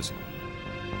life in prison.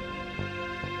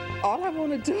 All I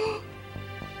want to do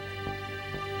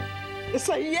is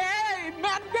say, yay,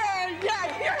 Medgar,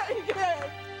 yay, yay,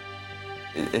 yay.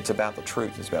 It's about the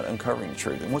truth. It's about uncovering the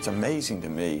truth. And what's amazing to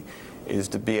me is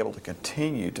to be able to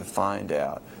continue to find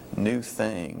out new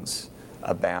things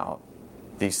about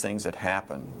these things that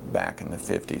happened back in the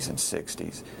 50s and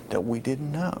 60s that we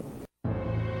didn't know.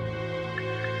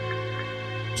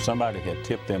 Somebody had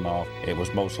tipped them off. It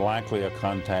was most likely a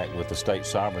contact with the State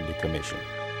Sovereignty Commission.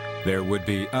 There would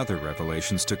be other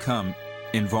revelations to come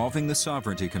involving the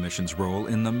Sovereignty Commission's role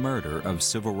in the murder of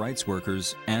civil rights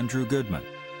workers Andrew Goodman,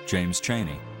 James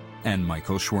Chaney, and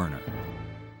Michael Schwerner.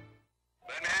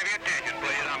 Let me have your attention,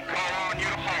 please. I'm calling on you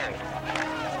to hold.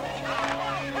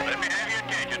 Let me have your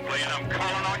attention, please. I'm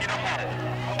calling on you to hold.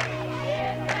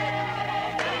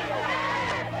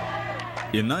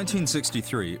 In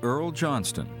 1963, Earl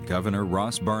Johnston, Governor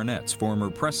Ross Barnett's former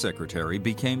press secretary,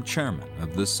 became chairman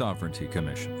of the Sovereignty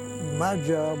Commission. My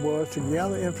job was to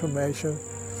gather information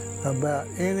about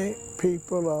any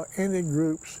people or any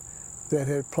groups that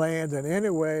had planned in any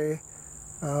way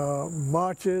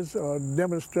marches or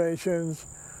demonstrations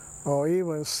or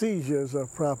even seizures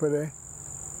of property,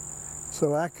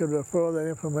 so I could refer that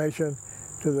information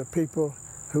to the people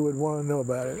who would want to know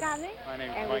about it. My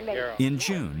name is Mike Garrow. In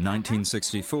June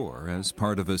 1964, as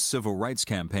part of a civil rights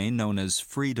campaign known as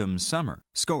Freedom Summer,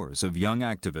 scores of young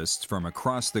activists from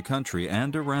across the country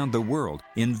and around the world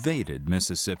invaded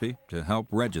Mississippi to help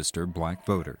register black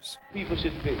voters. People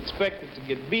should be expected to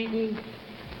get beaten.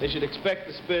 They should expect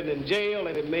to spend in jail,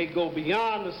 and it may go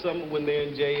beyond the summer when they're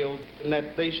in jail, and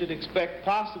that they should expect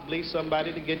possibly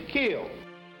somebody to get killed.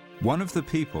 One of the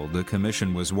people the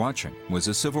commission was watching was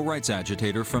a civil rights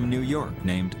agitator from New York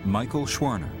named Michael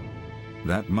Schwerner.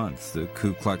 That month, the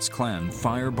Ku Klux Klan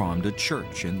firebombed a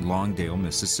church in Longdale,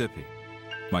 Mississippi.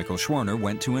 Michael Schwerner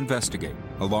went to investigate,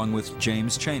 along with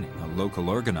James Chaney, a local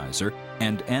organizer,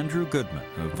 and Andrew Goodman,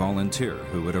 a volunteer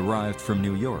who had arrived from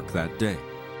New York that day.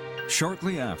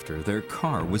 Shortly after, their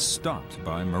car was stopped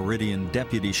by Meridian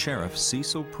Deputy Sheriff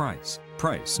Cecil Price.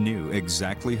 Price knew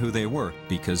exactly who they were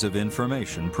because of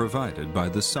information provided by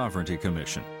the Sovereignty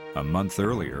Commission. A month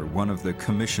earlier, one of the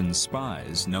Commission's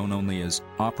spies, known only as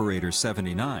Operator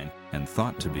 79 and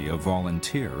thought to be a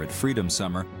volunteer at Freedom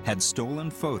Summer, had stolen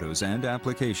photos and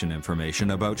application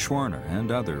information about Schwerner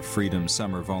and other Freedom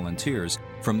Summer volunteers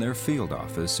from their field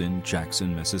office in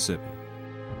Jackson, Mississippi.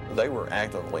 They were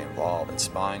actively involved in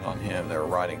spying on him. They were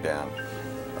writing down,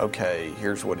 okay,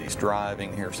 here's what he's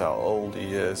driving, here's how old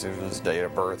he is, here's his date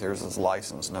of birth, here's his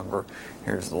license number,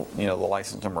 here's the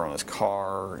license number on his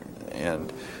car,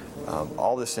 and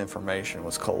all this information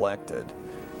was collected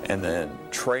and then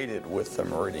traded with the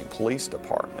Meridian Police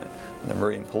Department. And the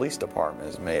Meridian Police Department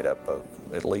is made up of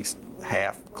at least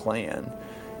half Klan,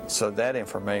 So that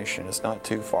information, it's not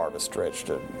too far of a stretch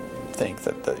to think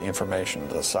that the information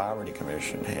the Sovereignty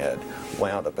Commission had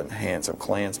wound up in the hands of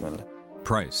Klansmen.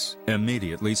 Price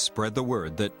immediately spread the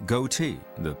word that Goatee,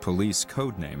 the police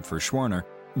code name for Schwerner,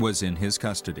 was in his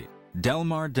custody.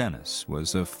 Delmar Dennis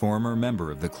was a former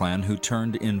member of the Klan who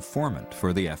turned informant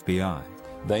for the FBI.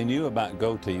 They knew about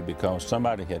Goatee because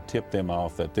somebody had tipped them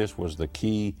off that this was the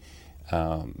key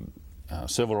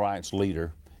civil rights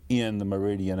leader in the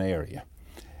Meridian area.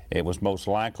 It was most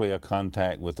likely a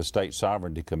contact with the State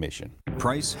Sovereignty Commission.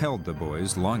 Price held the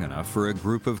boys long enough for a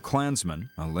group of Klansmen,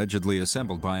 allegedly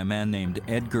assembled by a man named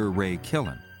Edgar Ray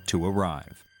Killen, to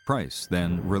arrive. Price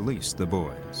then released the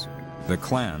boys. The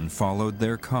Klan followed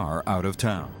their car out of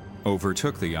town,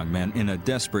 overtook the young men in a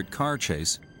desperate car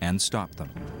chase, and stopped them.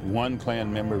 One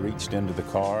Klan member reached into the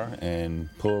car and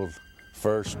pulled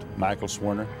first Michael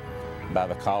Schwerner by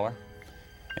the collar,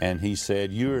 and he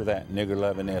said, "You're that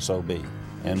nigger-loving SOB."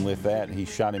 And with that, he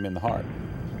shot him in the heart.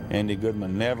 Andy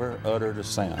Goodman never uttered a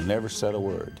sound, never said a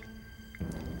word.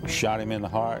 Shot him in the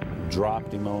heart,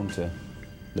 dropped him onto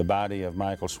the body of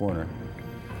Michael Schwerner.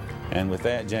 And with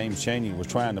that, James Chaney was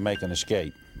trying to make an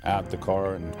escape out the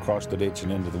car and across the ditch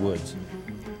and into the woods.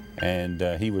 And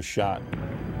he was shot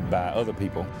by other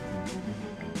people.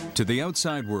 To the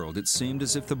outside world, it seemed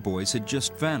as if the boys had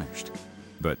just vanished.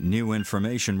 But new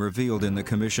information revealed in the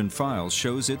commission files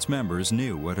shows its members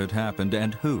knew what had happened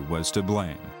and who was to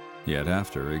blame. Yet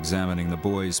after examining the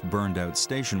boys' burned-out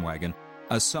station wagon,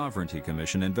 a Sovereignty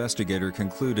Commission investigator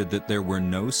concluded that there were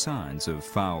no signs of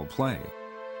foul play,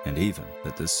 and even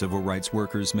that the civil rights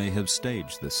workers may have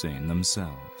staged the scene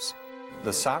themselves.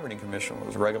 The Sovereignty Commission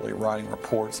was regularly writing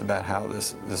reports about how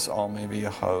this all may be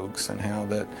a hoax and how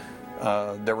that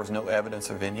there was no evidence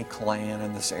of any Klan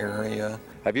in this area.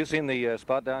 Have you seen the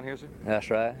spot down here, sir?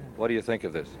 That's right. What do you think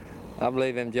of this? I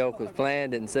believe them joke was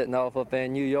planned and sitting off up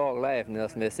in New York laughing at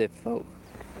us Mississippi folk.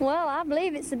 Well, I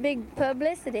believe it's a big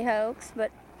publicity hoax, but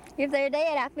if they're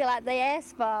dead, I feel like they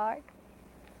asked for it.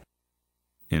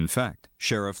 In fact,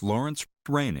 Sheriff Lawrence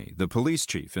Rainey, the police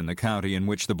chief in the county in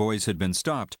which the boys had been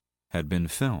stopped, had been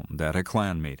filmed at a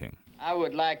Klan meeting. I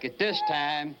would like at this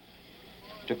time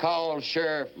to call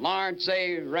Sheriff Lawrence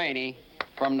A. Rainey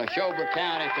from Neshoba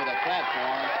County to the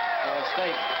platform for a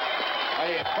statement. Are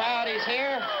you proud he's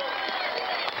here?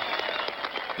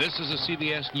 This is a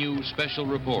CBS News special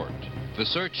report. The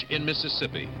search in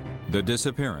Mississippi. The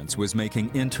disappearance was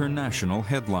making international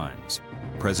headlines.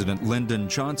 President Lyndon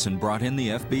Johnson brought in the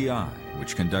FBI,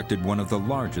 which conducted one of the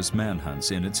largest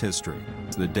manhunts in its history.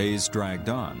 As the days dragged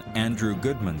on, Andrew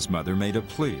Goodman's mother made a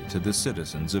plea to the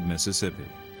citizens of Mississippi.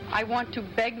 I want to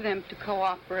beg them to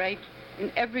cooperate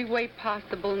in every way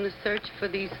possible in the search for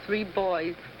these 3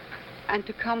 boys and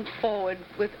to come forward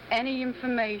with any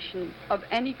information of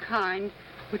any kind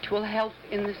which will help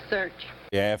in the search.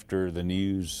 After the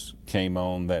news came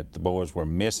on that the boys were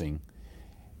missing,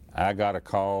 I got a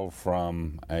call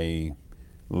from a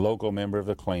local member of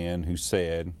the Klan who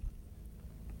said,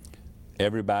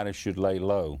 everybody should lay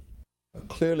low.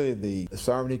 Clearly, the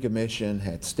Sovereignty Commission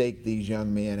had staked these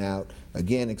young men out,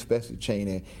 again, especially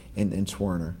Chaney and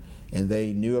Schwerner, and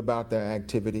they knew about their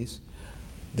activities.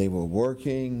 They were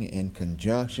working in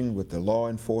conjunction with the law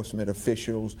enforcement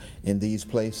officials in these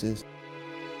places.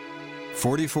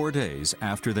 44 days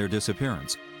after their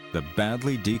disappearance, the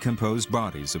badly decomposed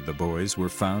bodies of the boys were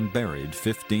found buried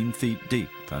 15 feet deep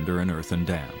under an earthen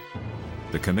dam.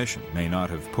 The commission may not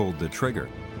have pulled the trigger,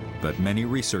 but many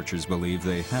researchers believe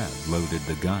they had loaded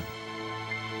the gun.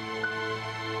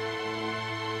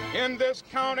 In this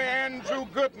county, Andrew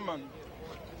Goodman,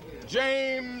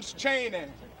 James Chaney,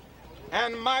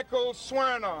 and Michael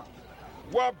Schwerner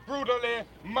were brutally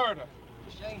murdered.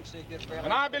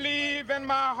 And I believe in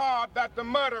my heart that the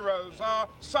murderers are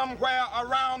somewhere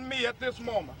around me at this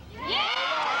moment.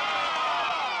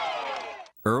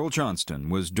 Earl Johnston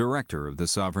was director of the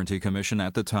Sovereignty Commission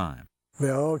at the time. They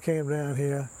all came down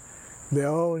here. They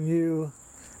all knew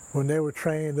when they were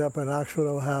trained up in Oxford,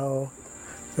 Ohio,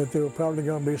 that they were probably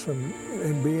going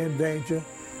to be in danger.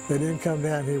 They didn't come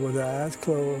down here with their eyes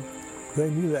closed. They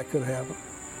knew that could happen.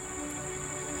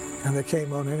 And they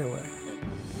came on anyway.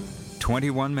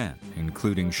 21 men,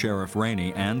 including Sheriff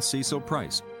Rainey and Cecil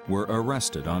Price, were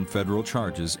arrested on federal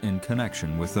charges in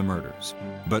connection with the murders.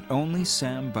 But only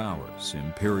Sam Bowers,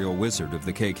 Imperial Wizard of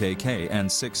the KKK,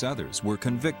 and 6 others were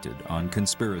convicted on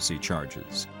conspiracy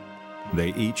charges.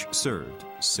 They each served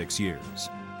 6 years.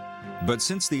 But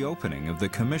since the opening of the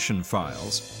commission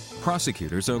files,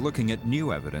 prosecutors are looking at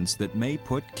new evidence that may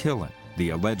put Killen,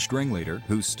 the alleged ringleader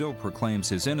who still proclaims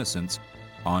his innocence,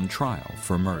 on trial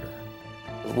for murder.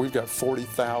 We've got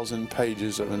 40,000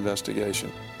 pages of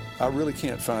investigation. I really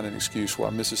can't find an excuse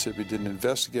why Mississippi didn't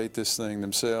investigate this thing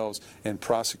themselves and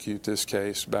prosecute this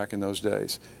case back in those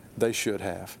days. They should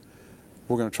have.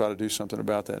 We're going to try to do something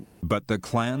about that. But the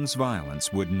Klan's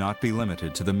violence would not be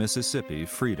limited to the Mississippi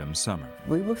Freedom Summer.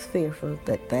 We were fearful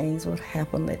that things would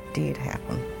happen that did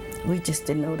happen. We just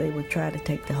didn't know they would try to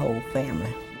take the whole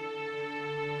family.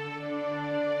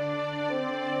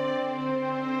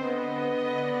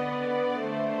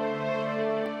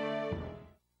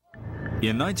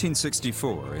 In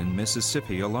 1964, in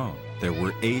Mississippi alone, there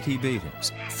were 80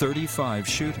 beatings, 35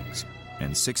 shootings,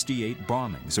 and 68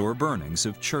 bombings or burnings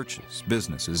of churches,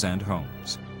 businesses, and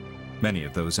homes. Many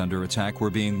of those under attack were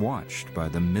being watched by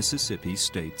the Mississippi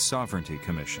State Sovereignty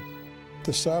Commission.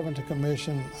 The Sovereignty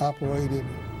Commission operated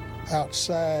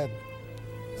outside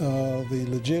the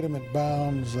legitimate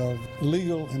bounds of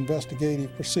legal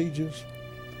investigative procedures,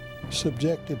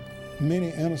 subjected many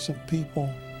innocent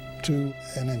people to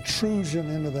an intrusion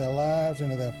into their lives,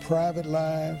 into their private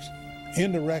lives,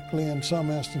 indirectly in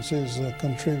some instances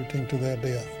contributing to their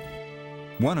death.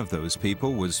 One of those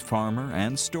people was farmer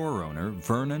and store owner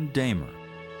Vernon Damer.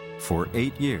 For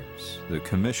 8 years, the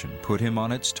commission put him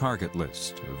on its target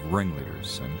list of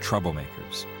ringleaders and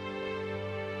troublemakers.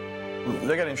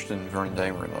 They got interested in Vernon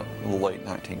Damer in the late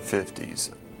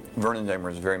 1950s. Vernon Damer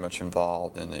is very much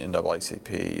involved in the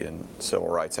NAACP and civil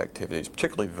rights activities,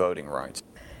 particularly voting rights.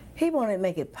 He wanted to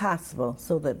make it possible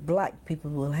so that black people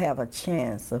will have a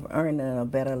chance of earning a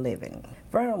better living.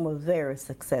 Vernon was very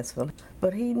successful,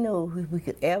 but he knew if we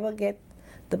could ever get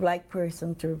the black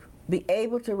person to be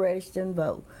able to register and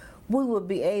vote, we would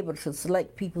be able to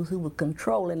select people who were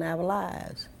controlling our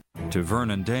lives. To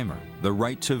Vernon Damer, the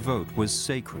right to vote was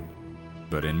sacred,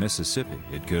 but in Mississippi,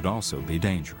 it could also be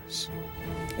dangerous.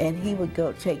 And he would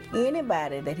go take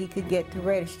anybody that he could get to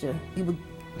register. He would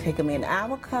take them in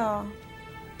our car.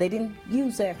 They didn't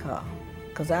use their car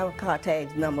because our car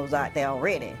tags number was out there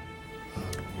already.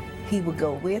 He would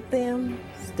go with them,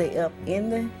 stay up in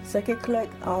the circuit clerk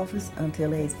office until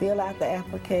they fill out the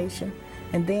application,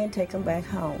 and then take them back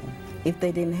home. If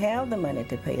they didn't have the money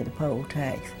to pay the poll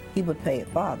tax, he would pay it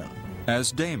for them.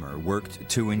 As Damer worked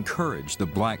to encourage the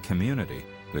black community,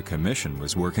 the commission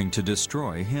was working to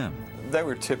destroy him. They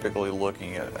were typically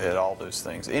looking at all those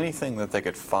things, anything that they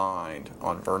could find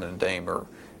on Vernon Damer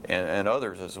and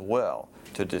others as well,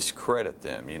 to discredit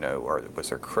them, or was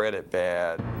their credit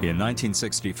bad? In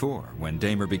 1964, when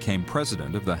Damer became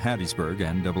president of the Hattiesburg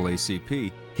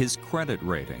NAACP, his credit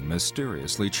rating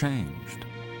mysteriously changed.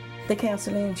 They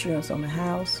canceled insurance on the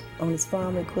house, on his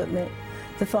farm equipment.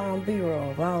 The Farm Bureau,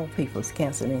 of all people,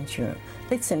 canceled insurance.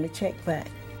 They'd send a check back.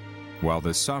 While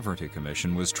the Sovereignty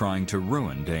Commission was trying to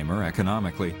ruin Damer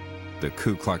economically, the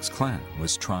Ku Klux Klan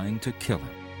was trying to kill him.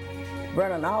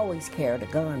 Vernon always carried a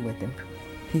gun with him.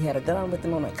 He had a gun with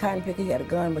him on a cotton picker, he had a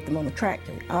gun with him on a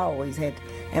tractor. He always had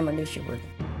ammunition with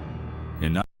him.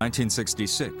 In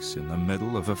 1966, in the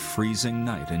middle of a freezing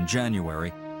night in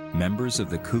January, members of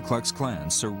the Ku Klux Klan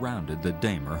surrounded the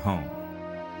Damer home.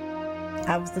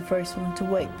 I was the first one to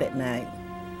wake that night,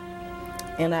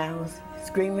 and I was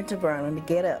screaming to Vernon to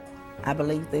get up. I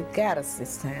believe they've got us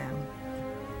this time.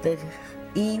 The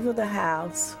eave of the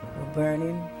house were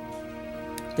burning.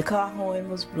 The car horn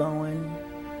was blowing,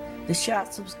 the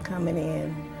shots was coming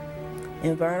in,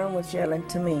 and Vernon was yelling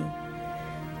to me,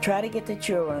 "Try to get the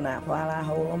children out while I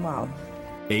hold them off."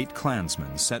 8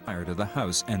 Klansmen set fire to the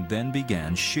house and then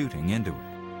began shooting into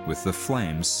it. With the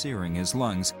flames searing his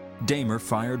lungs, Damer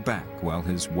fired back while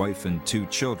his wife and 2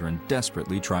 children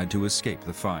desperately tried to escape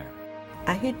the fire.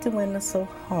 I hit the window so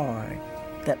hard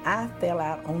that I fell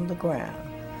out on the ground,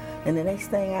 and the next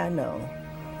thing I know,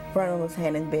 Vernon was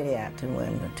handing Betty out the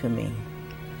window to me.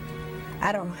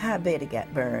 I don't know how Betty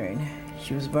got burned.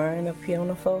 She was burned up here on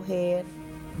the forehead.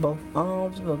 Both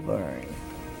arms were burned.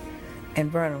 And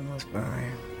Vernon was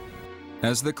burned.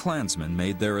 As the Klansmen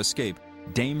made their escape,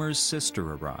 Damer's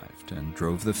sister arrived and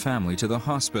drove the family to the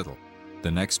hospital.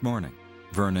 The next morning,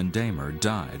 Vernon Damer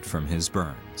died from his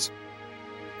burns.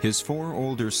 His 4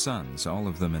 older sons, all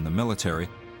of them in the military,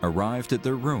 arrived at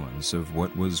the ruins of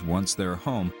what was once their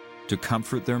home to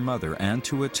comfort their mother and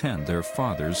to attend their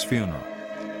father's funeral.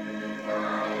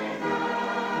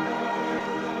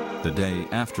 The day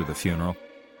after the funeral,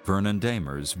 Vernon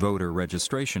Damer's voter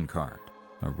registration card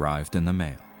arrived in the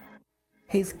mail.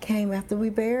 He came after we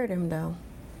buried him, though.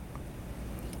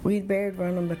 We buried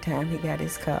Vernon by the time he got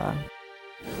his car.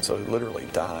 So he literally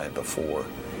died before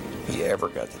he ever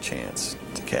got the chance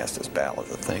to cast his ballot,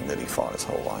 the thing that he fought his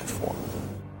whole life for.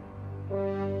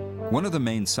 One of the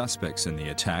main suspects in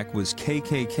the attack was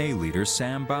KKK leader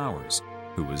Sam Bowers,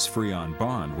 who was free on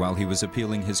bond while he was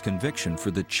appealing his conviction for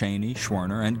the Cheney,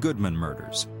 Schwerner, and Goodman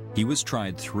murders. He was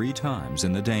tried 3 times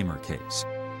in the Damer case.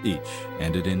 Each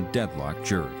ended in deadlocked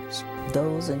juries.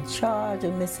 Those in charge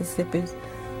of Mississippi's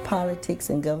politics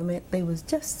and government, they was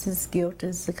just as guilty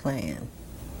as the Klan.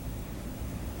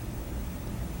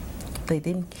 They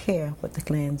didn't care what the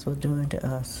Klans were doing to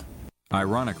us.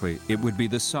 Ironically, it would be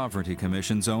the Sovereignty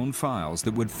Commission's own files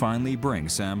that would finally bring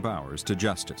Sam Bowers to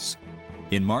justice.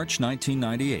 In March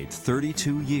 1998,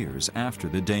 32 years after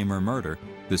the Damer murder,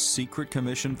 the secret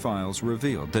commission files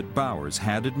revealed that Bowers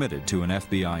had admitted to an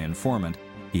FBI informant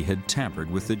he had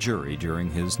tampered with the jury during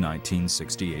his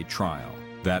 1968 trial.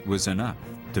 That was enough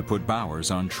to put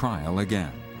Bowers on trial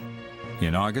again.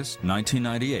 In August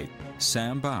 1998,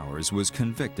 Sam Bowers was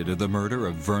convicted of the murder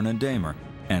of Vernon Damer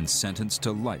and sentenced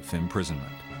to life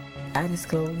imprisonment. I just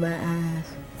closed my eyes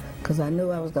because I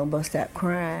knew I was going to bust out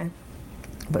crying,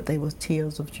 but they was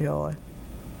tears of joy.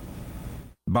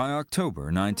 By October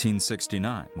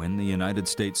 1969, when the United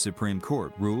States Supreme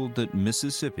Court ruled that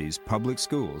Mississippi's public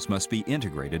schools must be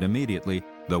integrated immediately,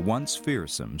 the once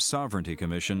fearsome Sovereignty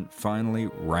Commission finally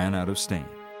ran out of steam.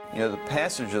 You know, the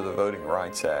passage of the Voting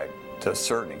Rights Act, to a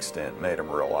certain extent, made them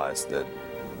realize that,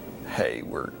 hey,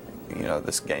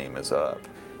 this game is up.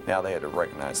 Now they had to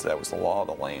recognize that was the law of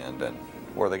the land, and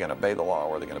were they going to obey the law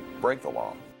or were they going to break the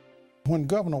law? When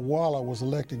Governor Waller was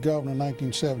elected governor in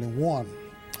 1971,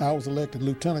 I was elected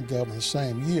lieutenant governor the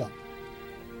same year.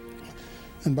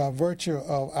 And by virtue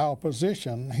of our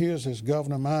position, his as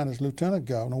governor, mine as lieutenant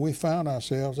governor, we found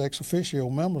ourselves ex officio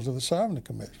members of the Sovereignty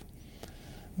Commission.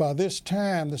 By this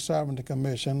time, the Sovereignty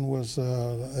Commission was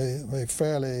a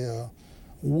fairly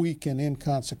weak and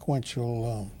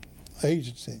inconsequential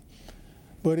agency,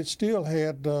 but it still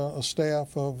had a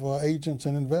staff of agents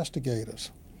and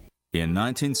investigators. In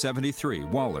 1973,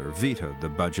 Waller vetoed the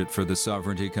budget for the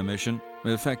Sovereignty Commission,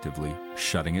 effectively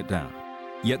shutting it down.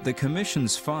 Yet the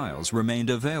Commission's files remained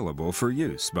available for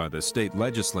use by the state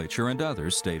legislature and other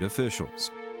state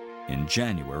officials. In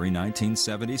January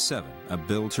 1977, a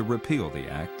bill to repeal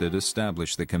the act that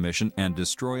established the Commission and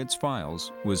destroy its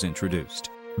files was introduced.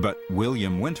 But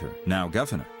William Winter, now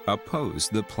governor,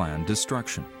 opposed the planned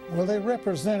destruction. Well, they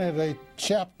represented a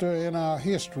chapter in our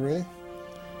history,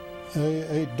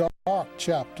 a dark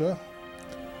chapter,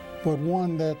 but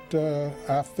one that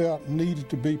I felt needed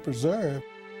to be preserved.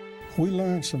 We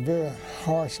learned some very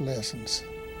harsh lessons.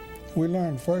 We learned,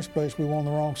 in the first place, we were on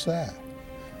the wrong side.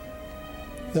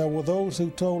 There were those who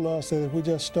told us that if we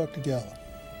just stuck together,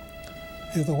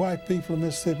 if the white people of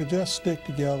Mississippi just stick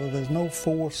together, there's no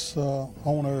force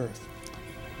on earth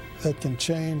that can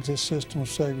change this system of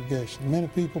segregation. Many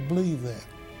people believe that.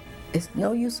 It's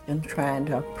no use in trying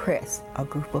to oppress a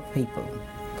group of people.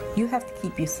 You have to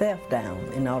keep yourself down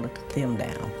in order to keep them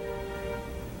down.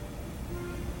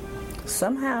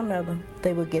 Somehow or another,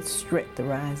 they would get strict to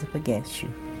rise up against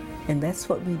you. And that's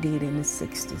what we did in the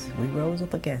 60s. We rose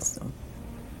up against them.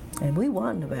 And we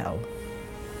won the battle.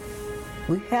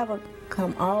 We haven't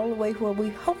come all the way where we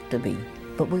hope to be,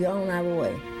 but we're on our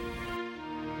way.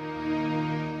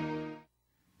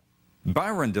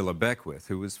 Byron de la Beckwith,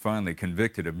 who was finally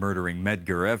convicted of murdering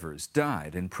Medgar Evers,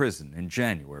 died in prison in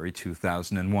January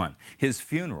 2001. His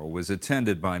funeral was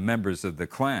attended by members of the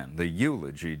Klan, the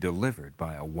eulogy delivered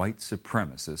by a white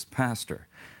supremacist pastor.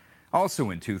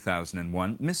 Also in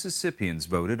 2001, Mississippians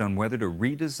voted on whether to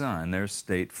redesign their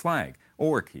state flag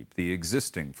or keep the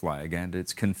existing flag and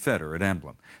its Confederate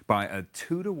emblem. By a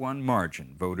 2-to-1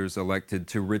 margin, voters elected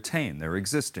to retain their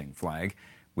existing flag,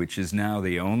 which is now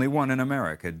the only one in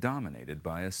America dominated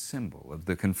by a symbol of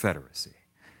the Confederacy.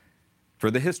 For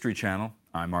the History Channel,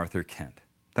 I'm Arthur Kent.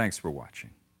 Thanks for watching.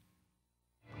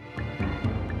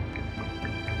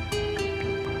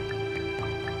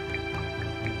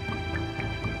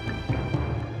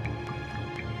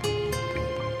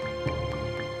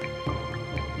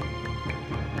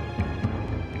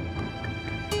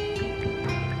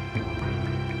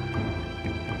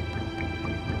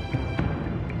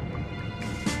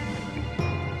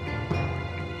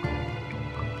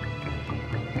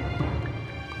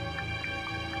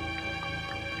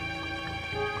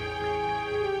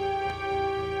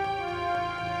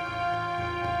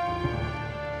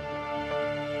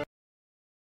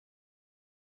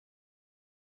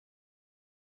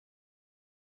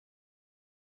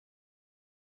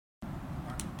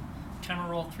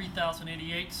 Camera roll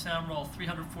 3088, sound roll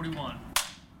 341.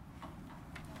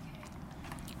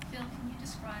 Phil, can you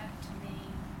describe to me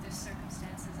the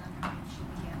circumstances under which you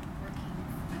began working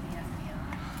for the FBI?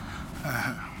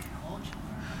 How old you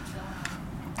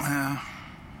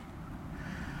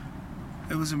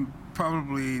were? It was in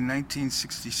probably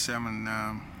 1967.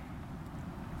 I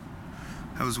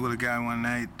was with a guy one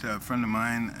night, a friend of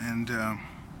mine, and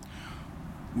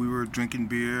we were drinking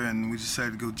beer and we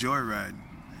decided to go joyriding.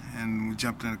 And we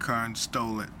jumped in a car and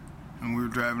stole it. And we were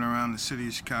driving around the city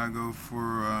of Chicago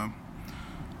for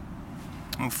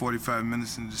 45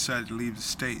 minutes and decided to leave the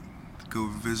state to go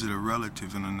visit a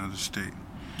relative in another state.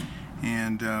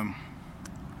 And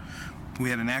we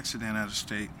had an accident out of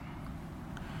state.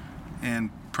 And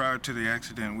prior to the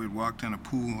accident, we had walked in a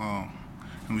pool hall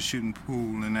and was shooting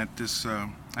pool. And at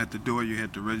the door, you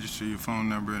had to register your phone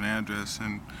number and address.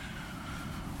 And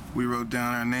we wrote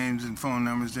down our names and phone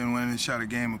numbers, then went in and shot a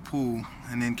game of pool,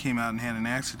 and then came out and had an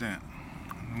accident.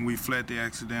 And we fled the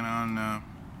accident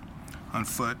on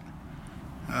foot,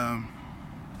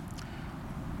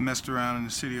 messed around in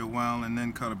the city a while, and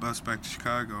then caught a bus back to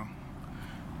Chicago.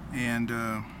 And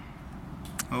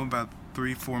about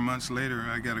 3-4 months later,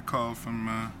 I got a call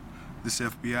from this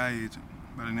FBI agent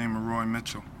by the name of Roy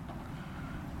Mitchell.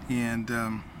 And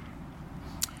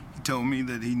he told me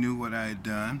that he knew what I had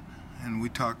done. And we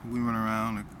went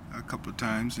around a couple of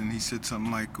times, and he said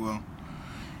something like, well,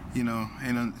 you know,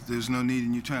 there's no need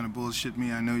in you trying to bullshit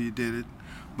me. I know you did it,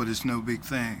 but it's no big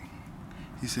thing.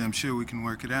 He said, I'm sure we can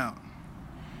work it out.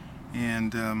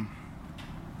 And I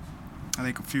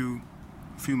think a few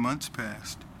months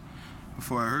passed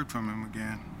before I heard from him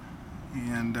again.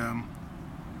 And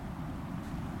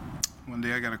one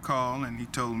day I got a call, and he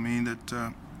told me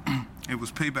that it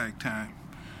was payback time.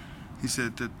 He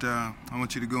said that I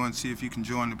want you to go and see if you can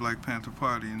join the Black Panther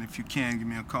Party, and if you can, give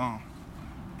me a call.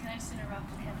 Can I just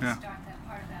interrupt and have you start that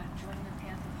part about joining the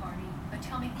Panther Party? But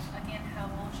tell me again how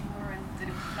old you were and that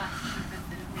it was not you, but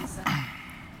that it was the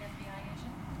FBI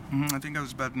agent? I think I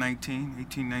was about 18,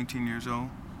 19 years old.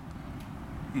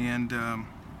 And the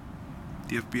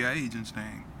FBI agent's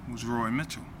name was Roy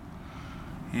Mitchell.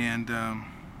 And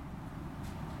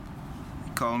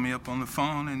he called me up on the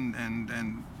phone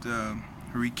and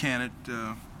recanted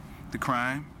the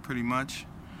crime, pretty much.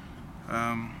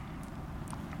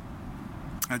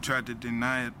 I tried to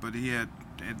deny it, but he had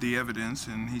the evidence,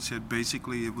 and he said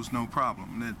basically it was no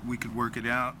problem, that we could work it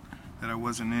out, that I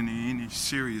wasn't in any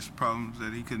serious problems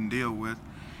that he couldn't deal with.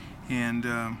 And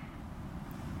a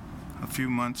few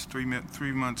months, 3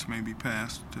 months maybe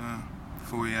passed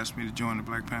before he asked me to join the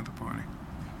Black Panther Party.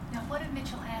 Now, what did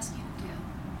Mitchell ask you to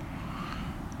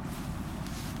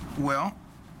do? Well,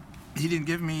 he didn't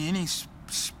give me any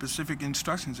specific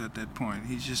instructions at that point.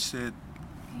 He just said...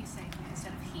 Can you say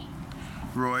instead of he?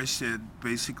 Roy said,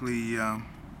 basically,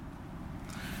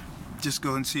 just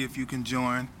go and see if you can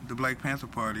join the Black Panther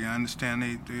Party. I understand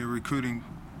they're recruiting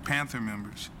Panther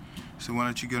members. So why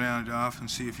don't you go down to the office and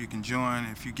see if you can join.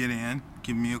 If you get in,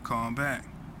 give me a call back.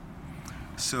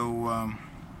 So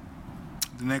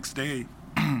the next day,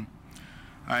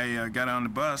 I got on the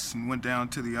bus and went down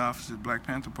to the office of the Black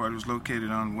Panther Party. It was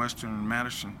located on Western and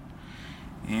Madison.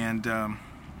 And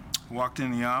walked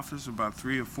in the office, about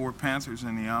 3 or 4 Panthers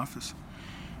in the office.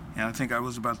 And I think I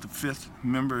was about the 5th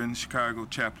member in the Chicago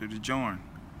chapter to join.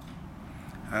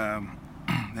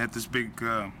 They had this big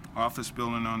office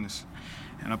building on this,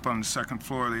 and up on the 2nd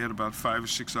floor they had about 5 or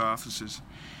 6 offices.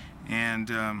 And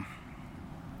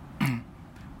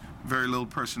very little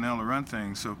personnel to run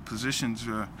things, so positions,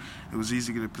 it was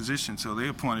easy to get a position, so they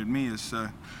appointed me as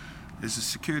a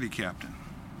security captain.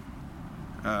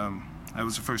 That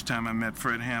was the first time I met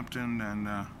Fred Hampton, and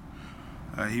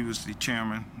he was the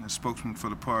chairman, the spokesman for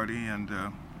the party, and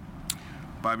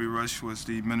Bobby Rush was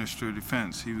the Minister of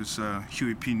Defense. He was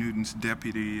Huey P. Newton's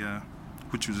deputy,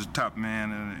 which was a top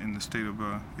man in the state of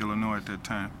Illinois at that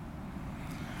time.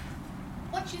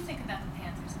 What did you think about the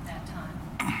Panthers at that time?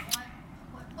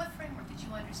 What framework did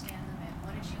you understand them in?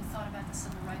 What did you thought about the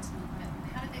civil rights movement?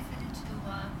 How did they fit into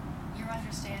your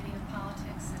understanding of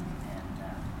politics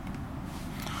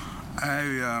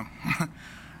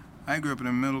I grew up in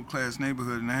a middle-class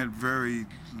neighborhood, and I had very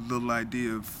little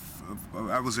idea of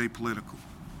I was apolitical.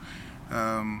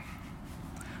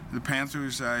 The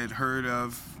Panthers I had heard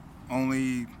of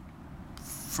only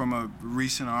from a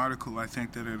recent article, I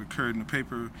think, that had occurred in the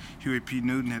paper. Huey P.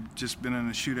 Newton had just been in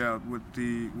a shootout with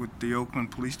the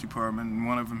Oakland Police Department, and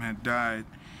one of them had died,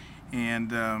 and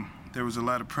there was a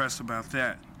lot of press about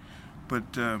that.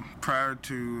 But prior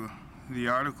to the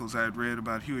articles I had read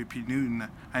about Huey P. Newton,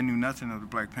 I knew nothing of the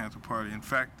Black Panther Party. In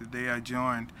fact, the day I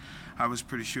joined, I was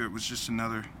pretty sure it was just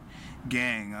another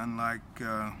gang,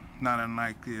 not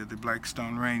unlike the Black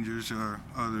Stone Rangers or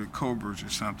the Cobras or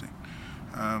something.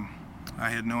 I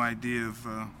had no idea of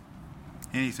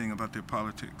anything about their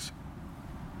politics.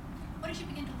 What did you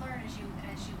begin to learn as you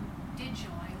did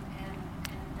join, and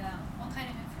what kind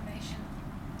of information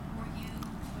were you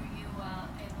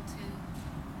able to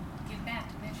give back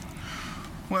to Mitchell?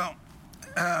 Well,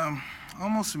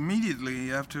 almost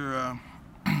immediately after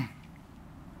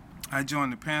I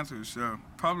joined the Panthers,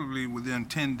 probably within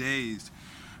 10 days,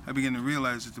 I began to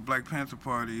realize that the Black Panther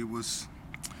Party was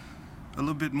a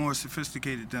little bit more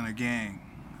sophisticated than a gang.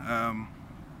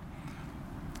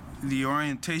 The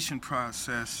orientation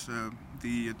process,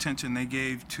 the attention they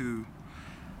gave to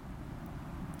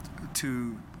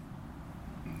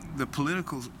the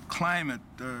political climate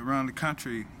around the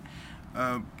country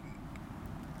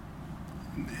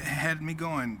had me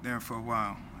going there for a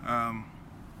while.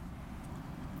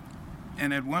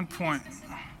 And at one point,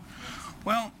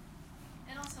 well,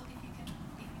 And also, if you can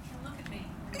look at me.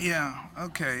 yeah,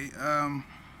 okay.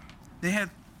 They had,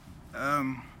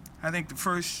 I think the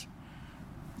first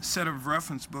set of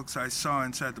reference books I saw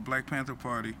inside the Black Panther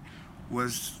Party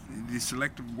was the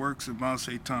selected works of Mao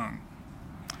Zedong,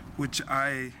 which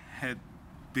I had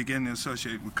begun to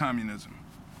associate with communism.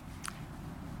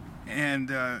 And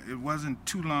it wasn't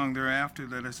too long thereafter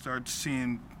that I started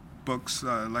seeing books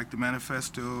like the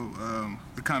Manifesto,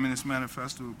 the Communist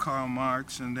Manifesto of Karl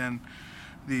Marx, and then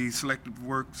the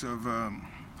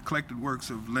collected works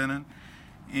of Lenin.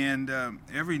 And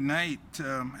every night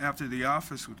after the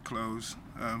office would close,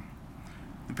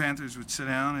 the Panthers would sit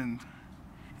down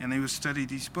and they would study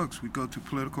these books. We'd go to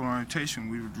political orientation.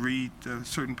 We would read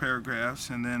certain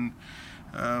paragraphs, and then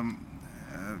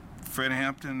Fred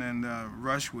Hampton and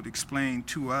Rush would explain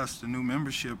to us, the new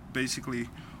membership, basically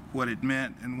what it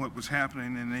meant and what was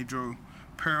happening, and they drew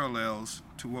parallels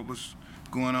to what was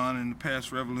going on in the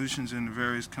past revolutions in the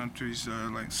various countries,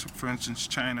 like, for instance,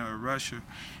 China or Russia,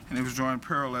 and it was drawing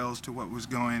parallels to what was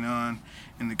going on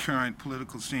in the current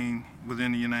political scene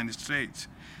within the United States.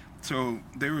 So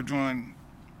they were drawing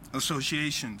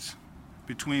associations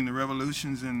between the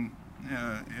revolutions in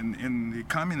the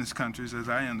communist countries, as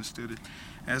I understood it,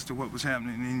 as to what was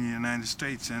happening in the United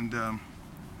States, and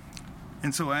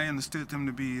so I understood them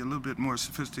to be a little bit more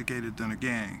sophisticated than a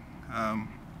gang.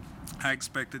 I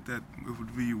expected that it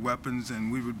would be weapons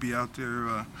and we would be out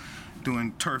there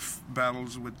doing turf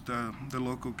battles with the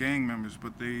local gang members,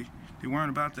 but they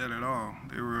weren't about that at all.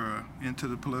 They were into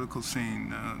the political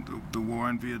scene, the war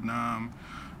in Vietnam,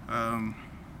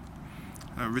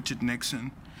 Richard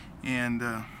Nixon, and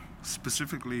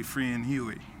specifically freeing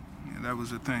Huey. Yeah, that was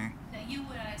the thing. Now, you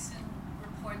would, I assume,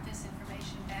 report this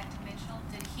information back to Mitchell.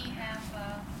 Did he have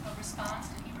a response?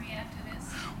 Did he react to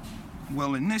this?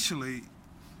 Well, initially,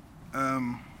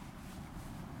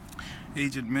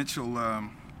 Agent Mitchell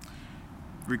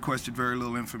requested very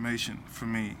little information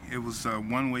from me. It was a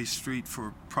one-way street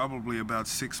for probably about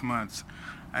 6 months.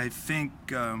 I think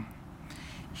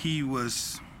he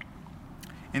was,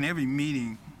 in every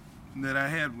meeting that I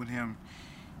had with him,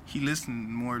 he listened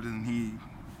more than he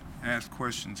asked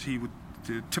questions.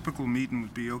 The typical meeting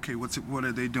would be, okay, what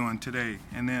are they doing today?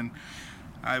 And then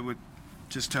I would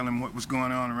just tell him what was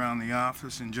going on around the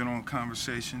office in general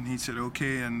conversation. He said,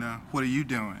 okay, and what are you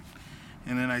doing?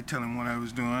 And then I'd tell him what I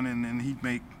was doing, and then he'd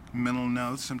make mental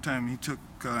notes. Sometimes he took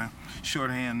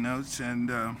shorthand notes, and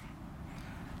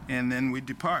then we'd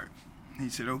depart. He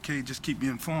said, okay, just keep me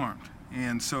informed.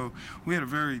 And so we had a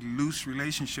very loose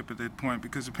relationship at that point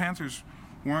because the Panthers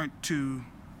weren't too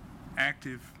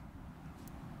active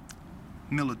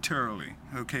militarily,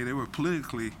 okay? They were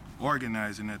politically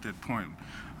organizing at that point.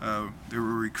 They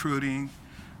were recruiting.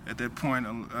 At that point,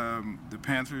 the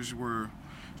Panthers were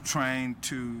trying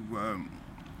to,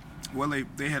 well,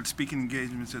 they had speaking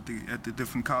engagements at the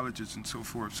different colleges and so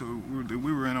forth. So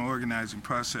we were in an organizing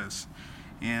process.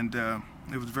 And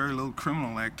there was very little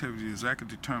criminal activity, as I could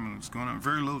determine what was going on.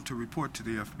 Very little to report to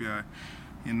the FBI,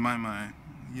 in my mind,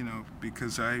 you know,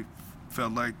 because I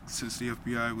felt like since the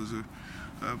FBI was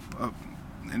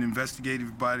an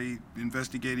investigative body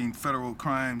investigating federal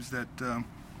crimes, that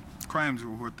crimes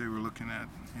were what they were looking at.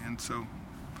 And so.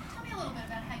 Tell me a little bit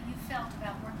about how you felt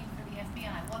about working for the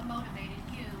FBI. What motivated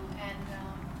you, and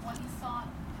what you thought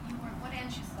what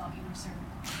ends you thought you were serving?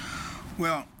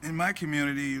 Well, in my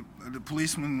community, the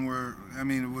policemen were, I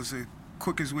mean, it was the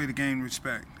quickest way to gain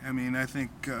respect. I mean, I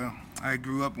think I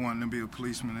grew up wanting to be a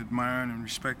policeman, admiring and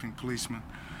respecting policemen,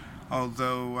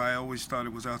 although I always thought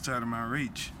it was outside of my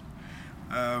reach.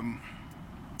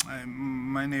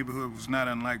 My neighborhood was not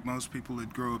unlike most people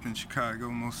that grow up in Chicago.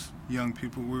 Most young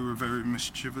people, we were very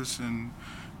mischievous and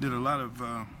did a lot of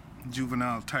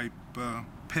juvenile type,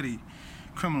 petty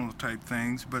criminal type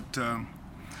things, but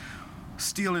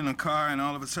stealing a car and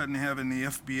all of a sudden having the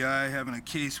FBI, having a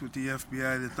case with the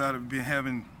FBI that thought of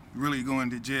really going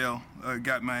to jail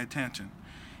got my attention.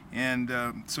 And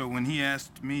so when he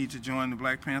asked me to join the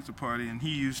Black Panther Party, and he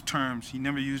used terms, he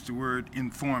never used the word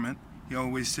informant. He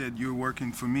always said, you're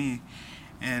working for me.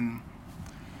 And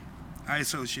I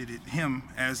associated him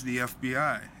as the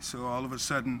FBI. So all of a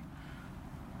sudden,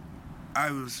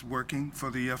 I was working for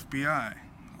the FBI,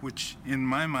 which in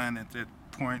my mind at that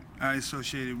point I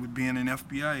associated with being an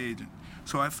FBI agent.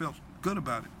 So I felt good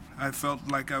about it. I felt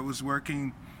like I was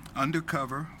working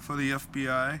undercover for the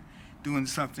FBI, doing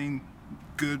something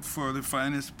good for the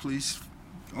finest police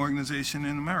organization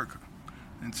in America.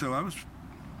 And so I was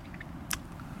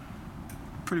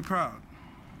pretty proud.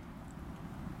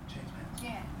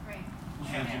 Yeah, great.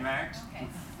 Change your max Okay.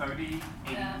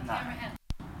 3089.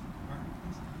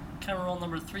 Camera roll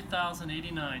number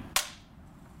 3089.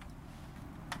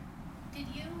 Did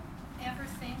you ever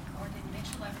think, or did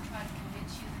Mitchell ever try to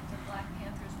convince you that the Black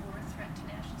Panthers were a threat to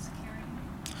national security?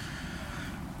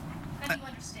 How do you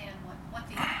understand what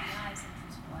the FBI's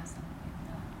interest was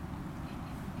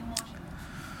in Washington?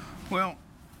 Well,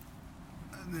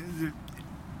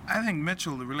 I think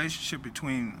Mitchell, the relationship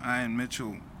between I and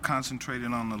Mitchell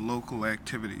concentrated on the local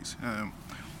activities.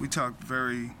 We talked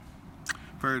very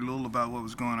little about what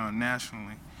was going on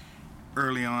nationally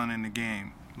early on in the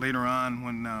game. Later on,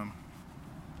 when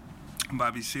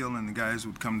Bobby Seale and the guys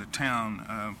would come to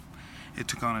town, it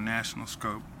took on a national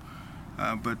scope.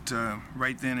 But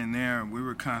right then and there, we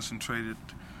were concentrated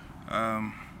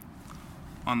on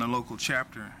the local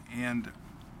chapter. And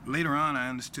later on, I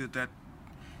understood that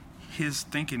his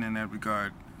thinking in that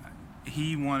regard,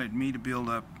 he wanted me to build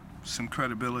up some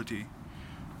credibility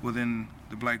within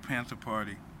the Black Panther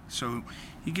Party. So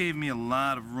he gave me a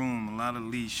lot of room, a lot of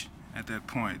leash at that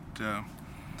point.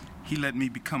 He let me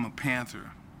become a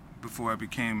Panther before I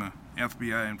became a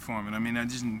FBI informant. I mean, I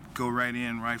didn't go right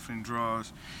in rifling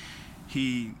draws.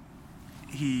 He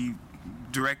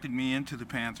directed me into the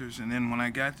Panthers, and then when I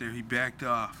got there, he backed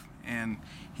off, and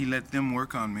he let them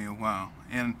work on me a while.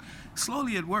 And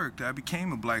slowly it worked. I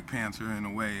became a Black Panther in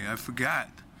a way. I forgot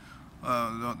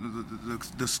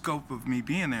the scope of me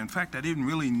being there. In fact, I didn't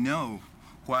really know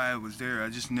why I was there. I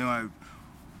just knew I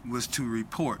was to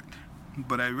report.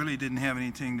 But I really didn't have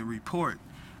anything to report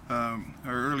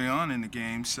early on in the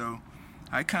game, so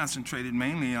I concentrated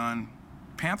mainly on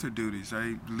Panther duties.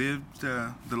 I lived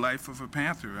the life of a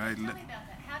Panther. Tell me about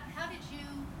that. How did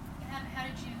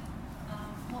you,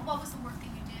 what was the work that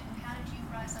you did, and how did you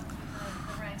rise up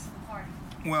through the ranks of the party?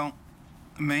 Well,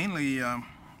 mainly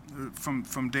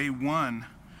from day one,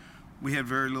 we had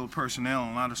very little personnel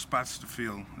and a lot of spots to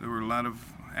fill. There were a lot of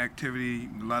activity,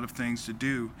 a lot of things to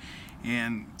do.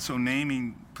 And so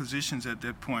naming positions at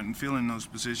that point and filling those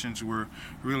positions were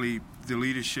really the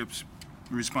leadership's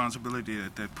responsibility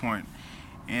at that point.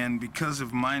 And because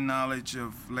of my knowledge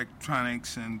of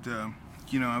electronics and,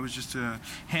 I was just a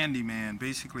handyman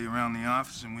basically around the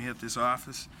office, and we had this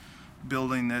office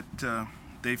building that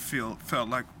they felt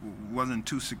like wasn't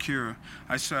too secure.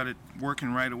 I started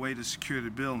working right away to secure the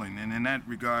building, and in that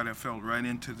regard I fell right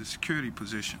into the security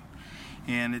position.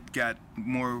 And it got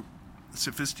more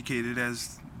sophisticated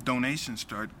as donations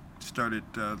started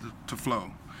to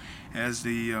flow. As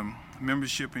the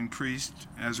membership increased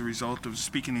as a result of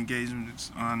speaking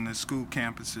engagements on the school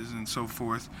campuses and so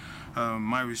forth,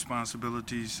 my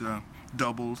responsibilities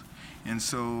doubled, and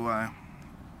so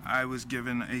I was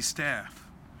given a staff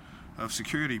of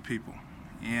security people,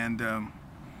 and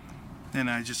then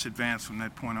I just advanced from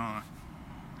that point on.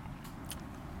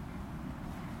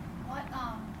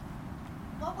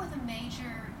 What were the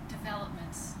major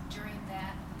developments during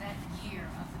that year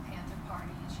of the Panther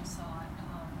Party as you saw it?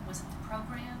 Was it the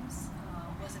programs?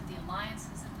 Was it the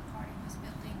alliances that the party was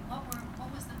building?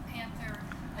 What was the Panther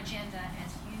agenda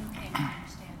as you came to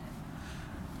understand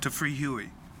it? To free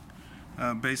Huey,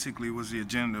 basically was the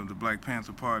agenda of the Black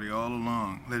Panther Party all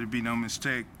along. Let it be no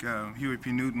mistake, Huey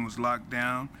P. Newton was locked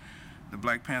down. The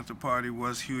Black Panther Party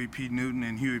was Huey P. Newton,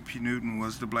 and Huey P. Newton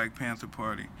was the Black Panther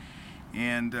Party.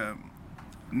 And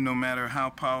no matter how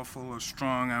powerful or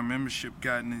strong our membership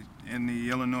got in the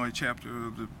Illinois chapter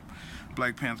of the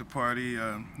Black Panther Party,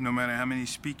 no matter how many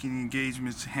speaking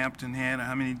engagements Hampton had, or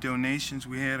how many donations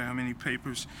we had, or how many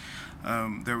papers,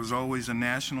 there was always a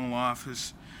national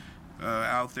office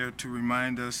out there to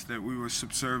remind us that we were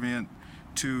subservient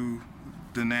to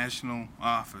the national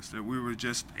office, that we were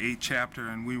just a chapter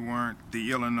and we weren't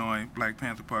the Illinois Black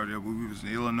Panther Party, we was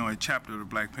the Illinois chapter of the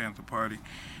Black Panther Party.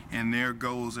 And their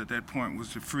goals at that point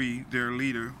was to free their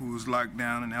leader, who was locked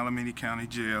down in Alameda County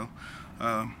Jail,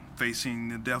 facing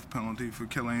the death penalty for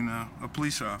killing a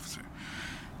police officer.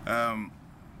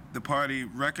 The party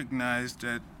recognized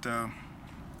that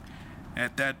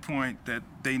at that point that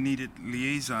they needed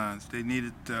liaisons, they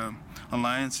needed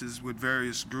alliances with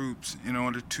various groups in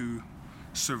order to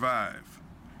survive,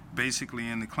 basically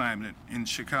in the climate in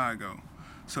Chicago.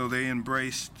 So they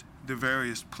embraced the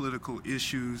various political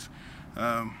issues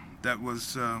that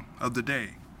was of the day.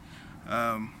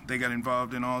 They got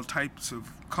involved in all types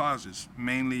of causes,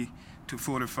 mainly to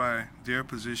fortify their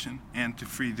position and to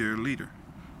free their leader,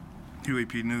 Huey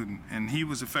P. Newton. And he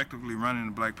was effectively running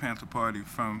the Black Panther Party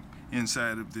from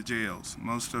inside of the jails.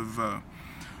 Most of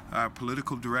our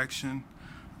political direction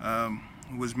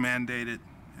was mandated,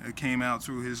 came out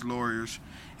through his lawyers,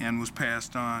 and was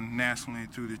passed on nationally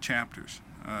through the chapters.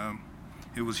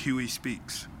 It was Huey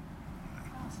Speaks.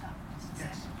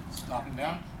 Yes. Stop him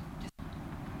down.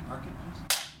 Mark it,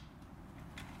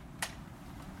 please.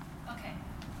 Okay.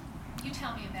 You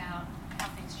tell me about how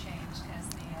things changed as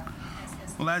the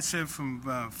as Well, I said from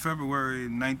February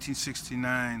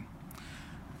 1969,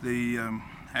 the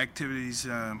activities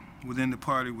within the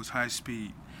party was high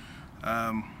speed.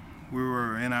 We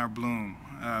were in our bloom.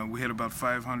 We had about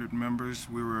 500 members.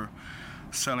 We were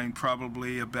selling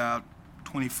probably about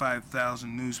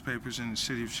 25,000 newspapers in the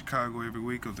city of Chicago every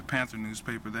week, of the Panther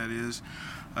newspaper, that is.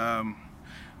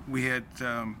 We had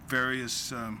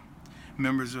various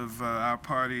members of our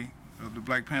party, of the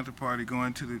Black Panther Party,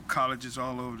 going to the colleges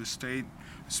all over the state,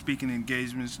 speaking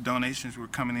engagements. Donations were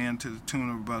coming in to the tune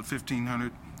of about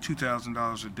 $1,500,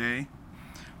 $2,000 a day.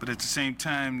 But at the same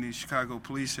time, the Chicago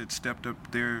police had stepped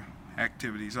up their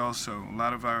activities also. A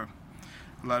lot of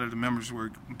the members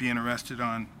were being arrested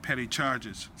on petty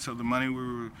charges. So the money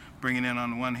we were bringing in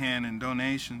on the one hand in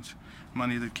donations,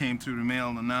 money that came through the mail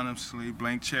anonymously,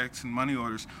 blank checks and money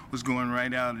orders, was going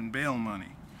right out in bail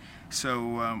money.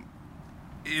 So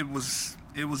it was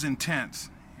intense.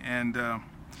 And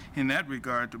in that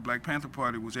regard, the Black Panther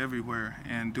Party was everywhere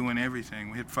and doing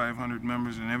everything. We had 500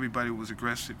 members and everybody was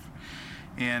aggressive.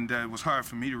 And it was hard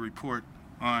for me to report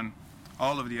on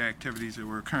all of the activities that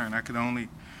were occurring. I could only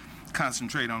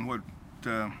concentrate on what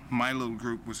my little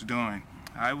group was doing.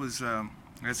 I was,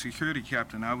 as security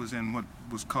captain, I was in what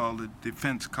was called the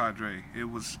defense cadre. It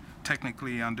was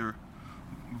technically under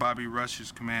Bobby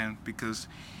Rush's command because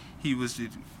he was the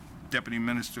deputy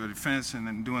minister of defense, and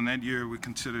then during that year we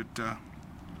considered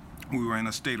we were in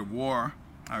a state of war.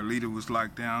 Our leader was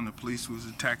locked down. The police was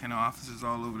attacking offices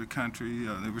all over the country.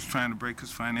 They was trying to break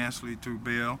us financially through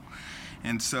bail.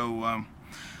 And so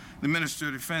the Minister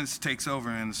of Defense takes over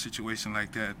in a situation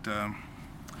like that.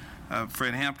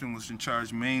 Fred Hampton was in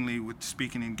charge mainly with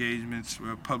speaking engagements,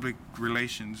 public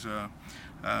relations,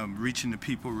 reaching the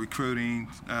people, recruiting,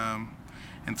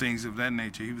 and things of that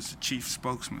nature. He was the chief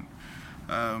spokesman.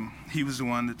 He was the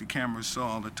one that the cameras saw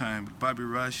all the time. But Bobby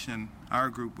Rush and our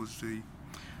group was the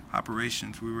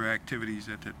operations. We were activities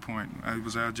at that point. It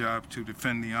was our job to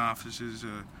defend the offices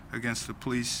against the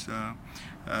police,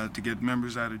 to get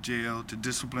members out of jail, to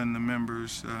discipline the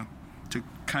members, to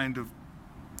kind of,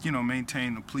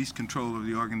 maintain the police control of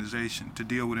the organization, to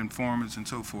deal with informants and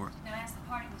so forth. Now, as the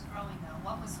party was growing, though,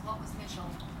 what was Mitchell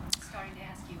starting to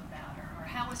ask you about, or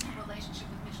how was your relationship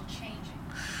with Mitchell changing?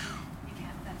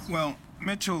 Well,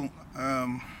 Mitchell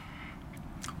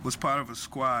was part of a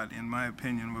squad, in my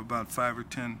opinion, of about 5 or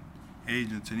 10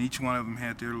 agents, and each one of them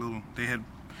had their little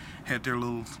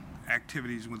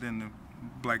activities within the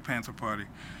Black Panther Party.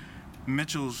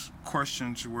 Mitchell's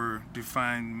questions were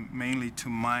defined mainly to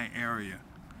my area.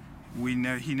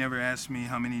 He never asked me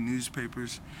how many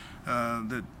newspapers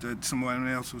that someone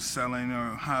else was selling,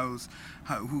 or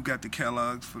who got the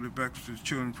catalogs for the Breakfast with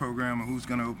Children program, or who's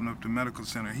going to open up the medical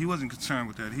center. He wasn't concerned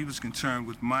with that. He was concerned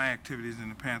with my activities in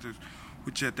the Panthers,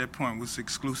 which at that point was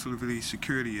exclusively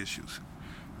security issues.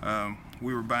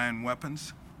 We were buying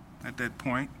weapons at that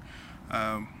point.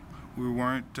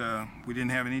 We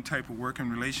didn't have any type of working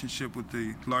relationship with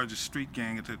the largest street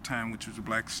gang at that time, which was the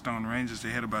Blackstone Rangers. They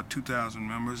had about 2,000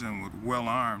 members and were well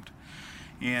armed.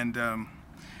 And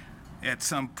at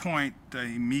some point, a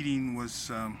meeting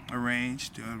was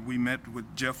arranged. We met with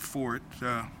Jeff Fort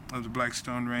of the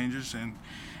Blackstone Rangers, and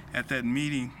at that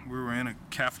meeting, we were in a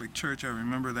Catholic church. I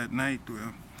remember that night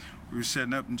we were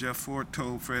setting up, and Jeff Fort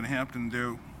told Fred Hampton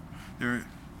there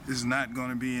is not going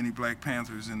to be any Black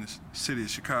Panthers in the city of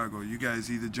Chicago. You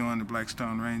guys either join the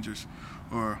Blackstone Rangers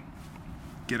or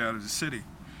get out of the city.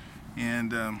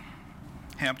 And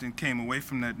Hampton came away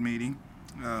from that meeting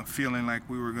feeling like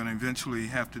we were going to eventually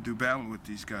have to do battle with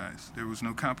these guys. There was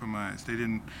no compromise.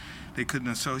 They couldn't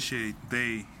associate,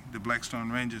 the Blackstone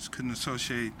Rangers couldn't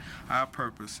associate our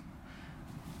purpose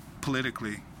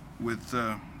politically with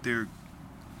their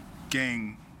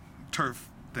gang turf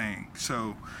thing.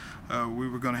 So we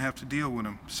were going to have to deal with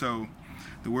them. So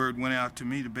the word went out to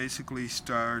me to basically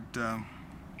start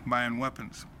buying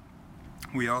weapons.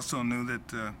 We also knew that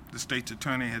the state's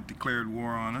attorney had declared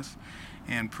war on us,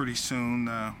 and pretty soon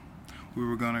we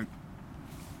were going to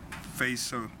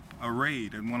face a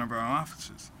raid at one of our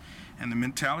offices. And the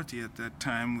mentality at that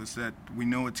time was that we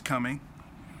know it's coming.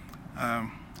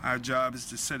 Our job is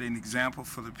to set an example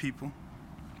for the people.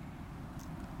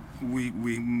 We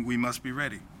must be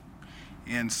ready.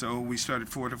 And so we started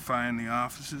fortifying the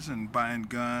offices and buying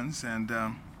guns and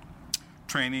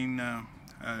training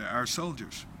our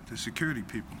soldiers, the security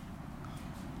people.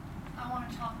 I want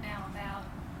to talk now about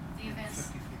the events.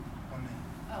 50 feet, 1 minute.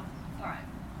 Oh, all right.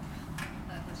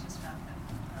 Let's just stop that.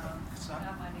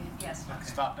 Yes. Okay.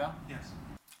 Stop now? Yes.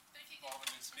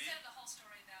 Instead of the whole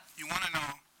story about. You want to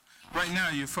know, right now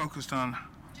you're focused on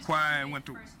why I went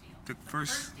to the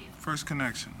first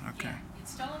connection. Okay. Yeah, you'd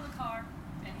stolen the car,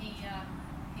 and he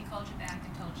called you back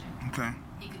and told you. Okay.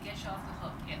 He could get you off the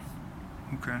hook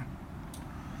if. Okay.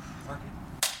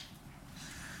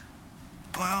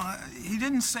 Well, he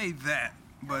didn't say that,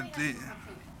 but the.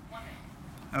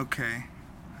 Okay.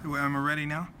 Well, am I ready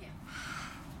now? Yeah.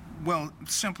 Well,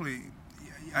 simply,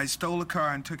 I stole a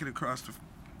car and took it across the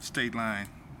state line.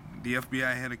 The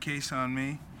FBI had a case on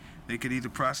me. They could either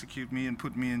prosecute me and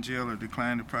put me in jail or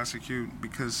decline to prosecute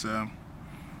because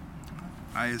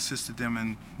I assisted them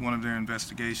in one of their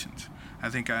investigations. I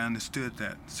think I understood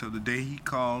that. So the day he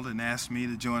called and asked me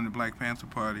to join the Black Panther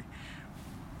Party,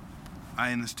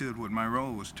 I understood what my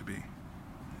role was to be,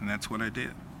 and that's what I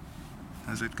did.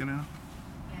 Is that good enough?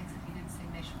 Yeah, except you didn't say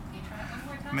Mitchell. Can you try it one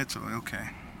more time? Mitchell, okay.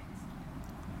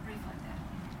 Brief like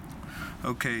that.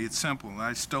 Okay, it's simple.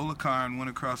 I stole a car and went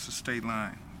across the state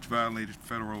line, which violated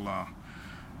federal law.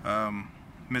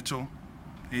 Mitchell,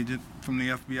 agent from the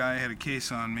FBI, had a case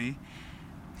on me.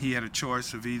 He had a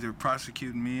choice of either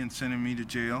prosecuting me and sending me to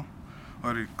jail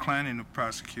or declining to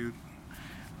prosecute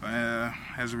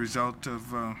as a result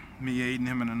of me aiding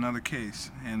him in another case.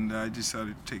 And I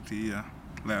decided to take the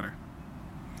latter.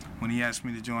 When he asked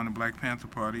me to join the Black Panther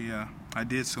Party, I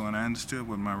did so, and I understood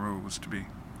what my role was to be.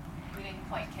 We didn't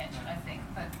quite catch it, I think,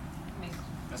 but I mean,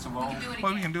 That's a we roll. can do it again.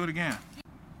 Well, we can do it again.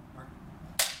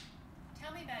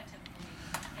 Tell me about a typical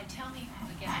meeting, and tell me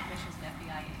again if Mitchell's an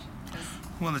FBI agent.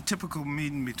 'Cause Well, a typical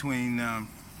meeting between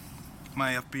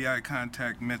my FBI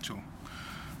contact, Mitchell,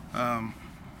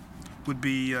 would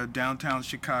be downtown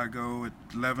Chicago at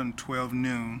 11, 12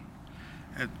 noon,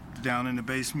 down in the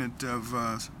basement of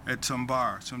at some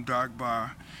bar, some dark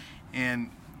bar,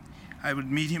 and I would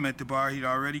meet him at the bar.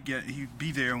 He'd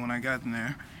be there when I got in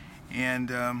there, and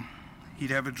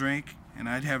he'd have a drink, and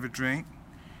I'd have a drink,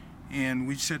 and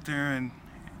we'd sit there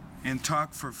and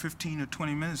talk for 15 or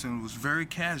 20 minutes, and it was very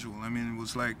casual. I mean, it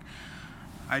was like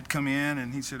I'd come in,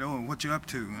 and he said, "Oh, what you up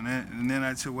to?" And then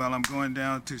I'd say, "Well, I'm going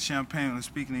down to Champaign on a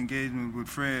speaking engagement with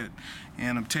Fred,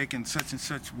 and I'm taking such and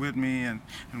such with me, and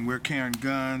we're carrying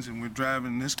guns, and we're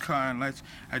driving this car, and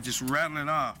I just rattle it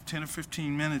off. 10 or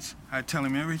 15 minutes, I'd tell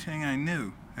him everything I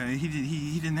knew.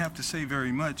 He didn't have to say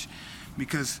very much,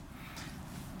 because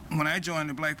when I joined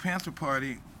the Black Panther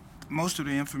Party, most of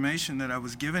the information that I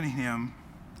was giving him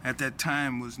at that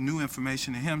time was new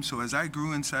information to him. So as I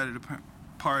grew inside of the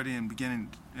party and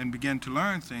began to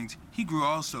learn things, he grew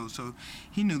also. So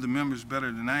he knew the members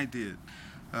better than I did.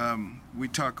 We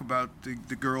talk about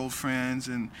the girlfriends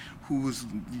and who was,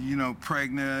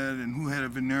 pregnant and who had a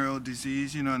venereal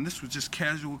disease, and this was just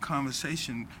casual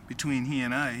conversation between he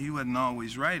and I. He wasn't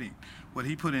always writing. What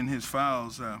he put in his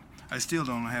files, I still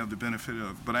don't have the benefit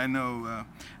of. But I know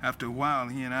after a while,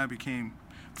 he and I became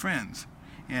friends.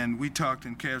 And we talked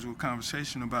in casual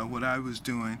conversation about what I was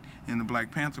doing in the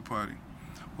Black Panther Party.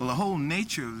 Well, the whole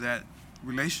nature of that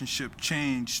relationship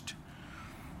changed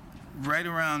right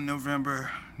around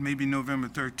maybe November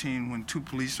 13, when 2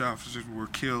 police officers were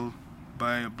killed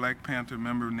by a Black Panther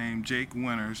member named Jake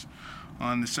Winters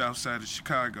on the south side of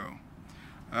Chicago.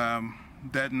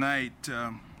 That night,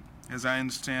 as I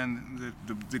understand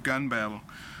the gun battle,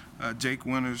 Jake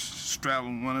Winters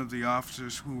straddled one of the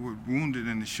officers who were wounded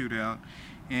in the shootout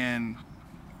and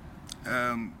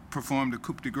performed a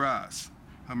coup de grace,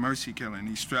 a mercy killing.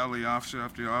 He straddled the officer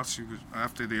after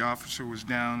the officer was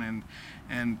down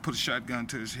and put a shotgun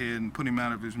to his head and put him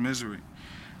out of his misery.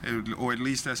 Or at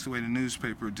least that's the way the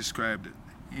newspaper described it.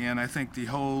 And I think the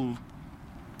whole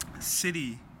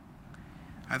city,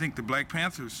 I think the Black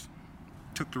Panthers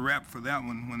took the rap for that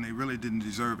one when they really didn't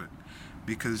deserve it,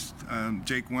 because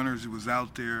Jake Winters was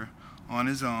out there on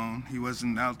his own. He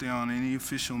wasn't out there on any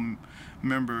official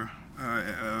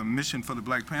mission for the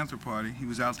Black Panther Party. He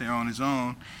was out there on his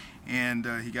own, and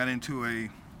he got into a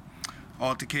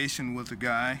altercation with a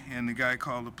guy, and the guy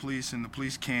called the police, and the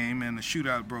police came, and the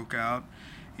shootout broke out,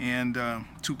 and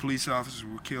 2 police officers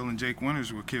were killed, and Jake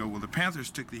Winters were killed. Well, the Panthers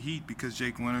took the heat because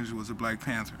Jake Winters was a Black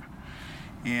Panther.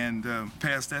 And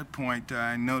past that point,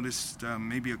 I noticed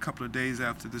maybe a couple of days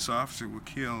after this officer was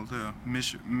killed,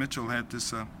 Mitchell had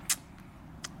this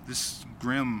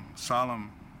grim,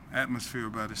 solemn atmosphere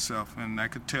about itself, and I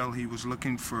could tell he was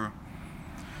looking for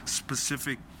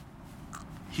specific.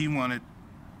 He wanted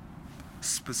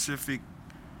specific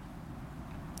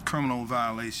criminal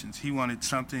violations. He wanted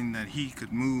something that he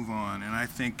could move on, and I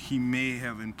think he may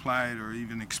have implied or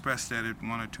even expressed that at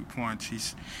one or two points.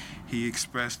 He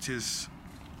expressed his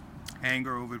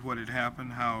anger over what had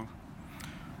happened,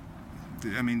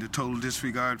 the total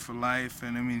disregard for life,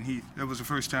 and that was the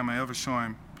first time I ever saw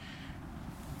him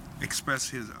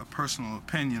express a personal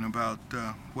opinion about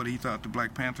what he thought the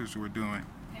Black Panthers were doing.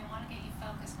 Okay, I want to get you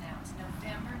focused now. It's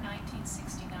November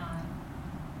 1969.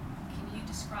 Can you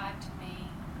describe to me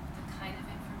the kind of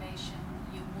information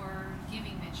you were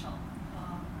giving Mitchell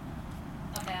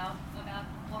about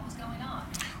what was going on?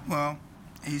 Well,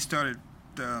 he started,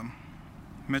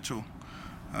 Mitchell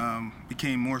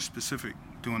became more specific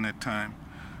during that time.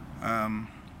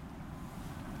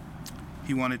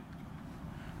 He wanted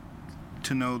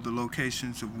to know the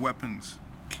locations of weapons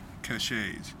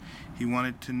caches. He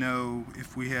wanted to know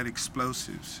if we had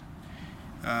explosives.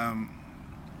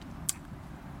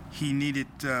 He needed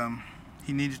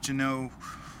to know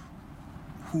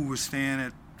who was staying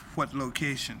at what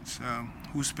locations,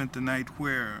 who spent the night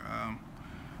where.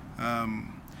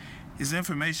 His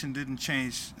information didn't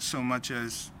change so much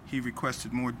as he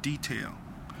requested more detail,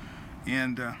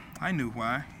 and I knew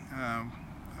why.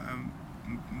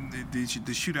 The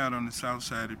shootout on the South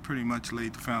Side had pretty much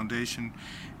laid the foundation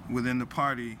within the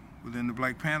party, within the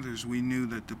Black Panthers. We knew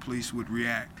that the police would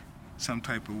react some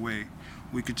type of way.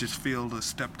 We could just feel the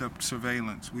stepped-up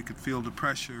surveillance. We could feel the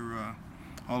pressure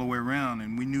all the way around,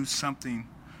 and we knew something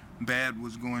bad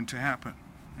was going to happen,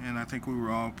 and I think we were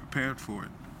all prepared for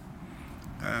it.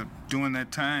 During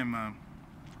that time,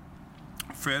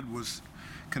 Fred was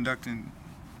conducting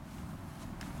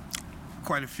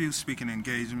quite a few speaking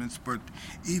engagements, but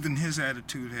even his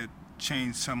attitude had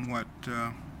changed somewhat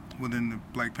within the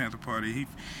Black Panther Party.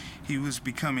 He was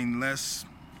becoming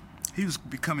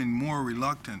more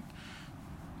reluctant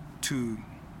to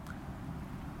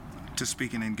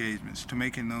speaking engagements, to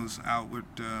making those outward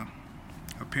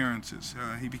appearances.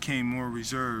 He became more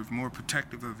reserved, more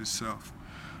protective of himself.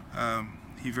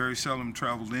 He very seldom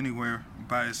traveled anywhere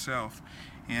by himself,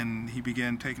 and he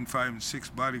began taking 5 and 6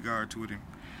 bodyguards with him.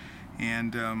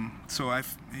 And so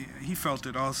he felt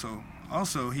it also.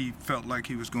 Also, he felt like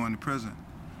he was going to prison.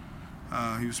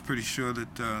 He was pretty sure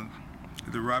that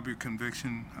the robbery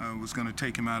conviction was going to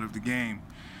take him out of the game.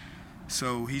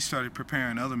 So he started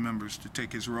preparing other members to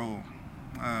take his role,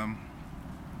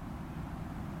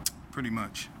 pretty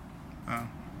much.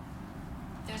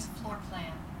 There's a floor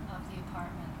plan of the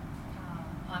apartment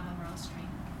on Monroe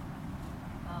Street,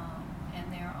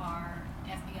 and there are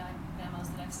FBI memos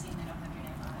that I've seen. I don't have your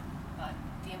name on it, but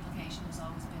the implication has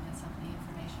always been that some of the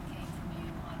information came from you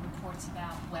on reports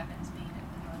about weapons being at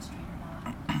Monroe Street or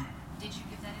not. Did you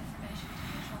give that information to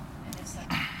Mitchell, and if so,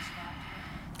 can you describe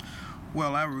to me?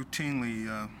 Well, I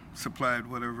routinely supplied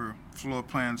whatever floor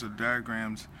plans or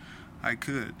diagrams I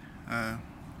could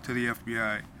to the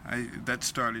FBI. That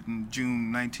started in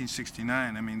June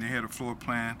 1969. I mean, they had a floor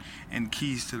plan and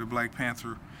keys to the Black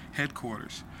Panther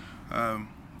headquarters.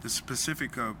 The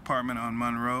specific apartment on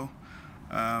Monroe,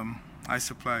 I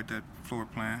supplied that floor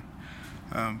plan.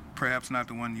 Perhaps not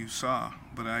the one you saw,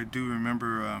 but I do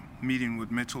remember meeting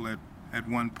with Mitchell at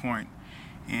one point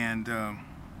and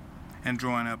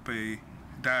drawing up a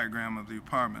diagram of the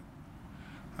apartment.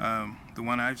 The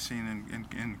one I've seen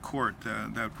in court,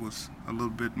 that was a little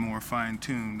bit more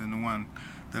fine-tuned than the one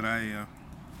that I,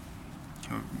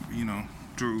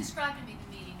 drew. Describe to me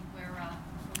the meeting where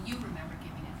you remember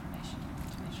giving information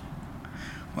to Mitchell.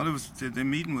 Well, the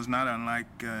meeting was not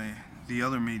unlike the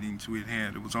other meetings we had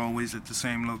had. It was always at the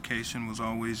same location, was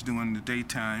always during the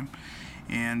daytime,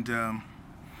 and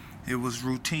it was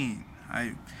routine.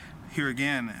 Here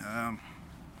again,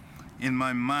 in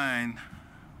my mind,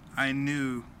 I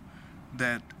knew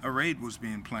that a raid was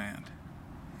being planned.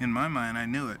 In my mind, I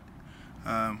knew it.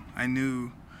 I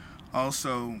knew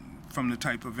also from the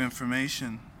type of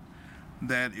information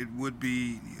that it would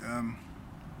be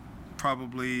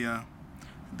probably a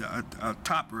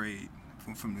top raid,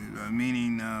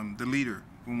 meaning the leader,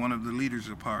 from one of the leader's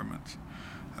apartments.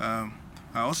 I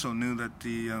also knew that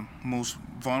the most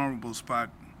vulnerable spot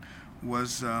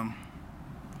was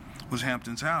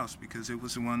Hampton's house, because it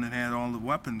was the one that had all the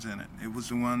weapons in it. It was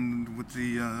the one with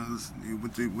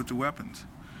the weapons.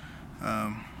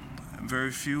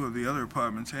 Very few of the other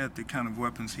apartments had the kind of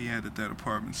weapons he had at that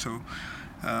apartment. So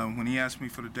when he asked me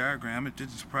for the diagram, it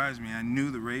didn't surprise me. I knew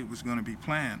the raid was going to be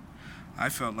planned. I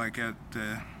felt like at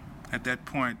that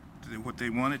point, what they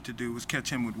wanted to do was catch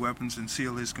him with weapons and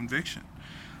seal his conviction.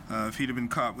 If he'd have been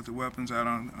caught with the weapons out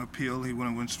on appeal, he would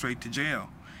have went straight to jail.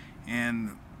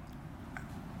 And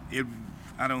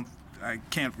I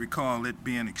can't recall it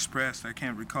being expressed. I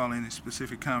can't recall any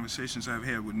specific conversations I've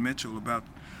had with Mitchell about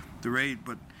the raid,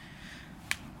 but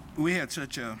we had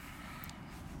such a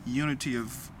unity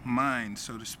of mind,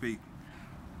 so to speak.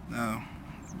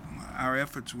 Our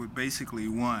efforts were basically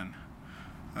one.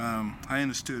 I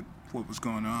understood what was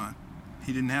going on.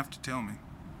 He didn't have to tell me.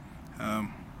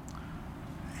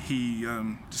 He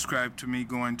described to me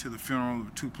going to the funeral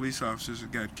of 2 police officers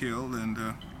that got killed, and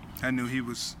I knew he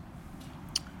was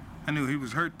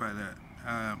hurt by that,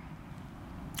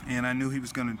 and I knew he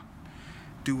was going to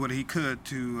do what he could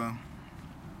to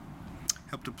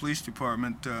help the police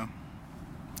department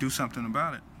do something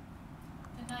about it.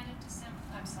 The night of December,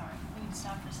 I'm sorry, we need to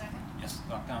stop for a second? Yes,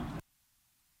 Dr.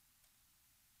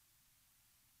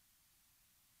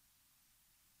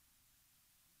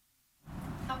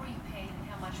 How were you paid and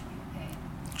how much were you paid?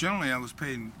 Generally, I was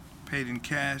paid in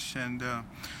cash, and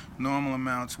normal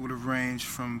amounts would have ranged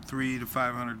from $300 to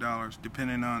 $500,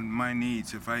 depending on my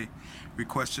needs. If I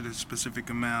requested a specific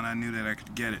amount, I knew that I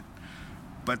could get it.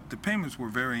 But the payments were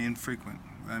very infrequent.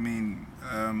 I mean,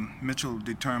 Agent Mitchell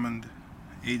determined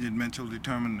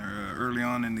early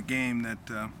on in the game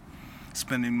that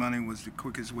spending money was the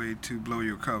quickest way to blow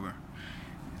your cover.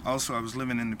 Also, I was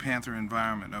living in the Panther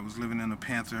environment. I was living in a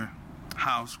Panther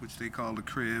house, which they called a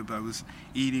crib. I was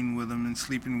eating with them and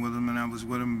sleeping with them, and I was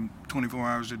with them 24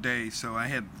 hours a day, so I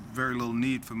had very little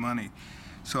need for money.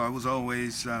 So I was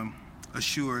always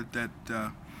assured that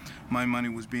my money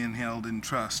was being held in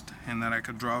trust and that I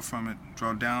could draw from it,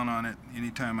 draw down on it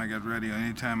anytime I got ready or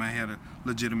anytime I had a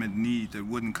legitimate need that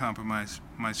wouldn't compromise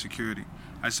my security.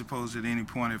 I suppose at any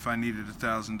point if I needed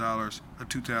 $1,000 or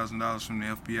 $2,000 from the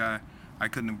FBI, I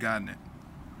couldn't have gotten it.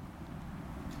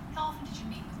 How often did you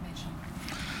meet with Mitchell?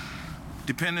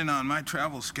 Depending on my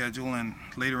travel schedule, and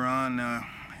later on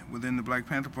within the Black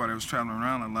Panther Party, I was traveling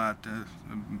around a lot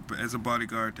as a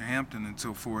bodyguard to Hampton and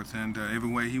so forth, and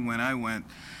everywhere he went, I went.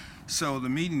 So the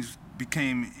meetings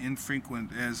became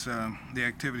infrequent as the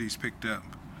activities picked up.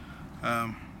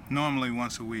 Normally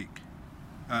once a week.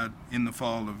 In the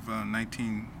fall of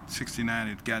 1969, it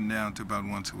had gotten down to about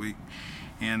once a week.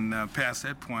 And past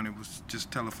that point, it was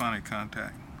just telephonic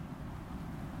contact.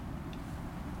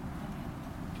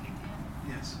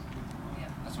 Yes.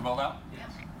 That's rolled out?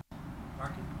 Yes.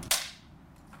 Marky?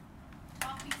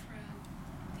 Talk me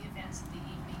through the events of the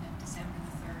evening of December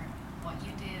the 3rd, what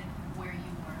you did, where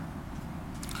you were.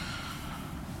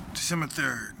 December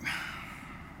 3rd.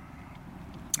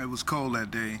 It was cold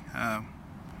that day.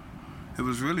 It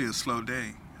was really a slow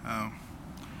day.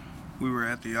 We were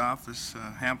at the office.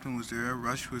 Hampton was there,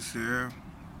 Rush was there,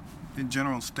 the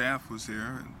general staff was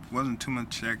there. It wasn't too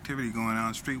much activity going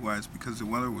on streetwise because the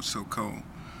weather was so cold.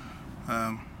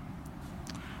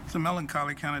 It's a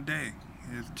melancholy kind of day.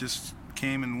 It just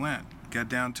came and went. Got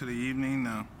down to the evening.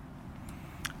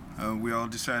 We all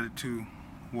decided to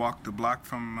walk the block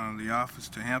from the office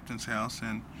to Hampton's house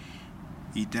and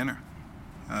eat dinner.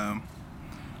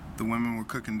 The women were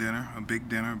cooking dinner, a big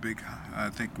dinner, I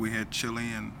think we had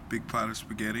chili and a big pot of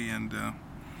spaghetti, and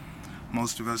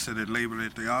most of us that had labored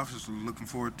at the office were looking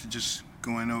forward to just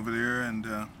going over there and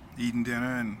eating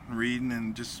dinner and reading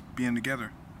and just being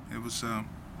together. It was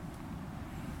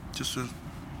just a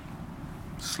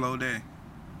slow day.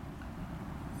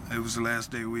 It was the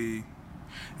last day it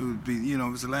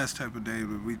was the last type of day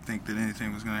that we'd think that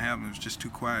anything was going to happen. It was just too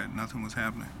quiet. Nothing was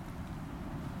happening.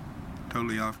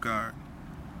 Totally off guard.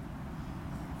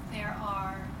 There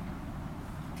are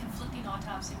conflicting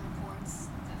autopsy reports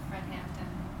that Fred Hampton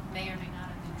may or may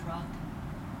not have been drugged.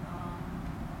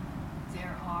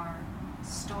 There are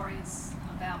stories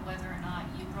about whether or not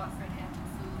you brought Fred Hampton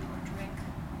food or drink.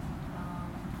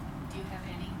 Do you have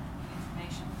any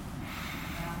information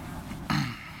about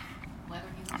whether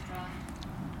he was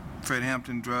drugged? Fred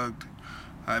Hampton drugged.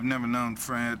 I've never known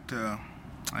Fred.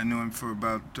 I knew him for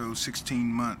about 16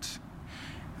 months.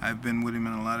 I've been with him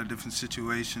in a lot of different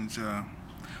situations.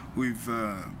 We've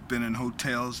been in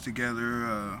hotels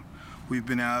together. We've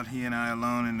been out, he and I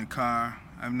alone in the car.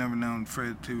 I've never known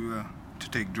Fred to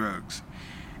take drugs.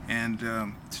 And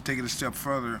to take it a step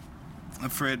further,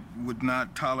 Fred would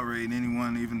not tolerate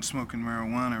anyone even smoking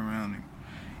marijuana around him.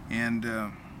 And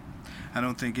I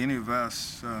don't think any of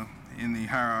us in the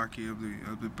hierarchy of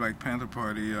the Black Panther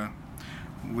Party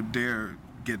would dare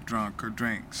get drunk or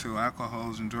drink. So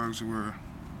alcohols and drugs were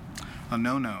a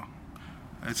no-no.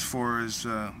 As far as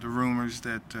the rumors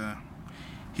that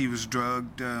he was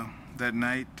drugged that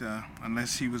night,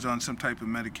 unless he was on some type of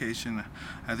medication,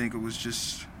 I think it was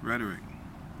just rhetoric.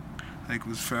 like it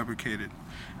was fabricated.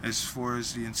 As far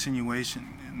as the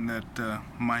insinuation that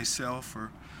myself or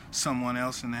someone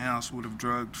else in the house would have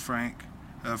drugged Fred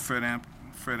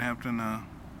Hampton, I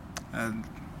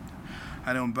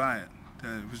don't buy it.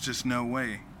 It was just no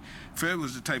way. Fred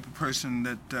was the type of person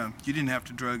that you didn't have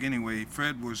to drug anyway.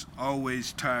 Fred was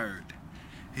always tired.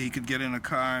 He could get in a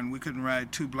car and we couldn't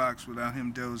ride 2 blocks without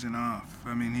him dozing off.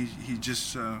 I mean,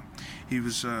 he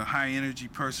was a high energy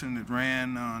person that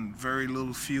ran on very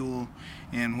little fuel,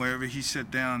 and wherever he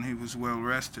sat down, he was well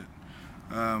rested.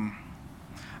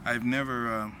 I've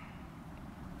never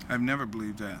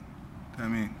believed that. I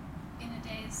mean, in the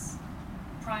days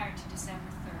prior to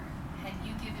December 3rd, had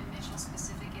you given Mitchell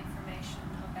specific information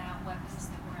about weapons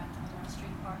that were at the Monroe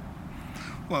Street apartment?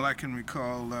 Well, I can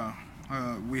recall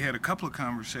we had a couple of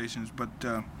conversations, but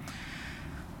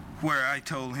where I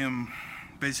told him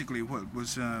basically what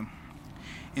was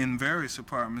in various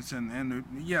apartments, and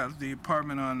the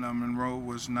apartment on Monroe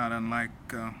was not unlike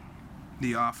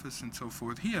the office and so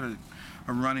forth. He had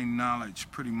a running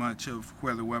knowledge pretty much of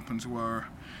where the weapons were,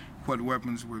 what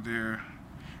weapons were there,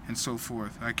 and so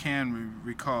forth. I can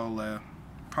recall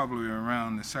probably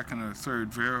around the second or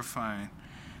third verifying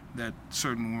that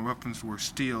certain weapons were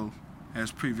steel as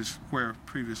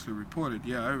previously reported.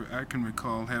 Yeah, I can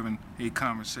recall having a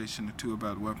conversation or two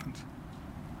about weapons.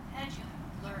 How did you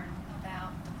learn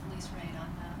about the police raid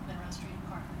on the Monroe Street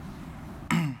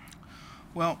apartment?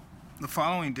 Well, the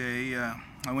following day,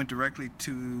 I went directly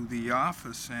to the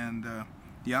office, and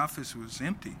the office was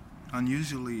empty,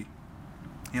 unusually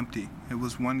empty. It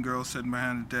was one girl sitting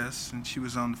behind the desk, and she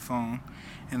was on the phone,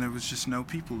 and there was just no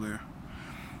people there.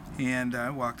 And I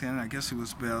walked in, I guess it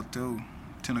was about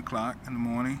 10 o'clock in the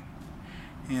morning,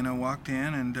 and I walked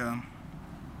in, and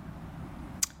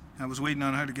I was waiting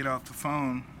on her to get off the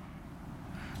phone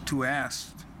to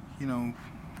ask,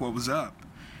 what was up.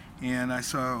 And I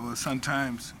saw a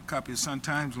copy of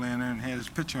Sun-Times laying there, and had his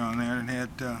picture on there, and had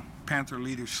Panther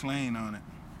leader slain on it.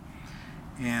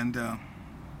 And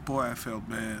boy, I felt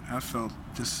bad. I felt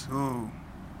just, and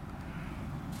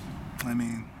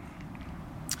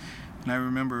I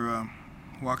remember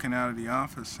walking out of the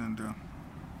office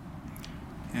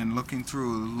and looking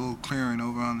through a little clearing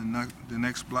over on the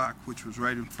next block, which was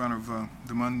right in front of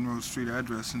the Monroe Street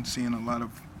address, and seeing a lot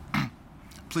of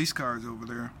police cars over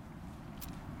there.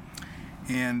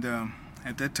 And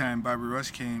at that time, Bobby Rush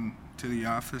came to the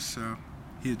office.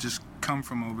 He had just come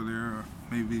from over there, or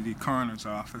maybe the coroner's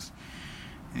office.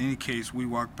 In any case, we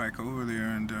walked back over there,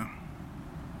 and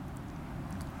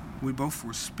we both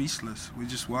were speechless. We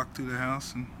just walked through the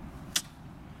house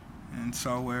and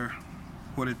saw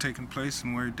what had taken place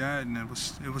and where he died, and it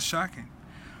was shocking.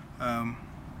 That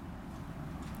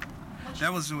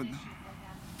was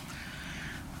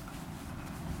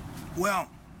well,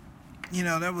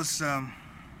 that was I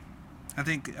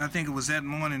think it was that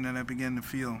morning that I began to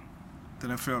feel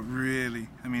that I felt really,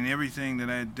 everything that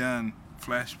I had done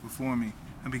flashed before me.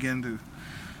 I began to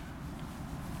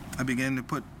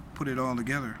put it all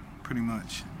together pretty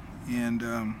much, and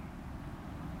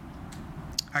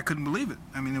I couldn't believe it.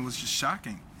 It was just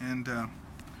shocking, and that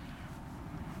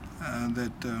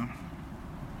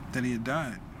he had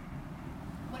died.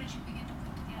 What did you begin to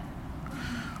put together?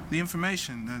 The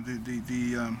information,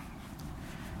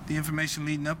 the information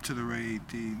leading up to the raid,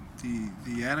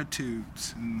 the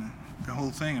attitudes, and the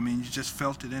whole thing. You just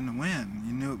felt it in the wind.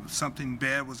 You knew something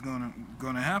bad was going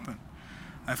to happen.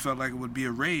 I felt like it would be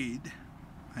a raid.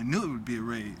 I knew it would be a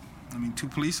raid. 2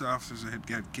 police officers had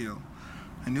got killed.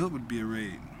 I knew it would be a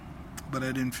raid, but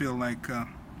I didn't feel like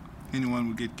anyone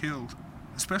would get killed,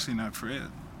 especially not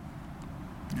Fred.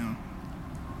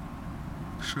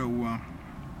 So,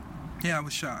 I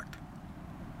was shocked.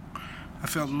 I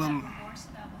felt a little. Remorse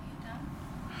about what you'd done?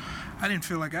 I didn't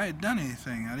feel like I had done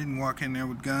anything. I didn't walk in there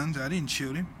with guns. I didn't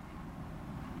shoot him.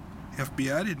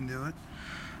 FBI didn't do it.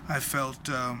 I felt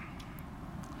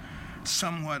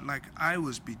somewhat like I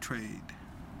was betrayed.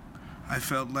 I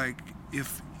felt like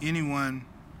if anyone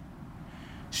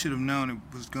should have known it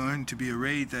was going to be a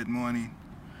raid that morning,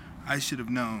 I should have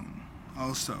known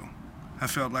also. I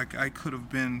felt like I could have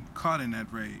been caught in that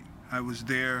raid. I was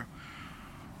there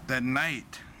that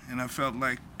night, and I felt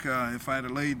like if I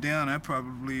had laid down, I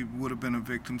probably would have been a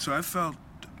victim. So I felt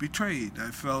betrayed.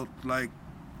 I felt like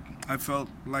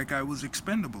I was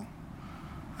expendable.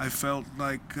 I felt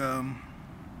like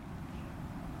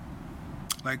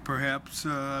perhaps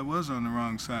I was on the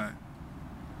wrong side.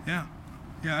 Yeah,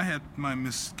 I had my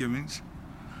misgivings.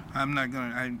 I'm not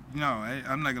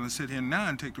gonna sit here now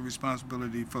and take the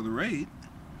responsibility for the raid.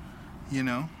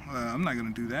 I'm not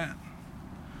gonna do that.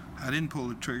 I didn't pull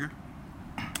the trigger.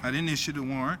 I didn't issue the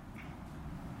warrant.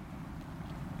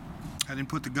 I didn't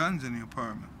put the guns in the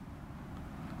apartment.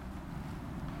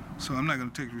 So I'm not going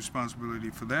to take responsibility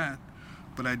for that.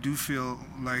 But I do feel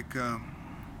like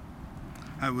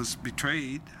I was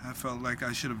betrayed. I felt like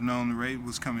I should have known the rate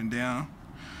was coming down.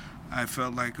 I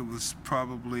felt like it was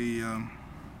probably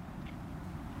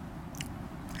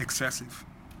excessive.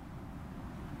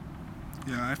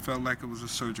 Yeah, I felt like it was a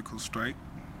surgical strike,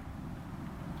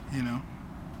 you know.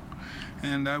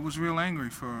 And I was real angry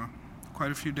for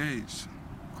quite a few days.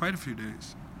 I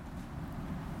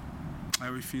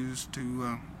refused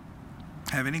to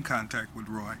have any contact with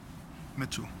Roy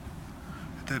Mitchell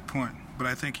at that point. But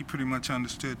I think he pretty much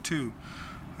understood too.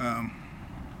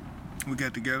 We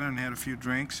got together and had a few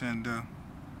drinks, and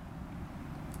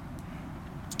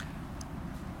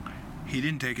he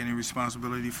didn't take any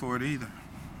responsibility for it either.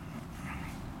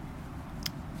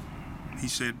 He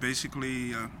said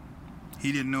basically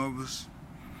he didn't know it was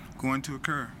going to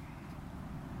occur,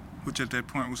 which at that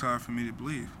point was hard for me to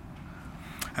believe.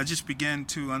 I just began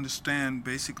to understand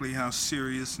basically how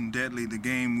serious and deadly the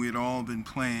game we had all been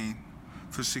playing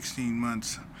for 16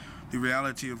 months. The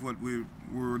reality of what we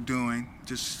were doing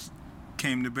just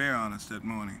came to bear on us that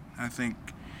morning. I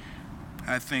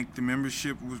think the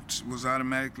membership was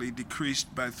automatically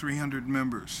decreased by 300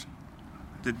 members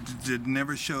that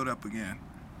never showed up again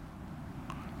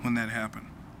when that happened.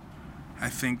 I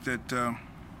think that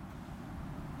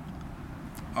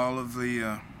all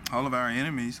of our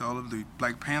enemies, all of the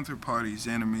Black Panther Party's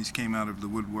enemies came out of the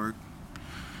woodwork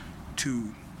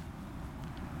to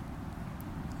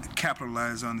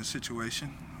capitalize on the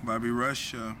situation. Bobby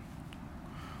Rush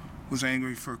was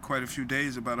angry for quite a few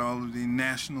days about all of the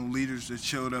national leaders that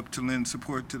showed up to lend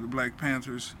support to the Black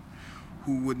Panthers,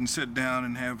 who wouldn't sit down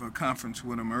and have a conference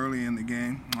with him early in the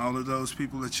game. All of those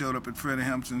people that showed up at Freddie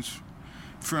Hampton's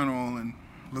funeral and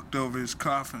looked over his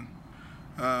coffin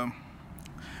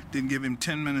didn't give him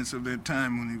 10 minutes of their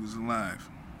time when he was alive.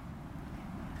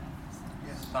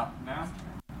 Yes, stop now.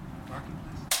 Marking,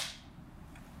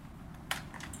 please.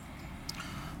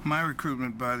 My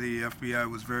recruitment by the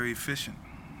FBI was very efficient,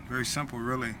 very simple,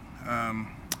 really.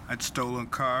 I'd stolen a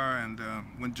car and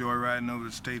went joyriding over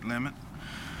the state limit,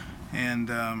 and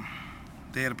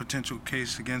they had a potential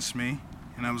case against me,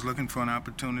 and I was looking for an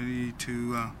opportunity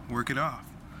to work it off.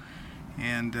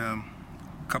 And a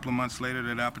couple of months later,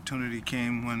 that opportunity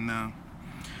came when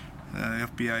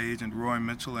FBI agent Roy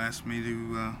Mitchell asked me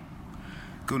to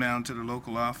go down to the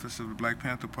local office of the Black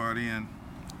Panther Party and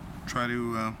try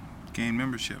to gain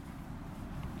membership.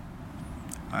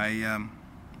 I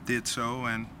did so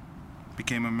and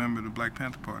became a member of the Black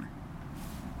Panther Party.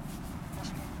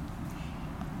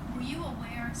 Were you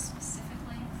aware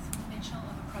specifically through Mitchell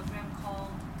of a program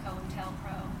called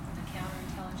COINTELPRO, the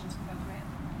counterintelligence program?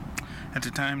 At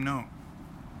the time, no.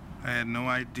 I had no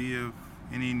idea of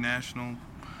any national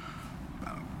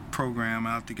program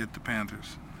out to get the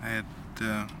Panthers. I had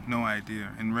no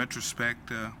idea. In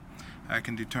retrospect, I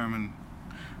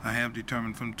have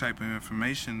determined from the type of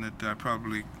information that I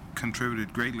probably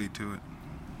contributed greatly to it.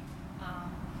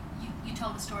 You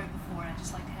told a story before, and I'd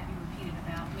just like to have you repeat it,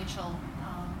 about Mitchell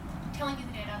telling you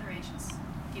that he had other agents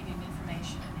give him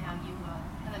information and how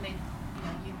they made,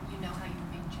 you know how you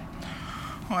were being checked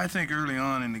out. Well, I think early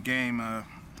on in the game,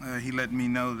 he let me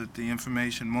know that the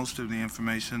information, most of the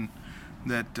information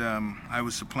that I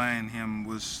was supplying him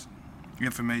was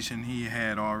information he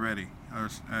had already, or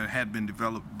had been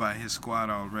developed by his squad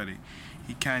already.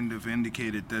 He kind of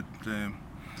indicated that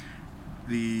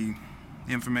the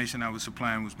information I was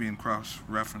supplying was being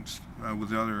cross-referenced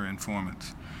with other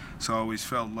informants. So I always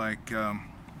felt like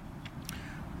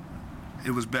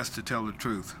it was best to tell the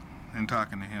truth in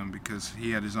talking to him because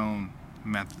he had his own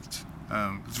methods.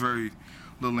 It was very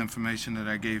little information that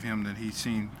I gave him that he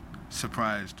seemed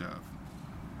surprised of,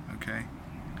 okay?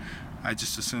 I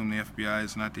just assume the FBI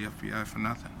is not the FBI for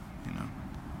nothing, you know.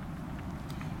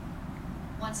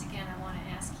 Once again, I want to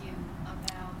ask you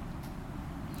about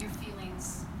your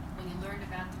feelings when you learned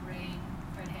about the raid,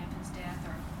 Fred Hampton's death,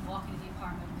 or walking to the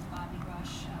apartment with Bobby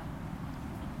Rush.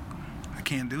 I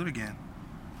can't do it again.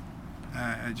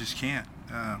 I just can't.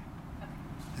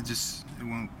 It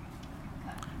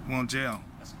won't jail.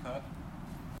 That's cut.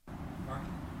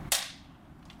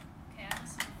 Okay, I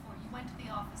listened before. You went to the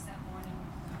office that morning,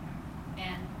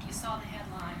 and you saw the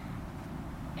headline,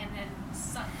 and then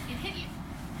it hit you.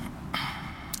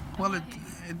 Well, it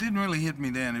didn't really hit me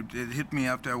then. It hit me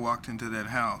after I walked into that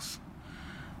house.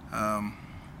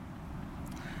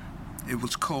 It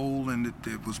was cold, and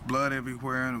it was blood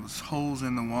everywhere, and it was holes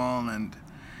in the wall, and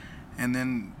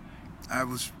then I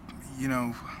was,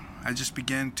 I just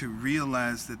began to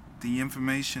realize that the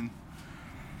information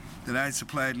that I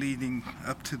supplied leading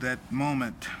up to that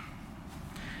moment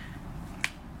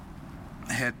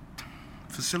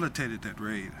facilitated that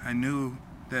raid. I knew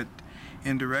that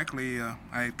indirectly I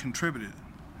had contributed,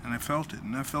 and I felt it,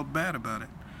 and I felt bad about it.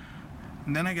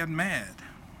 And then I got mad.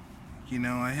 You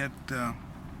know, I had,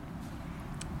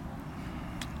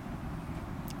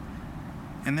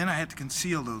 and then I had to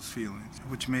conceal those feelings,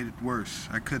 which made it worse.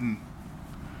 I couldn't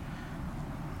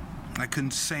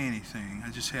say anything.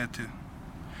 I just had to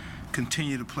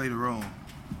continue to play the role.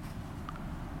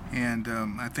 And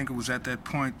I think it was at that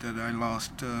point that I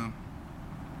lost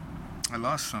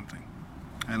something.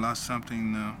 I lost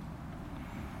something.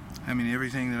 I mean,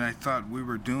 everything that I thought we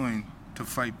were doing to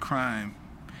fight crime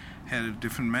had a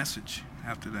different message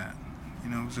after that. You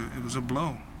know, it was a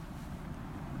blow.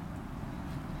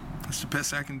 That's the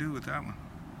best I can do with that one.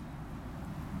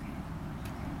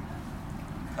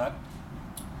 Cut.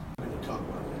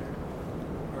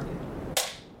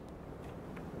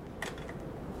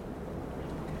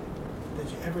 Did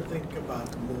you ever think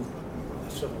about the movement,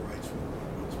 the civil rights movement,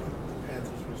 what the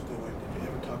Panthers was doing? Did you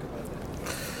ever talk about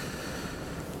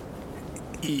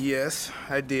that? Yes,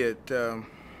 I did.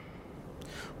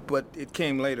 But it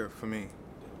came later for me.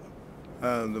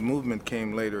 The movement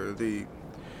came later.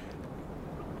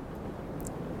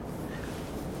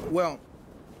 Well,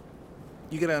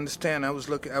 you got to understand. I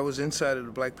was inside of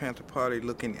the Black Panther Party,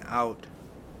 looking out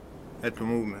at the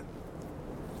movement.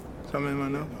 Something I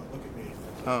know? No, look at me.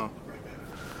 Oh.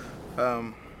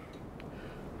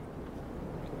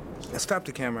 Stop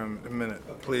the camera a minute,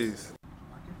 please.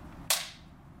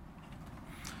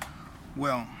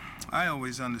 Well, I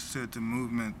always understood the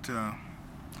movement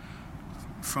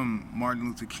from Martin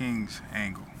Luther King's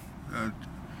angle.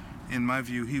 In my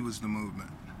view, he was the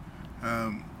movement.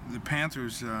 The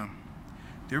Panthers,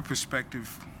 their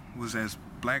perspective was as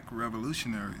black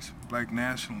revolutionaries, black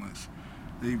nationalists.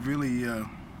 They really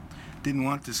didn't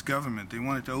want this government. They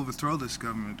wanted to overthrow this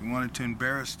government. They wanted to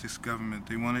embarrass this government.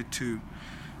 They wanted to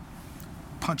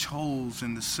punch holes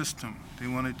in the system. They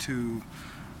wanted to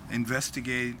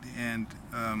investigate and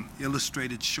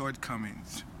illustrate its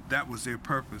shortcomings. That was their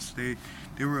purpose. They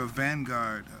were a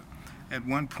vanguard. At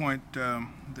one point,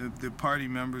 the party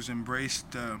members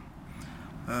embraced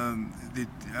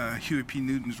Huey P.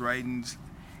 Newton's writings.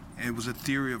 It was a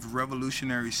theory of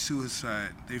revolutionary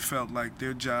suicide. They felt like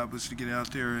their job was to get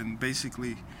out there and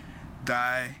basically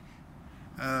die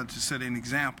to set an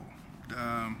example.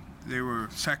 They were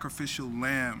sacrificial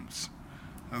lambs,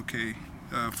 okay,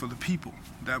 for the people.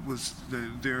 That was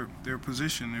their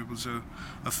position. It was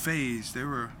a phase. They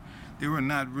were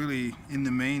not really in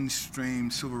the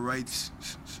mainstream civil rights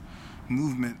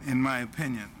movement, in my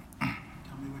opinion. Tell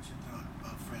me what you thought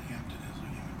about Fred Hampton as a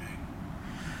human being.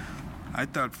 I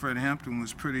thought Fred Hampton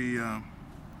was pretty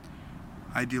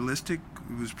idealistic.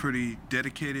 He was pretty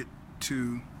dedicated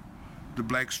to the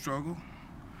black struggle.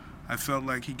 I felt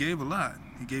like he gave a lot.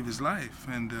 He gave his life,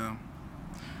 and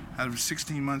out of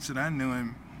 16 months that I knew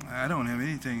him, I don't have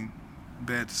anything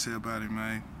bad to say about him.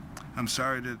 I'm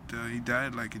sorry that he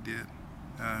died like he did.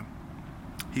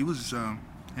 He was,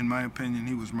 in my opinion,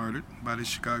 he was murdered by the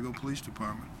Chicago Police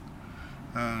Department,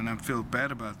 and I feel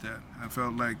bad about that. I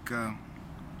felt like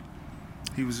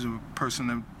he was a person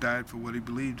that died for what he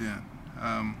believed in.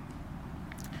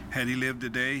 Had he lived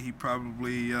today, he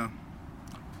probably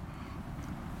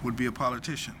would be a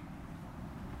politician,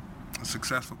 a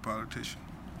successful politician.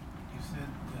 You said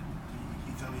that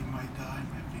he thought he might die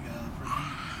after he got out of prison?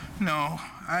 No,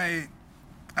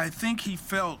 I think he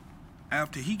felt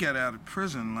after he got out of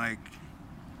prison like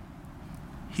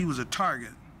he was a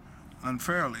target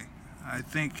unfairly. I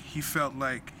think he felt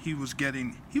like he was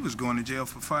going to jail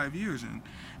for 5 years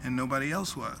and nobody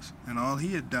else was. And all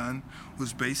he had done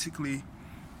was basically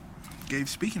gave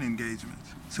speaking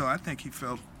engagements. So I think he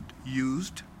felt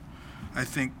used. I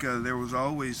think there was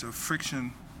always a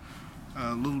friction,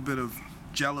 a little bit of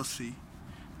jealousy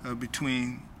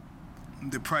between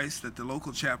the price that the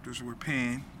local chapters were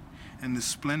paying and the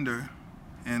splendor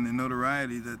and the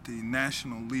notoriety that the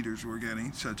national leaders were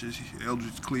getting, such as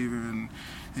Eldridge Cleaver and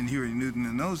Huey Newton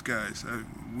and those guys.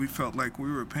 We felt like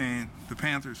we were paying, the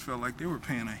Panthers felt like they were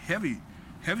paying a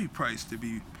heavy price to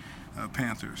be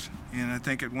Panthers. And I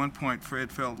think at one point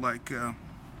Fred felt like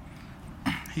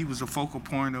he was a focal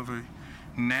point of a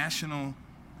national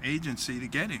agency to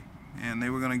get him. And they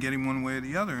were going to get him one way or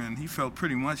the other, and he felt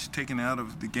pretty much taken out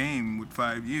of the game with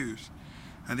 5 years.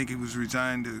 I think he was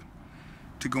resigned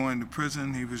to go into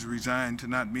prison. He was resigned to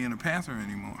not being a Panther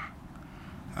anymore.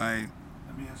 Let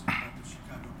me ask you about the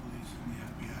Chicago police and the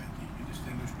FBI. Do you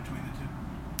distinguish between the two?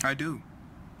 I do.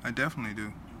 I definitely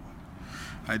do.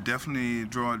 I definitely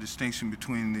draw a distinction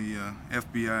between the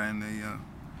FBI and the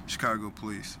Chicago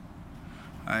police.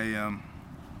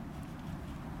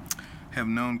 have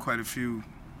known quite a few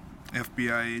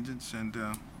FBI agents, and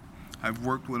I've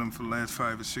worked with them for the last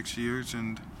 5 or 6 years,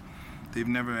 and they've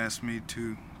never asked me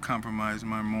to compromise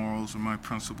my morals or my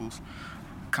principles.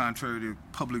 Contrary to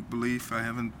public belief, I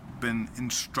haven't been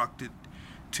instructed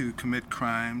to commit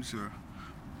crimes or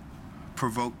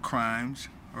provoke crimes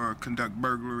or conduct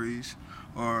burglaries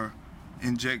or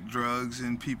inject drugs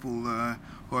in people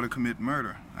or to commit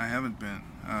murder. I haven't been.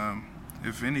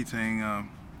 If anything,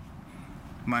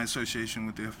 my association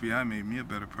with the FBI made me a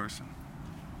better person.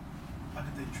 How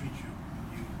did they treat you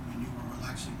when you were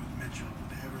relaxing with Mitchell? Were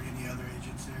there ever any other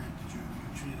agents there? Did you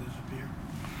treated as a peer?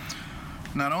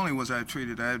 Not only was I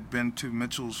treated, I had been to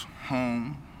Mitchell's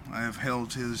home. I have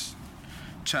held his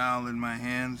child in my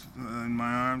hands, in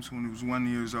my arms when he was 1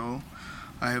 year old.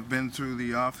 I have been through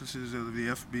the offices of the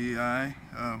FBI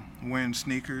wearing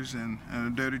sneakers and a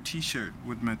dirty T-shirt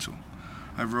with Mitchell.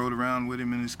 I rode around with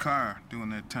him in his car during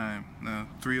that time,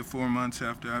 3 or 4 months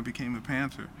after I became a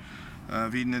Panther.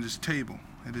 I've eaten at his table,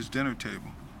 at his dinner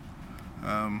table.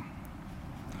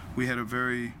 We had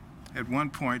at one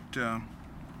point,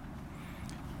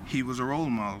 he was a role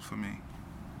model for me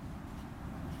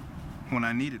when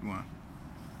I needed one.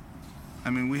 I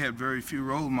mean, we had very few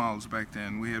role models back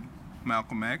then. We had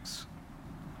Malcolm X,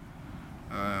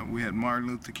 we had Martin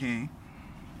Luther King,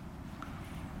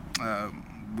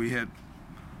 we had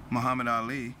Muhammad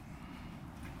Ali,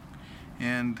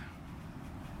 and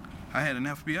I had an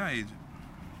FBI agent.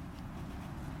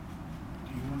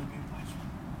 Do you want to be a policeman?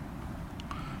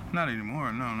 Not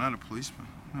anymore, no, not a policeman,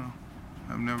 no.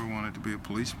 I've never wanted to be a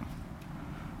policeman.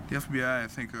 The FBI, I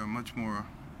think, are much more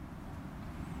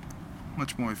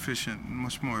efficient,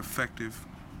 much more effective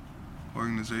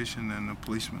organization than the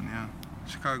policeman, yeah.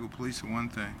 Chicago police are one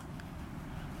thing.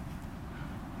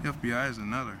 The FBI is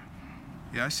another.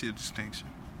 Yeah, I see a distinction.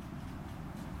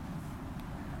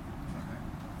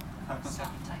 Stop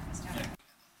the typist. Do you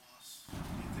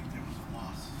think there was a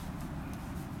loss?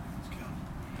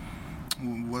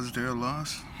 Was there a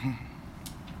loss?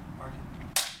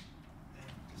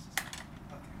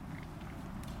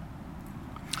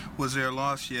 Was there a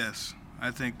loss? Yes.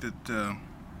 I think that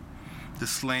the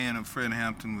slaying of Fred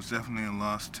Hampton was definitely a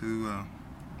loss to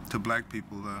black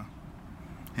people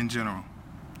in general.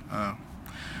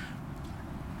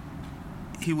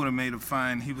 He would have made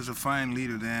he was a fine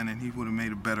leader then, and he would have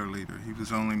made a better leader. He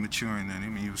was only maturing then. I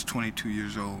mean, he was 22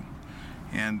 years old.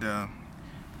 And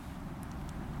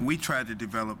we tried to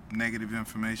develop negative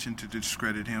information to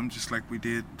discredit him, just like we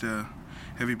did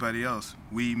everybody else.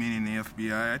 We, meaning the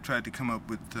FBI, I tried to come up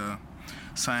with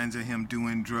signs of him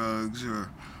doing drugs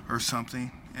or something,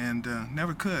 and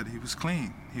never could. He was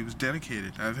clean. He was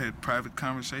dedicated. I've had private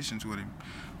conversations with him.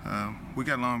 We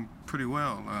got along pretty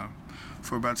well.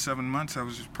 For about 7 months, I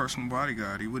was his personal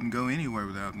bodyguard. He wouldn't go anywhere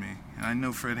without me. And I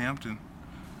know Fred Hampton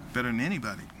better than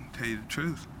anybody, to tell you the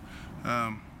truth.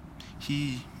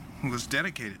 He was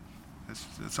dedicated.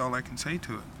 That's all I can say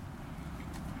to it.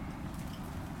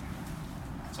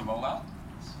 Some rollout?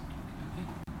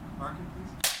 Market,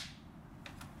 please.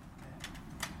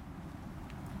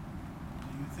 Do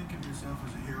you think of yourself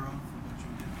as a hero for what you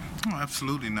did? Oh,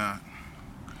 absolutely not.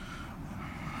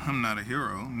 I'm not a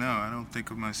hero. No, I don't think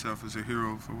of myself as a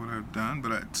hero for what I've done,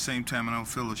 but at the same time, I don't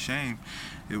feel ashamed.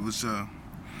 It was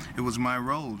my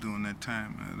role during that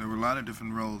time. There were a lot of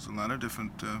different roles, a lot of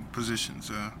different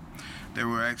positions. There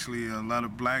were actually a lot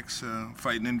of blacks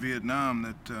fighting in Vietnam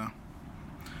that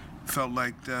felt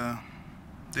like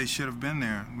they should have been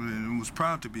there and was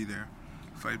proud to be there,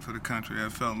 fight for the country. I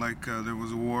felt like there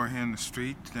was a war here in the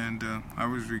street, and I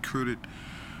was recruited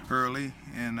early,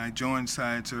 and I joined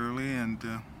sides early, and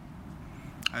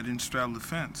I didn't straddle the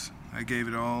fence. I gave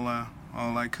it all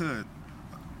I could,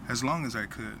 as long as I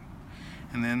could.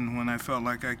 And then when I felt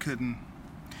like I couldn't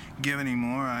give any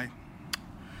more, I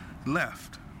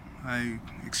left. I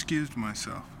excused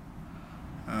myself.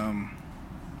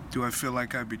 Do I feel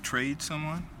like I betrayed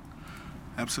someone?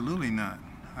 Absolutely not.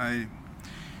 I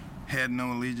had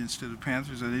no allegiance to the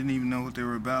Panthers. I didn't even know what they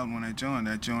were about when I joined.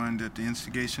 I joined at the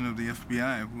instigation of the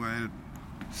FBI, who I had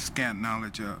scant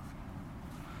knowledge of.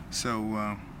 So,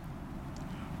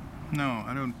 no,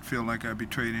 I don't feel like I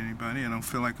betrayed anybody. I don't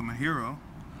feel like I'm a hero.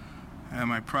 Am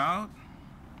I proud?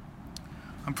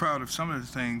 I'm proud of some of the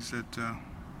things that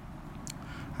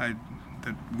I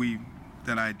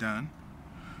done.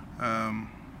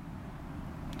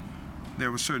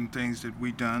 There were certain things that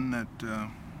we done that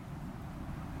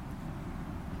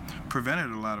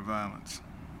prevented a lot of violence.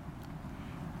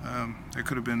 There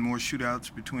could have been more shootouts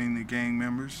between the gang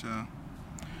members.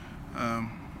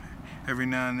 Every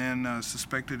now and then, a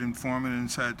suspected informant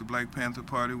inside the Black Panther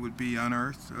Party would be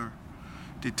unearthed or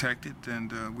detected,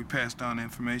 and we passed on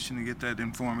information to get that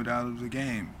informant out of the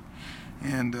game.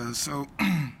 And so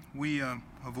we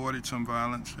avoided some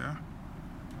violence there.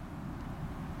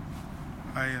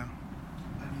 How do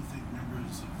you think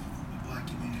members of the black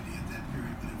community at that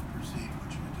period would have perceived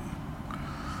what you were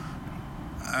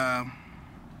doing?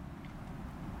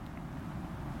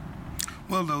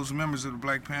 Well, those members of the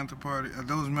Black Panther Party,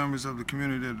 those members of the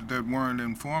community that weren't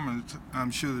informants, I'm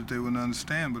sure that they would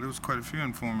understand, but there was quite a few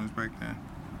informants back then.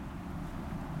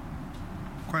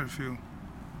 Quite a few.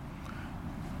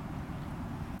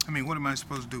 I mean, what am I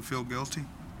supposed to do, feel guilty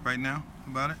right now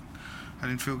about it? I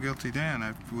didn't feel guilty then.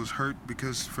 I was hurt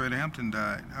because Fred Hampton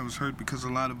died. I was hurt because a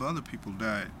lot of other people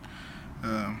died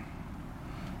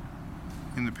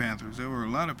in the Panthers. There were a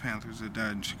lot of Panthers that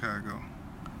died in Chicago,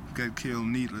 got killed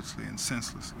needlessly and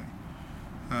senselessly.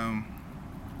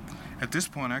 At this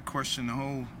point, I question the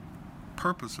whole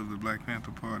purpose of the Black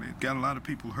Panther Party. It got a lot of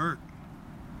people hurt,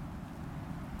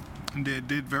 and they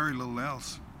did very little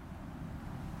else.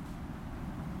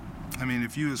 I mean,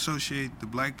 if you associate the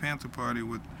Black Panther Party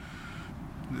with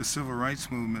the civil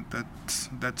rights movement,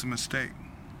 that's a mistake.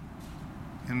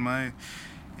 In my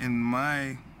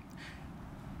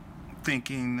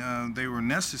thinking, they were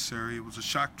necessary. It was a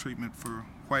shock treatment for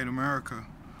white America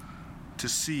to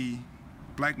see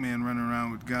black men running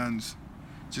around with guns,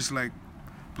 just like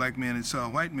black men had saw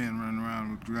white men running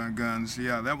around with guns.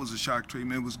 Yeah, that was a shock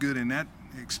treatment. It was good in that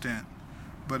extent,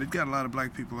 but it got a lot of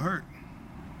black people hurt.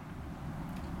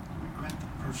 Regret the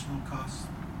personal costs?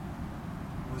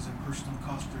 Was there personal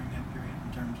cost during that period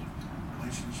in terms of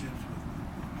relationships with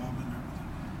Mormon or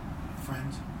with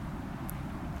friends?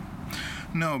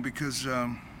 No, because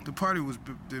the party was,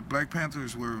 the Black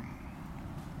Panthers were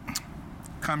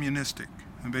communistic,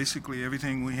 and basically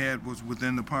everything we had was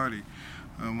within the party.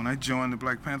 When I joined the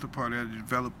Black Panther Party, I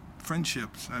developed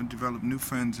friendships. I developed new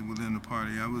friends within the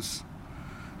party. I was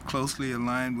closely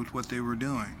aligned with what they were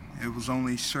doing. It was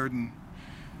only certain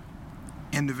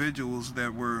individuals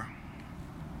that were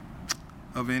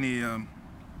of any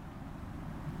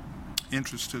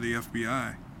interest to the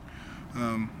FBI.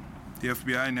 The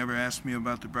FBI never asked me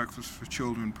about the Breakfast for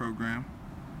Children program.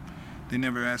 They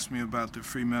never asked me about the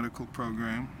free medical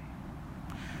program.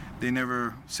 They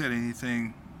never said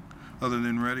anything other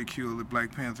than ridicule the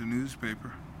Black Panther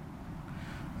newspaper.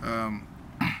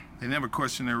 They never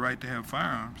questioned their right to have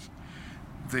firearms.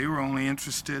 They were only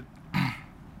interested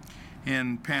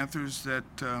in Panthers that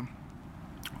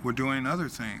were doing other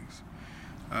things.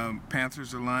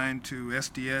 Panthers aligned to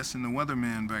SDS and the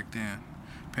Weathermen back then.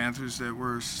 Panthers that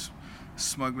were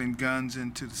smuggling guns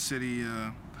into the city.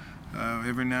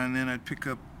 Every now and then I'd pick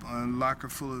up a locker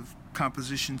full of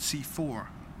composition C4,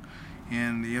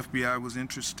 and the FBI was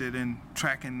interested in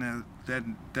tracking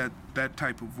that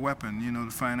type of weapon, you know,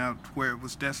 to find out where it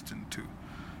was destined to.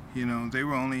 You know, they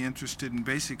were only interested in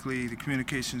basically the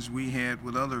communications we had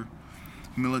with other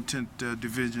militant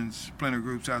divisions, splinter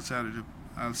groups outside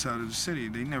of the city.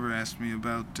 They never asked me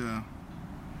about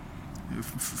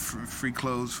free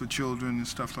clothes for children and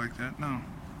stuff like that. No.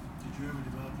 Did you ever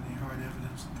develop any hard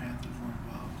evidence the Panthers were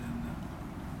involved in the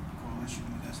coalition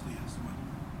with SDS?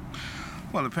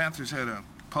 Well, the Panthers had a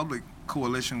public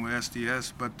coalition with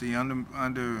SDS, but the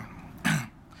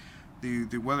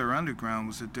the Weather Underground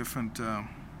was a different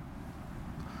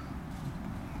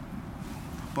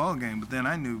ball game. But then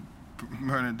I knew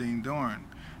Bernardine Doran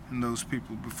and those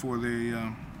people before they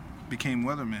became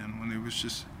weathermen, when they was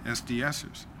just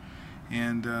SDSers.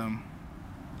 And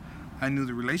I knew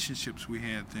the relationships we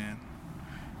had then,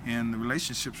 and the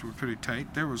relationships were pretty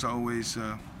tight. There was always,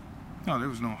 there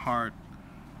was no hard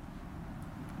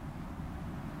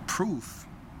proof,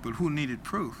 but who needed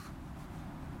proof?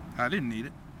 I didn't need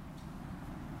it.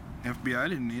 FBI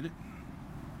didn't need it.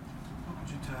 What would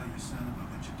you tell your son about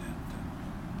what you did?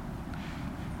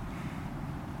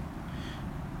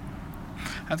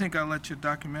 I think I'll let your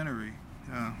documentary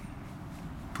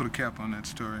put a cap on that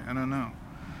story. I don't know.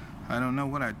 I don't know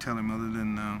what I'd tell him other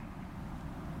than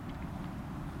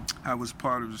I was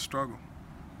part of the struggle.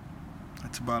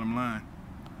 That's the bottom line.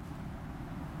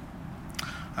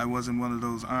 I wasn't one of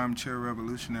those armchair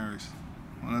revolutionaries,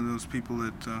 one of those people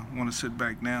that want to sit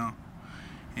back now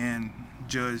and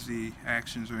judge the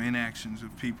actions or inactions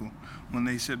of people when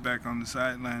they sit back on the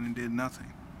sideline and did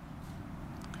nothing.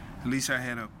 At least I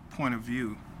had a point of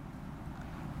view.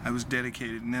 I was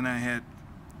dedicated, and then I had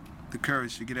the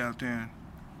courage to get out there and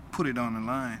put it on the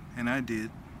line, and I did.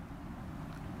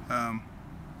 I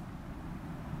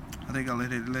think I'll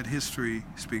let history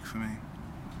speak for me.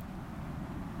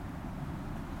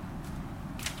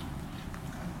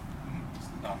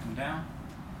 Knock him down.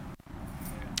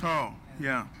 Oh,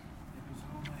 yeah. It was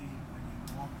only when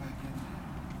you walk back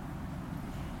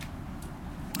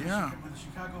in. Yeah. Were the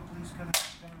Chicago police gonna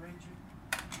raid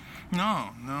you? No.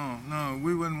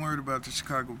 We wasn't worried about the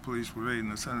Chicago police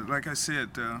raiding us. Like I said,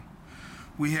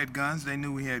 we had guns. They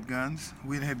knew we had guns.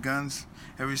 We'd had guns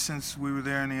ever since we were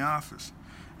there in the office.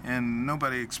 And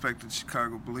nobody expected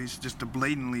Chicago police just to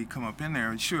blatantly come up in there.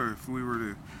 And sure, if we were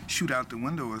to shoot out the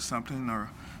window or something,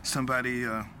 or somebody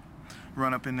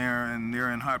run up in there and they're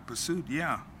in hot pursuit,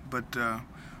 yeah. But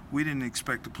we didn't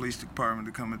expect the police department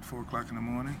to come at 4 o'clock in the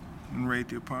morning and raid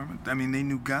the apartment. I mean, they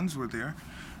knew guns were there.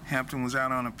 Hampton was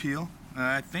out on appeal, and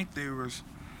I think they were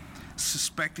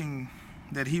suspecting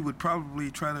that he would probably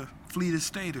try to flee the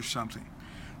state or something.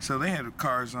 So they had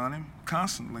cars on him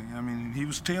constantly. I mean, he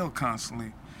was tailed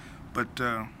constantly. But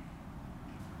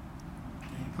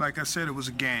like I said, it was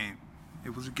a game.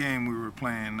 It was a game we were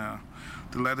playing.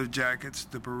 The leather jackets,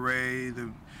 the beret,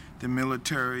 the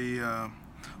military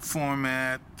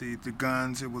format, the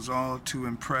guns, it was all to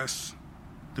impress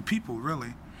the people,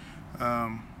 really.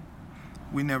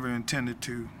 We never intended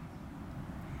to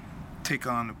take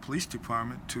on the police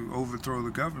department to overthrow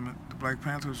the government. The Black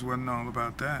Panthers wasn't all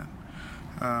about that.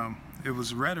 It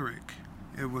was rhetoric.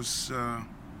 It was,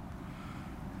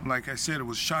 like I said, it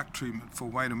was shock treatment for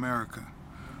white America.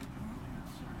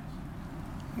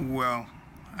 Well,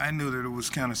 I knew that it was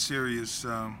kind of serious.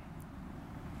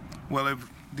 Well,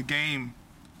 the game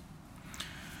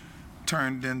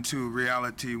turned into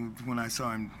reality when I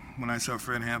saw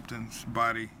Fred Hampton's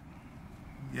body.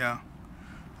 Yeah.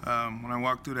 When I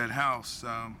walked through that house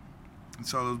and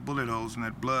saw those bullet holes and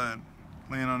that blood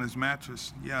laying on his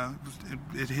mattress, yeah,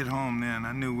 it hit home then.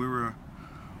 I knew we were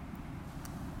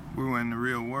in the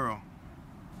real world,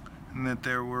 and that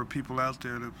there were people out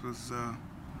there that was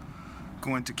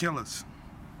going to kill us.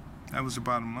 That was the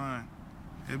bottom line.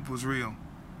 It was real.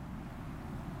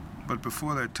 But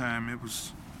before that time, it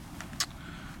was,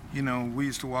 you know, we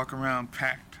used to walk around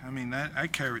packed. I mean, I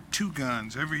carried 2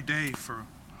 guns every day for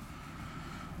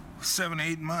 7,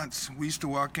 8 months. We used to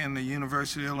walk in the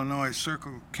University of Illinois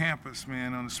Circle campus,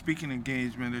 man, on a speaking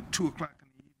engagement at 2 o'clock in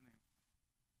the evening.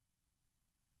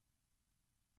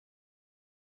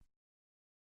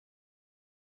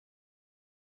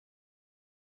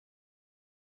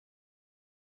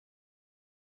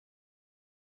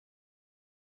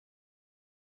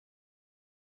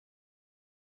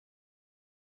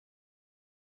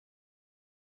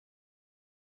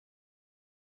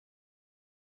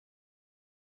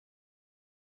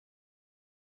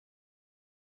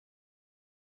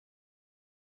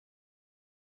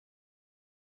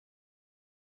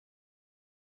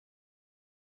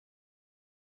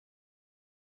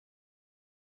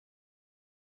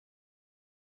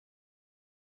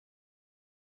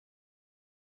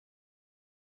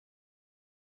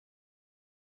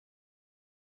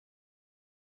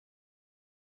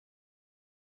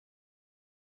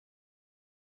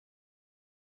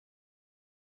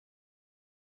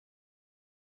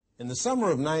 In the summer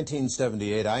of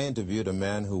 1978, I interviewed a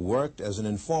man who worked as an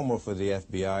informer for the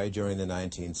FBI during the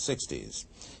 1960s.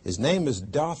 His name is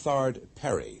Dothard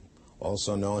Perry,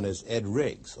 also known as Ed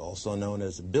Riggs, also known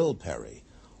as Bill Perry,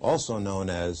 also known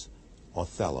as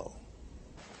Othello.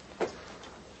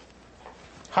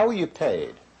 How were you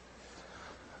paid?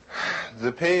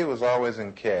 The pay was always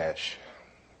in cash.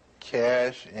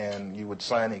 Cash, and you would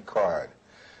sign a card.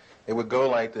 It would go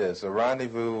like this. A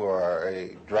rendezvous or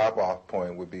a drop-off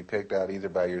point would be picked out either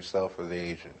by yourself or the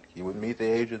agent. You would meet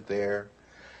the agent there.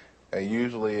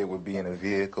 Usually it would be in a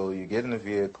vehicle. You get in the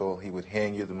vehicle, he would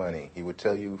hand you the money. He would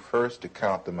tell you first to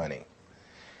count the money.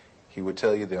 He would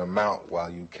tell you the amount while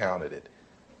you counted it.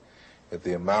 If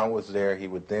the amount was there, he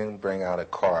would then bring out a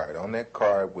card. On that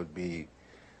card would be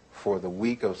for the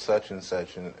week of such and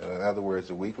such. In other words,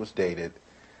 the week was dated.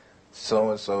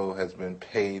 So-and-so has been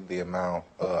paid the amount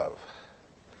of.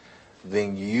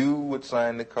 Then you would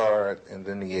sign the card, and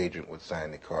then the agent would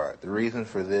sign the card. The reason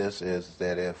for this is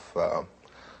that if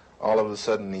all of a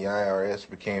sudden the IRS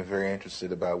became very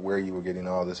interested about where you were getting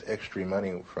all this extra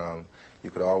money from,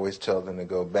 you could always tell them to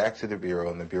go back to the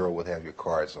Bureau, and the Bureau would have your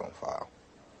cards on file.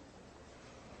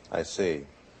 I see.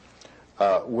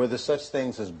 Were there such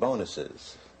things as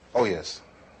bonuses? Oh, yes.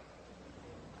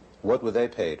 What were they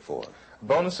paid for?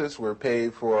 Bonuses were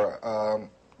paid for,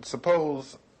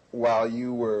 suppose while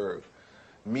you were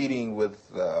meeting with,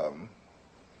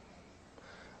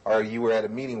 or you were at a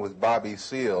meeting with Bobby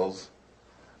Seals,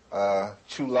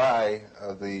 Chulai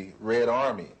of the Red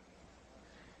Army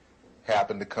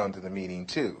happened to come to the meeting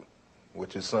too,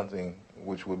 which is something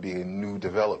which would be a new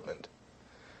development.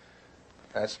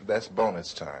 That's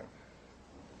bonus time.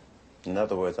 In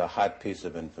other words, a hot piece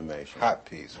of information. Hot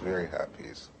piece, very hot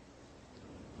piece.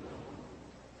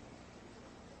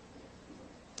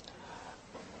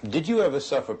 Did you ever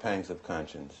suffer pangs of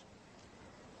conscience?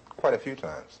 Quite a few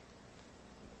times.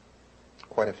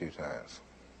 Quite a few times.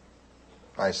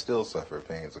 I still suffer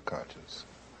pains of conscience.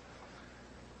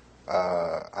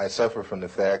 I suffer from the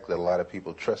fact that a lot of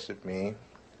people trusted me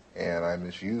and I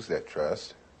misused that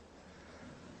trust.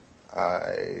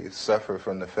 I suffer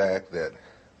from the fact that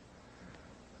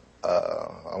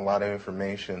a lot of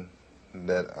information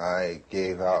that I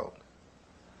gave out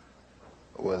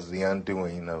was the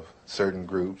undoing of certain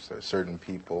groups or certain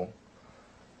people.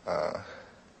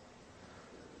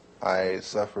 I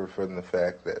suffer from the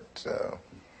fact that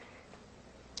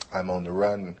I'm on the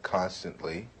run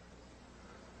constantly.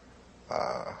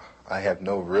 I have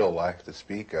no real life to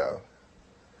speak of.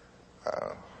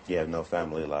 You have no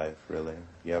family life, really?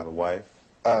 You have a wife?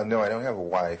 No, I don't have a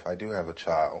wife. I do have a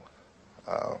child.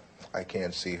 I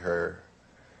can't see her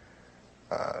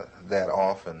that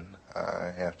often.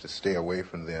 I have to stay away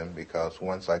from them because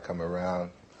once I come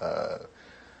around,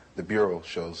 the Bureau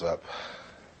shows up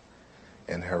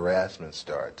and harassment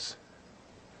starts.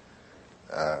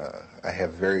 I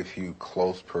have very few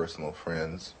close personal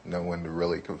friends, no one to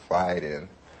really confide in.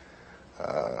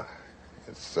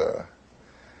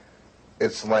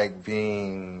 It's like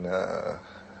being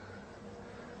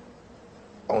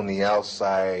on the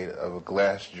outside of a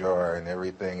glass jar and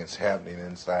everything is happening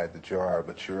inside the jar,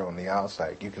 but you're on the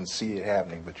outside. You can see it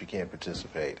happening, but you can't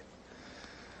participate.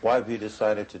 Why have you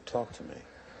decided to talk to me?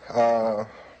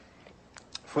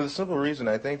 For the simple reason,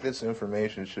 I think this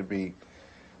information should be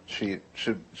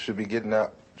getting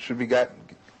out, should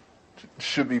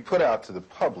be put out to the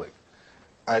public.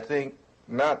 I think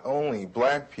not only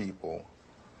black people,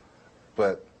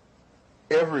 but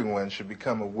everyone should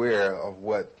become aware of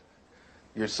what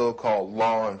your so-called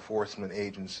law enforcement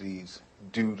agencies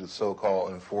do to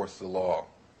so-called enforce the law.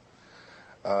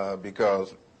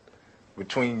 Because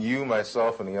between you,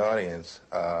 myself, and the audience,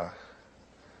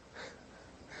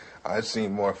 I've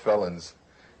seen more felons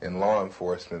in law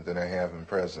enforcement than I have in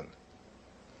prison.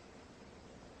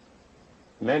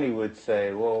 Many would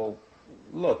say, well,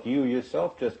 look, you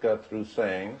yourself just got through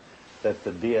saying that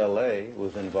the DLA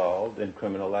was involved in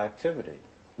criminal activity.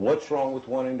 What's wrong with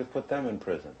wanting to put them in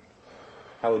prison?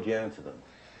 How would you answer them?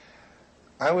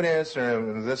 I would answer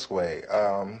them this way.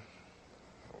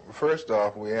 First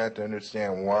off, we have to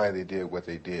understand why they did what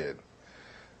they did.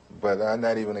 But I'm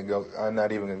not even going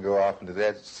to go off into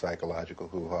that psychological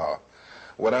hoo-ha.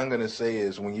 What I'm going to say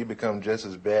is when you become just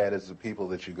as bad as the people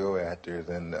that you go after,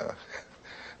 then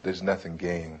there's nothing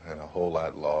gained and a whole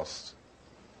lot lost.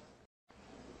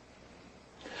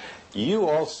 You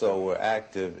also were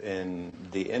active in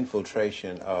the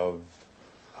infiltration of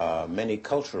many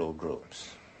cultural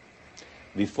groups.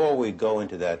 Before we go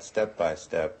into that step by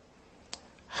step,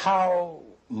 how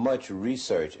much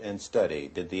research and study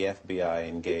did the FBI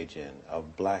engage in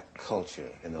of black culture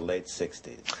in the late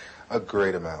 60s? A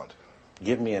great amount.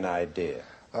 Give me an idea.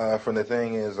 From the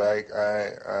thing is,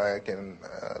 I can,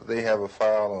 they have a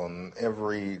file on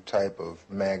every type of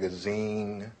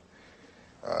magazine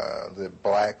that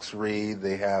blacks read.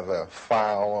 They have a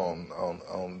file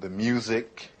on the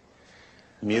music.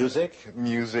 Music?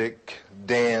 Music,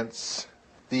 dance,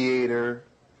 theater,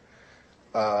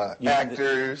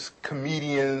 actors,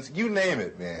 comedians, you name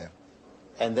it, man.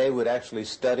 And they would actually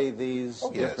study these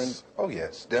different... Yes. Oh,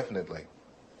 yes, definitely.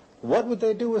 What would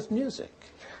they do with music?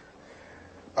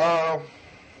 To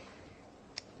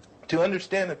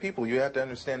understand the people, you have to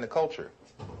understand the culture.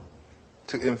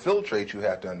 To infiltrate, you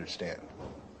have to understand.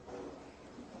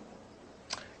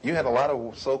 You had a lot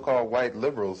of so-called white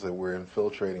liberals that were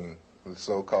infiltrating the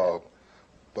so-called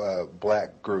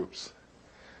black groups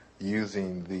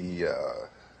using the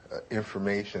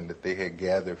information that they had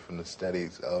gathered from the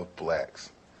studies of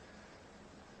blacks.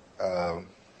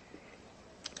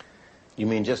 You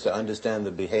mean just to understand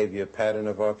the behavior pattern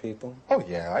of our people? Oh,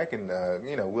 yeah. I can,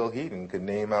 Will Heaton could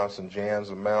name out some jams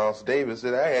of Miles Davis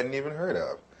that I hadn't even heard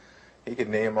of. He could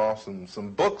name off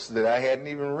some books that I hadn't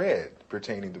even read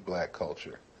pertaining to black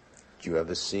culture. Do you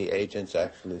ever see agents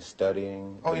actually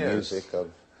studying the music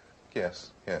of...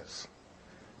 Yes, yes.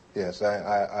 Yes,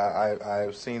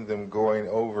 I've seen them going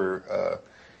over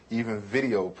even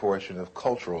video portion of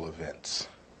cultural events.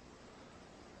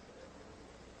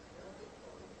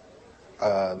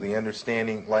 The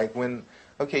understanding, like when,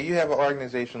 you have an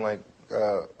organization like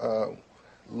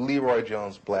Leroy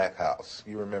Jones' Black House.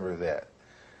 You remember that.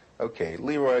 Okay,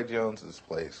 Leroy Jones's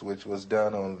place, which was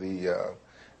done on the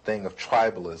thing of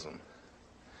tribalism.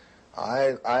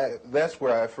 That's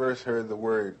where I first heard the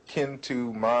word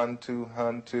Kintu, Mantu,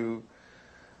 Huntu,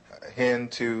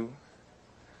 Hintu.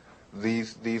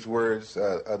 These words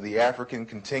of the African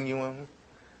continuum.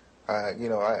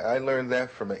 I learned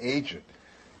that from an agent.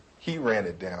 He ran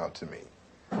it down to me.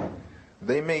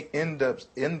 They make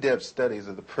in-depth studies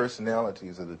of the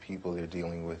personalities of the people they're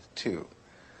dealing with, too,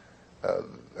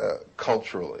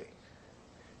 culturally.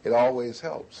 It always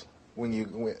helps.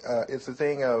 It's a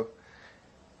thing of,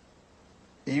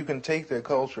 you can take their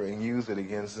culture and use it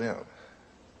against them.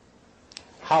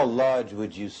 How large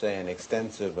would you say an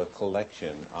extensive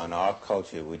collection on our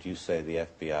culture would you say the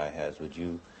FBI has? Would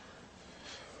you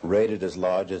rate it as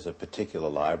large as a particular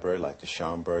library, like the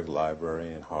Schomburg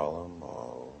Library in Harlem?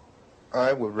 Or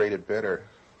I would rate it better.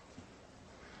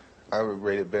 I would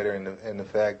rate it better, and the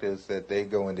fact is that they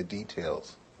go into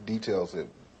details that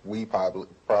we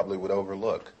probably would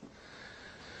overlook.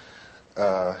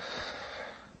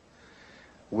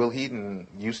 Will Heaton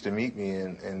used to meet me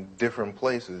in different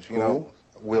places. You know,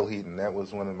 Will Heaton, that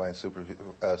was one of my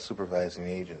supervising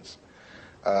agents.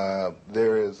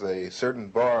 There is a certain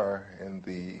bar in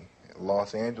the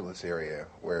Los Angeles area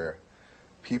where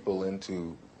people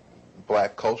into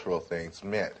black cultural things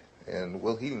met, and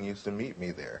Will Heaton used to meet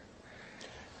me there.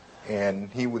 And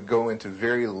he would go into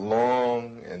very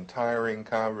long and tiring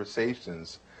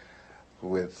conversations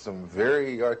with some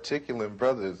very articulate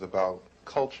brothers about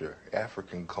culture,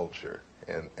 African culture,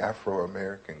 and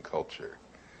Afro-American culture.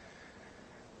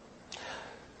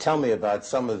 Tell me about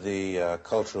some of the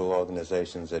cultural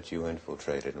organizations that you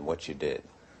infiltrated and what you did.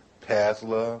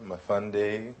 PASLA,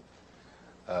 Mafunde,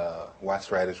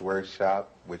 Watts Writers Workshop,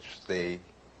 which they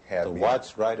had. The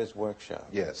Watts Writers Workshop?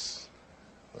 Yes.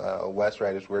 Watts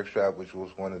Writers Workshop, which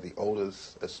was one of the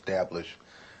oldest established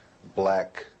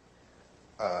black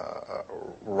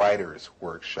writers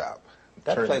workshop.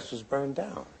 That place was burned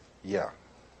down. Yeah.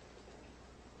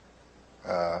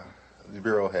 The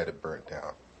Bureau had it burnt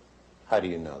down. How do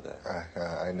you know that?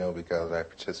 I know because I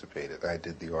participated. I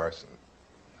did the arson.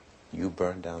 You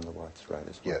burned down the Watts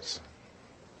Writers? Yes.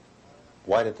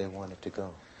 Why did they want it to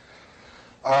go?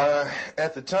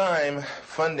 At the time,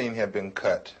 funding had been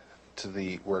cut to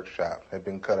the workshop, had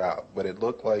been cut out, but it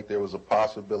looked like there was a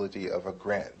possibility of a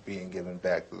grant being given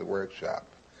back to the workshop.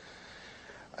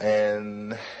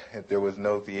 And if there was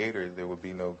no theater, there would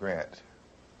be no grant.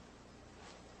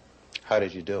 How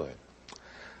did you do it?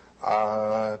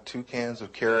 2 cans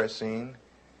of kerosene,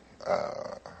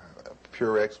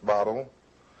 Purex bottle,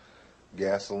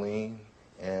 gasoline,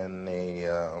 and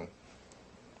a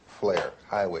flare,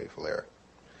 highway flare.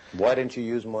 Why didn't you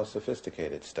use more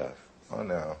sophisticated stuff? Oh,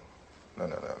 no. No.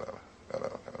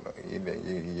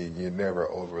 You're never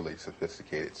overly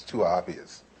sophisticated. It's too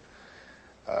obvious.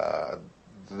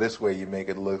 This way you make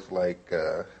it look like,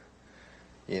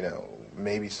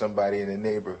 maybe somebody in the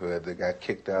neighborhood that got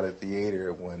kicked out of the theater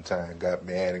at one time got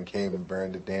mad and came and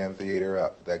burned the damn theater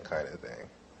up, that kind of thing.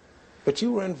 But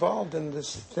you were involved in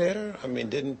this theater? I mean,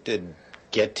 didn't it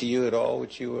get to you at all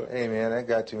what you were? Hey, man, that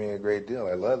got to me a great deal.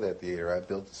 I love that theater. I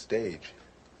built the stage.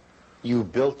 You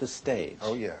built the stage?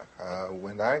 Oh, yeah.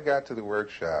 When I got to the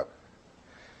workshop,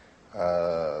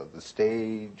 the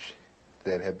stage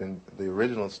that had been, the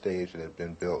original stage that had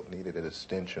been built needed an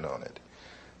extension on it.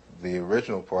 The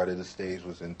original part of the stage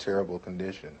was in terrible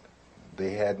condition.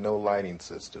 They had no lighting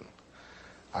system.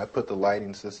 I put the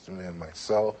lighting system in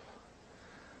myself.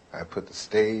 I put the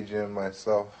stage in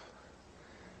myself.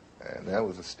 And that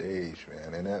was a stage,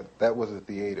 man. And that was a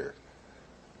theater.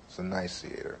 It's a nice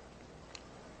theater.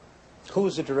 Who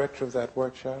was the director of that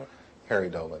workshop? Harry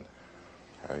Dolan.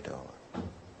 Harry Dolan.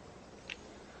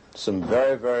 Some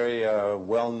very, very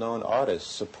well-known artists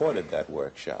supported that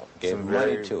workshop, gave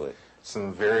money to it.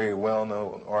 Some very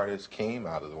well-known artists came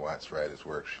out of the Watts Writers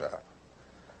Workshop.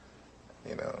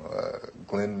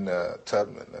 Glenn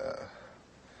Tubman,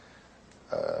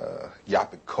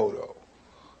 Yaphet Kotto.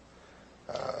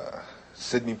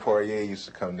 Sidney Poitier used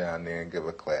to come down there and give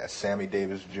a class. Sammy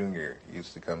Davis Jr.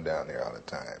 used to come down there all the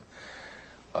time.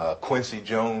 Quincy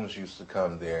Jones used to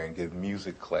come there and give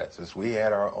music classes. We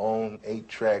had our own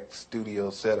 8-track studio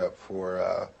setup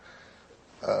for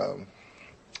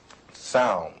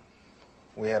sound.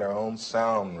 We had our own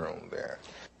sound room there.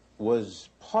 Was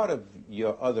part of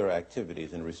your other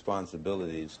activities and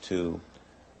responsibilities to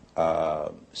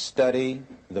study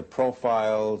the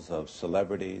profiles of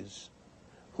celebrities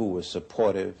who were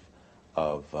supportive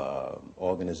of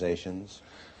organizations?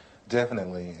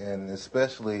 Definitely, and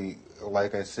especially,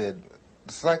 like I said,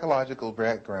 psychological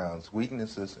backgrounds,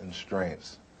 weaknesses and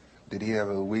strengths. Did he have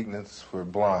a weakness for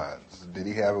blondes? Did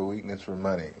he have a weakness for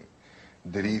money?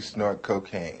 Did he snort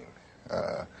cocaine?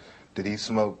 Did he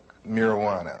smoke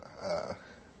marijuana?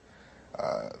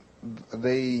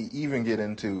 They even get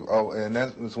into, and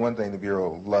that's one thing the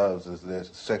Bureau loves is their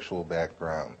sexual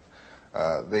background.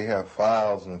 They have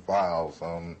files and files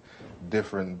on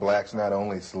different blacks, not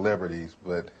only celebrities,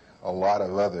 but a lot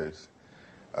of others,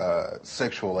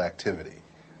 sexual activity.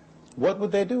 What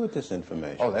would they do with this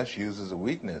information? Oh, that's used as a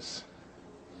weakness.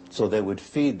 So they would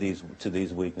feed these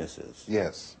weaknesses?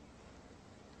 Yes.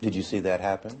 Did you see that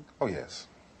happen? Oh, yes.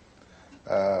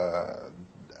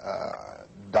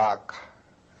 Doc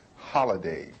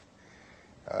Holliday,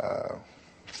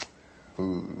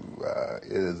 who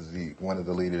is one of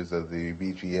the leaders of the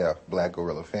BGF, Black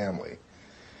Guerrilla Family,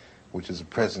 which is a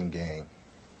prison gang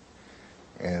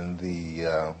in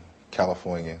the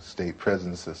California state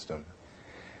prison system.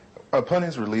 Upon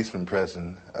his release from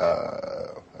prison,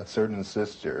 a certain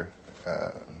sister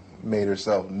made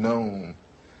herself known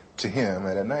to him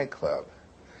at a nightclub,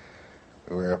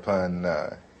 whereupon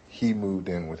he moved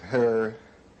in with her,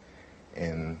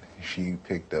 and she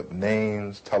picked up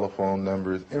names, telephone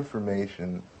numbers,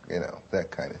 information, you know,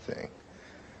 that kind of thing.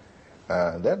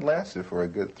 That lasted for a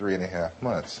good 3.5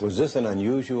 months. Was this an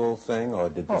unusual thing, or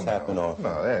did this happen often?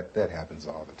 No, that happens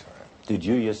all the time. Did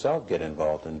you yourself get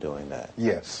involved in doing that?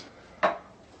 Yes.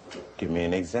 Give me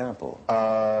an example.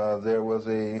 There was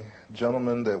a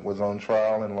gentleman that was on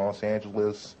trial in Los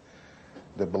Angeles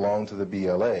that belonged to the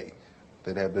BLA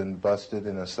that had been busted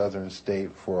in a southern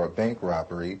state for a bank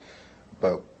robbery,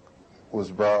 but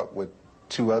was brought with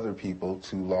 2 other people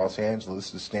to Los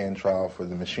Angeles to stand trial for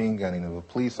the machine gunning of a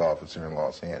police officer in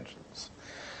Los Angeles.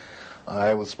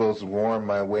 I was supposed to worm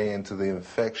my way into the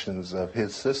affections of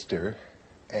his sister,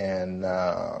 and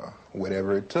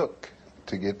whatever it took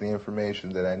to get the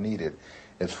information that I needed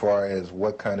as far as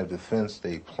what kind of defense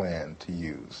they planned to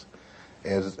use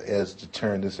as to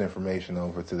turn this information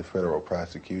over to the federal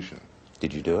prosecution.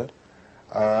 Did you do it?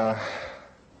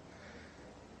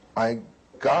 I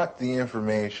got the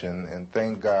information, and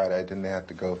thank God I didn't have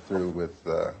to go through with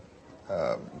the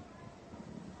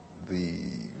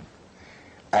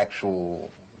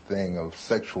actual thing of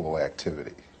sexual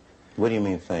activity. What do you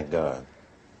mean, thank God?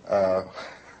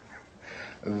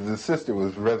 The sister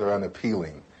was rather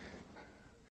unappealing.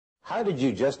 How did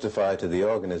you justify to the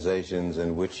organizations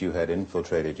in which you had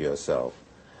infiltrated yourself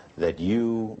that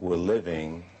you were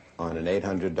living on an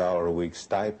 $800 a week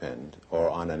stipend or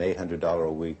on an $800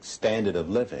 a week standard of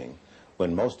living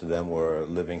when most of them were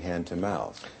living hand to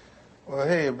mouth? Well,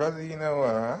 hey, brother, you know,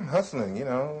 I'm hustling, you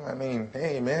know. I mean,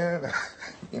 hey, man,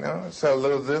 you know, sell a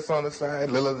little of this on the side,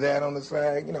 a little of that on the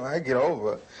side. You know, I get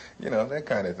over, you know, that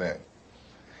kind of thing.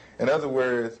 In other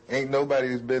words, ain't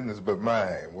nobody's business but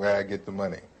mine where I get the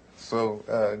money. So,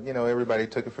 you know, everybody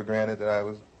took it for granted that I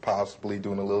was possibly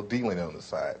doing a little dealing on the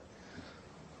side.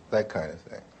 That kind of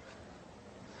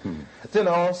thing. Then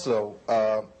also,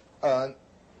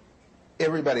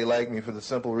 everybody liked me for the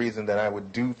simple reason that I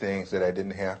would do things that I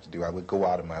didn't have to do. I would go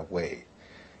out of my way.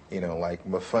 You know, like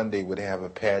Mafunde would have a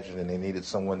pageant and they needed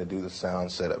someone to do the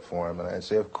sound setup for him, and I'd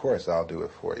say, of course, I'll do it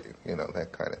for you. You know,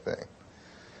 that kind of thing.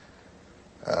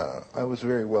 I was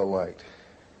very well liked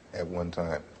at one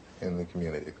time in the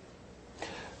community.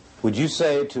 Would you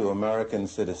say to American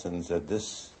citizens that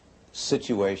this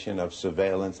situation of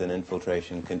surveillance and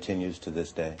infiltration continues to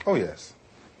this day? Oh, yes.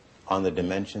 On the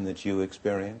dimension that you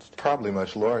experienced? Probably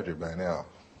much larger by now.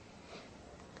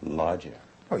 Larger?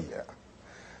 Oh, yeah.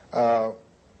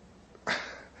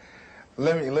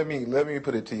 Let me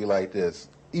put it to you like this.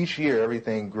 Each year,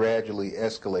 everything gradually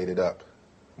escalated up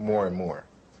more and more.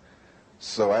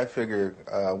 So I figure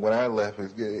when I left,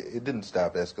 it didn't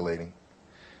stop escalating.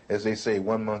 As they say,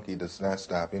 one monkey does not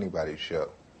stop anybody's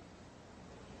show.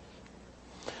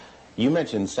 You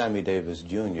mentioned Sammy Davis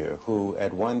Jr., who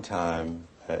at one time,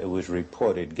 it was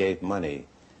reported, gave money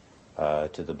to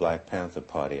the Black Panther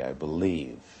Party, I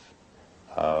believe.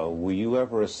 Were you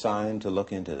ever assigned to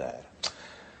look into that?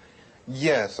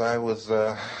 Yes, I was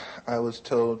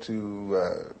told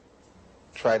to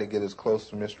try to get as close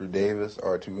to Mr. Davis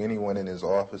or to anyone in his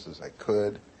office as I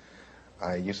could.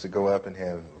 I used to go up and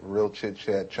have real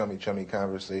chit-chat, chummy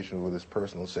conversation with his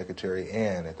personal secretary,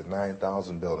 Ann, at the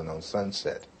 9000 building on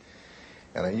Sunset.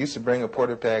 And I used to bring a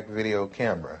Porter-Pack video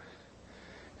camera,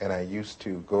 and I used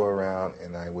to go around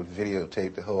and I would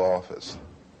videotape the whole office.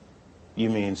 You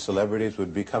mean celebrities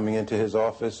would be coming into his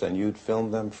office and you'd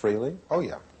film them freely? Oh,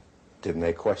 yeah. Didn't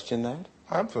they question that?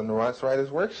 I'm from the Ross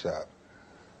Writers Workshop.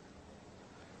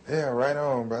 Yeah, right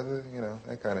on, brother, you know,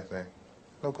 that kind of thing.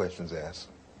 No questions asked.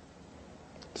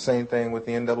 Same thing with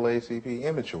the NAACP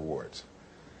Image Awards.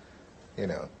 You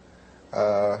know,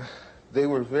 they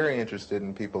were very interested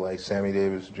in people like Sammy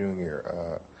Davis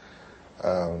Jr.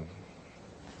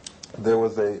 There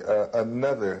was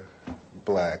another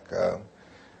black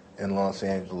in Los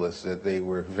Angeles that they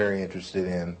were very interested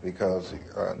in because,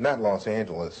 not Los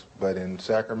Angeles, but in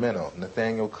Sacramento,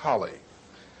 Nathaniel Colley,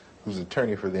 who's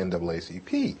attorney for the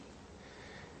NAACP.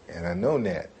 And I know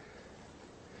Nat.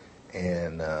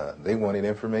 And they wanted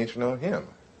information on him,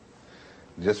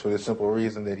 just for the simple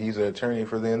reason that he's an attorney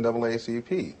for the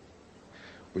NAACP,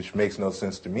 which makes no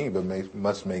sense to me, but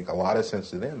must make a lot of sense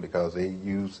to them because they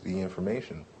use the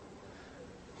information.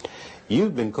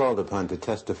 You've been called upon to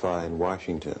testify in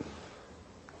Washington.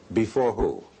 Before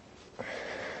who?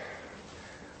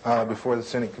 Before the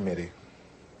Senate committee.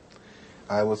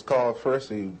 I was called first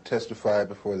to testify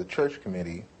before the church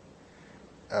committee,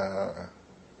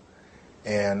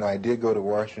 and I did go to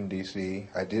Washington, D.C.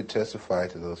 I did testify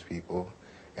to those people,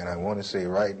 and I want to say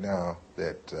right now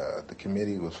that the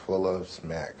committee was full of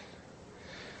smack.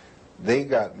 They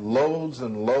got loads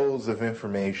and loads of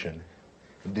information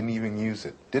and didn't even use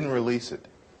it, didn't release it.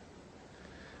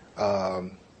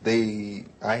 I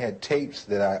had tapes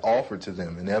that I offered to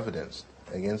them in evidence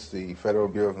against the Federal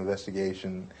Bureau of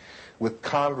Investigation with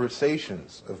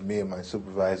conversations of me and my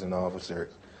supervising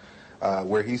officers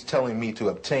where he's telling me to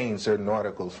obtain certain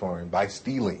articles for him by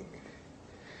stealing.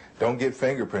 Don't get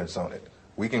fingerprints on it.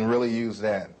 We can really use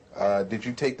that. Did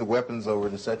you take the weapons over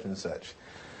to such and such?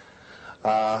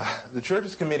 The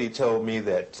church's committee told me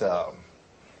that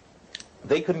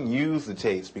they couldn't use the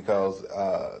tapes because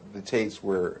the tapes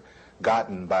were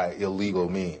gotten by illegal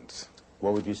means.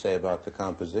 What would you say about the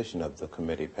composition of the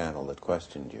committee panel that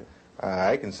questioned you?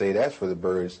 I can say that's for the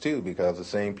birds too, because the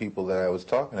same people that I was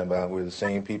talking about were the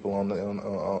same people on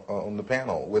the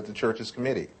panel with the church's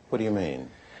committee. What do you mean?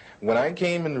 When I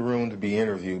came in the room to be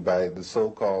interviewed by the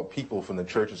so-called people from the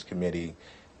church's committee,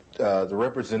 the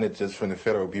representatives from the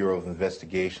Federal Bureau of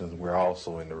Investigations were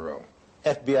also in the room.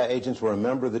 FBI agents were a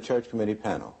member of the church committee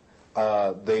panel?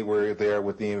 They were there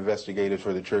with the investigators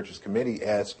for the church's committee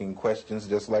asking questions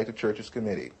just like the church's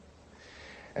committee.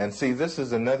 And see, this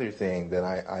is another thing that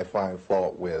I find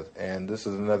fault with, and this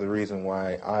is another reason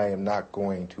why I am not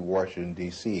going to Washington,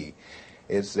 D.C.,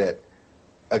 is that,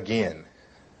 again,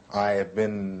 I have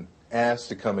been asked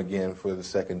to come again for the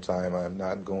second time. I'm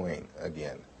not going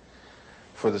again.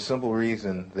 For the simple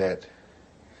reason that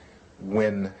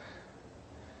when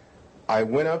I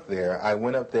went up there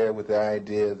with the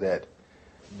idea that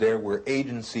there were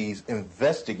agencies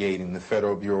investigating the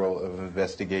Federal Bureau of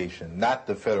Investigation, not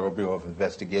the Federal Bureau of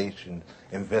Investigation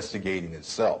investigating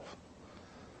itself.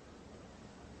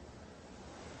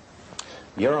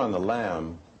 You're on the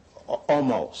lam,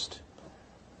 almost.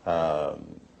 Do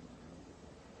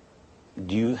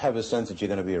you have a sense that you're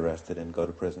going to be arrested and go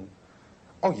to prison?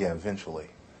 Oh yeah, eventually.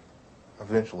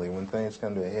 Eventually, when things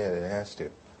come to a head, it has to.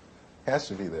 It has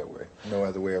to be that way. No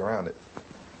other way around it.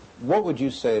 What would you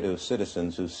say to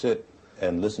citizens who sit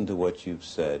and listen to what you've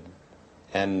said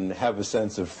and have a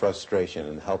sense of frustration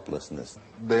and helplessness?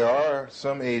 There are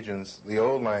some agents, the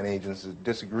old line agents, that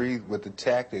disagree with the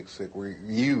tactics that were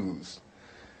used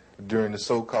during the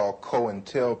so-called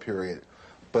COINTEL period.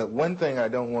 But one thing I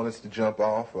don't want us to jump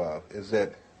off of is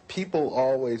that people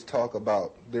always talk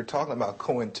about, they're talking about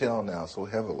COINTEL now so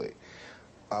heavily.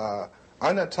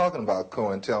 I'm not talking about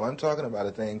COINTEL, I'm talking about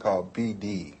a thing called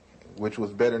BD, which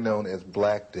was better known as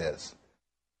Black Death.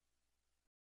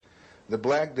 The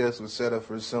Black Death was set up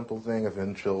for a simple thing of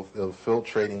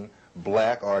infiltrating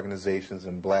black organizations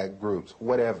and black groups,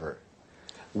 whatever.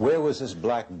 Where was this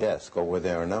Black Desk, or were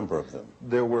there a number of them?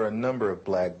 There were a number of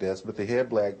Black Desks, but the head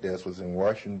Black Desk was in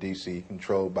Washington, D.C.,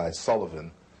 controlled by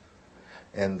Sullivan.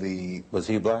 And the... Was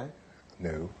he black?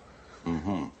 No.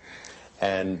 Mm-hmm.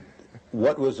 And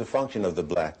what was the function of the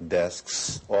Black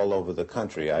Desks all over the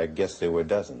country? I guess there were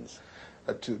dozens.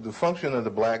 The function of the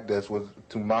Black Desk was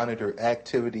to monitor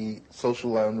activity,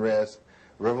 social unrest,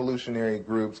 revolutionary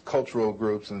groups, cultural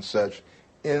groups, and such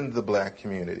in the black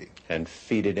community. And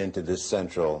feed it into this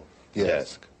central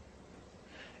desk.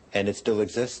 And it still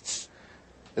exists?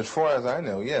 As far as I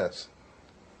know, yes.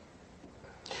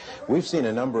 We've seen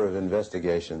a number of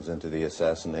investigations into the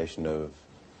assassination of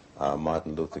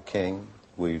Martin Luther King.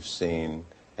 We've seen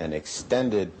an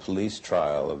extended police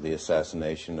trial of the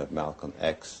assassination of Malcolm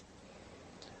X.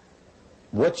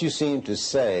 What you seem to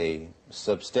say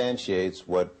substantiates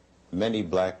what many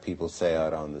black people say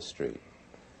out on the street,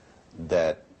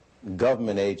 that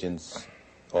government agents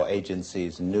or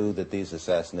agencies knew that these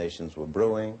assassinations were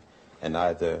brewing and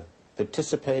either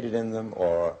participated in them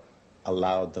or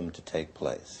allowed them to take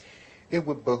place. It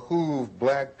would behoove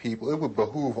black people, it would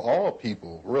behoove all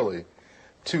people, really,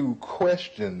 to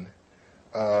question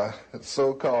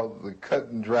so-called the cut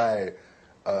and dry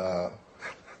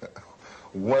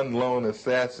one lone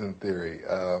assassin theory.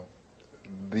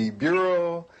 The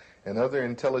Bureau and other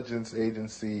intelligence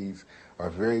agencies are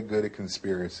very good at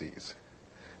conspiracies.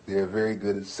 They are very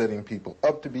good at setting people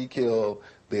up to be killed.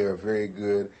 They are very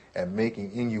good at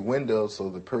making innuendos so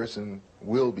the person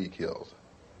will be killed.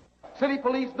 City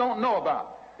police don't know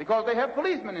about, because they have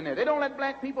policemen in there. They don't let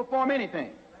black people form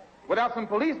anything without some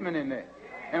policemen in there.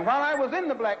 And while I was in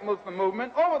the black Muslim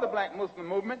movement, over the black Muslim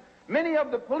movement, many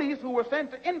of the police who were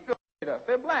sent to infiltrate us,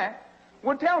 they're black,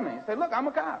 would tell me, say, look, I'm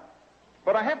a cop,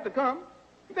 but I have to come.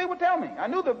 They would tell me. I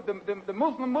knew the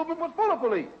Muslim movement was full of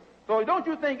police. So don't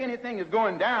you think anything is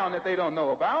going down that they don't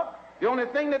know about. The only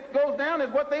thing that goes down is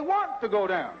what they want to go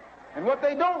down. And what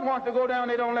they don't want to go down,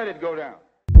 they don't let it go down.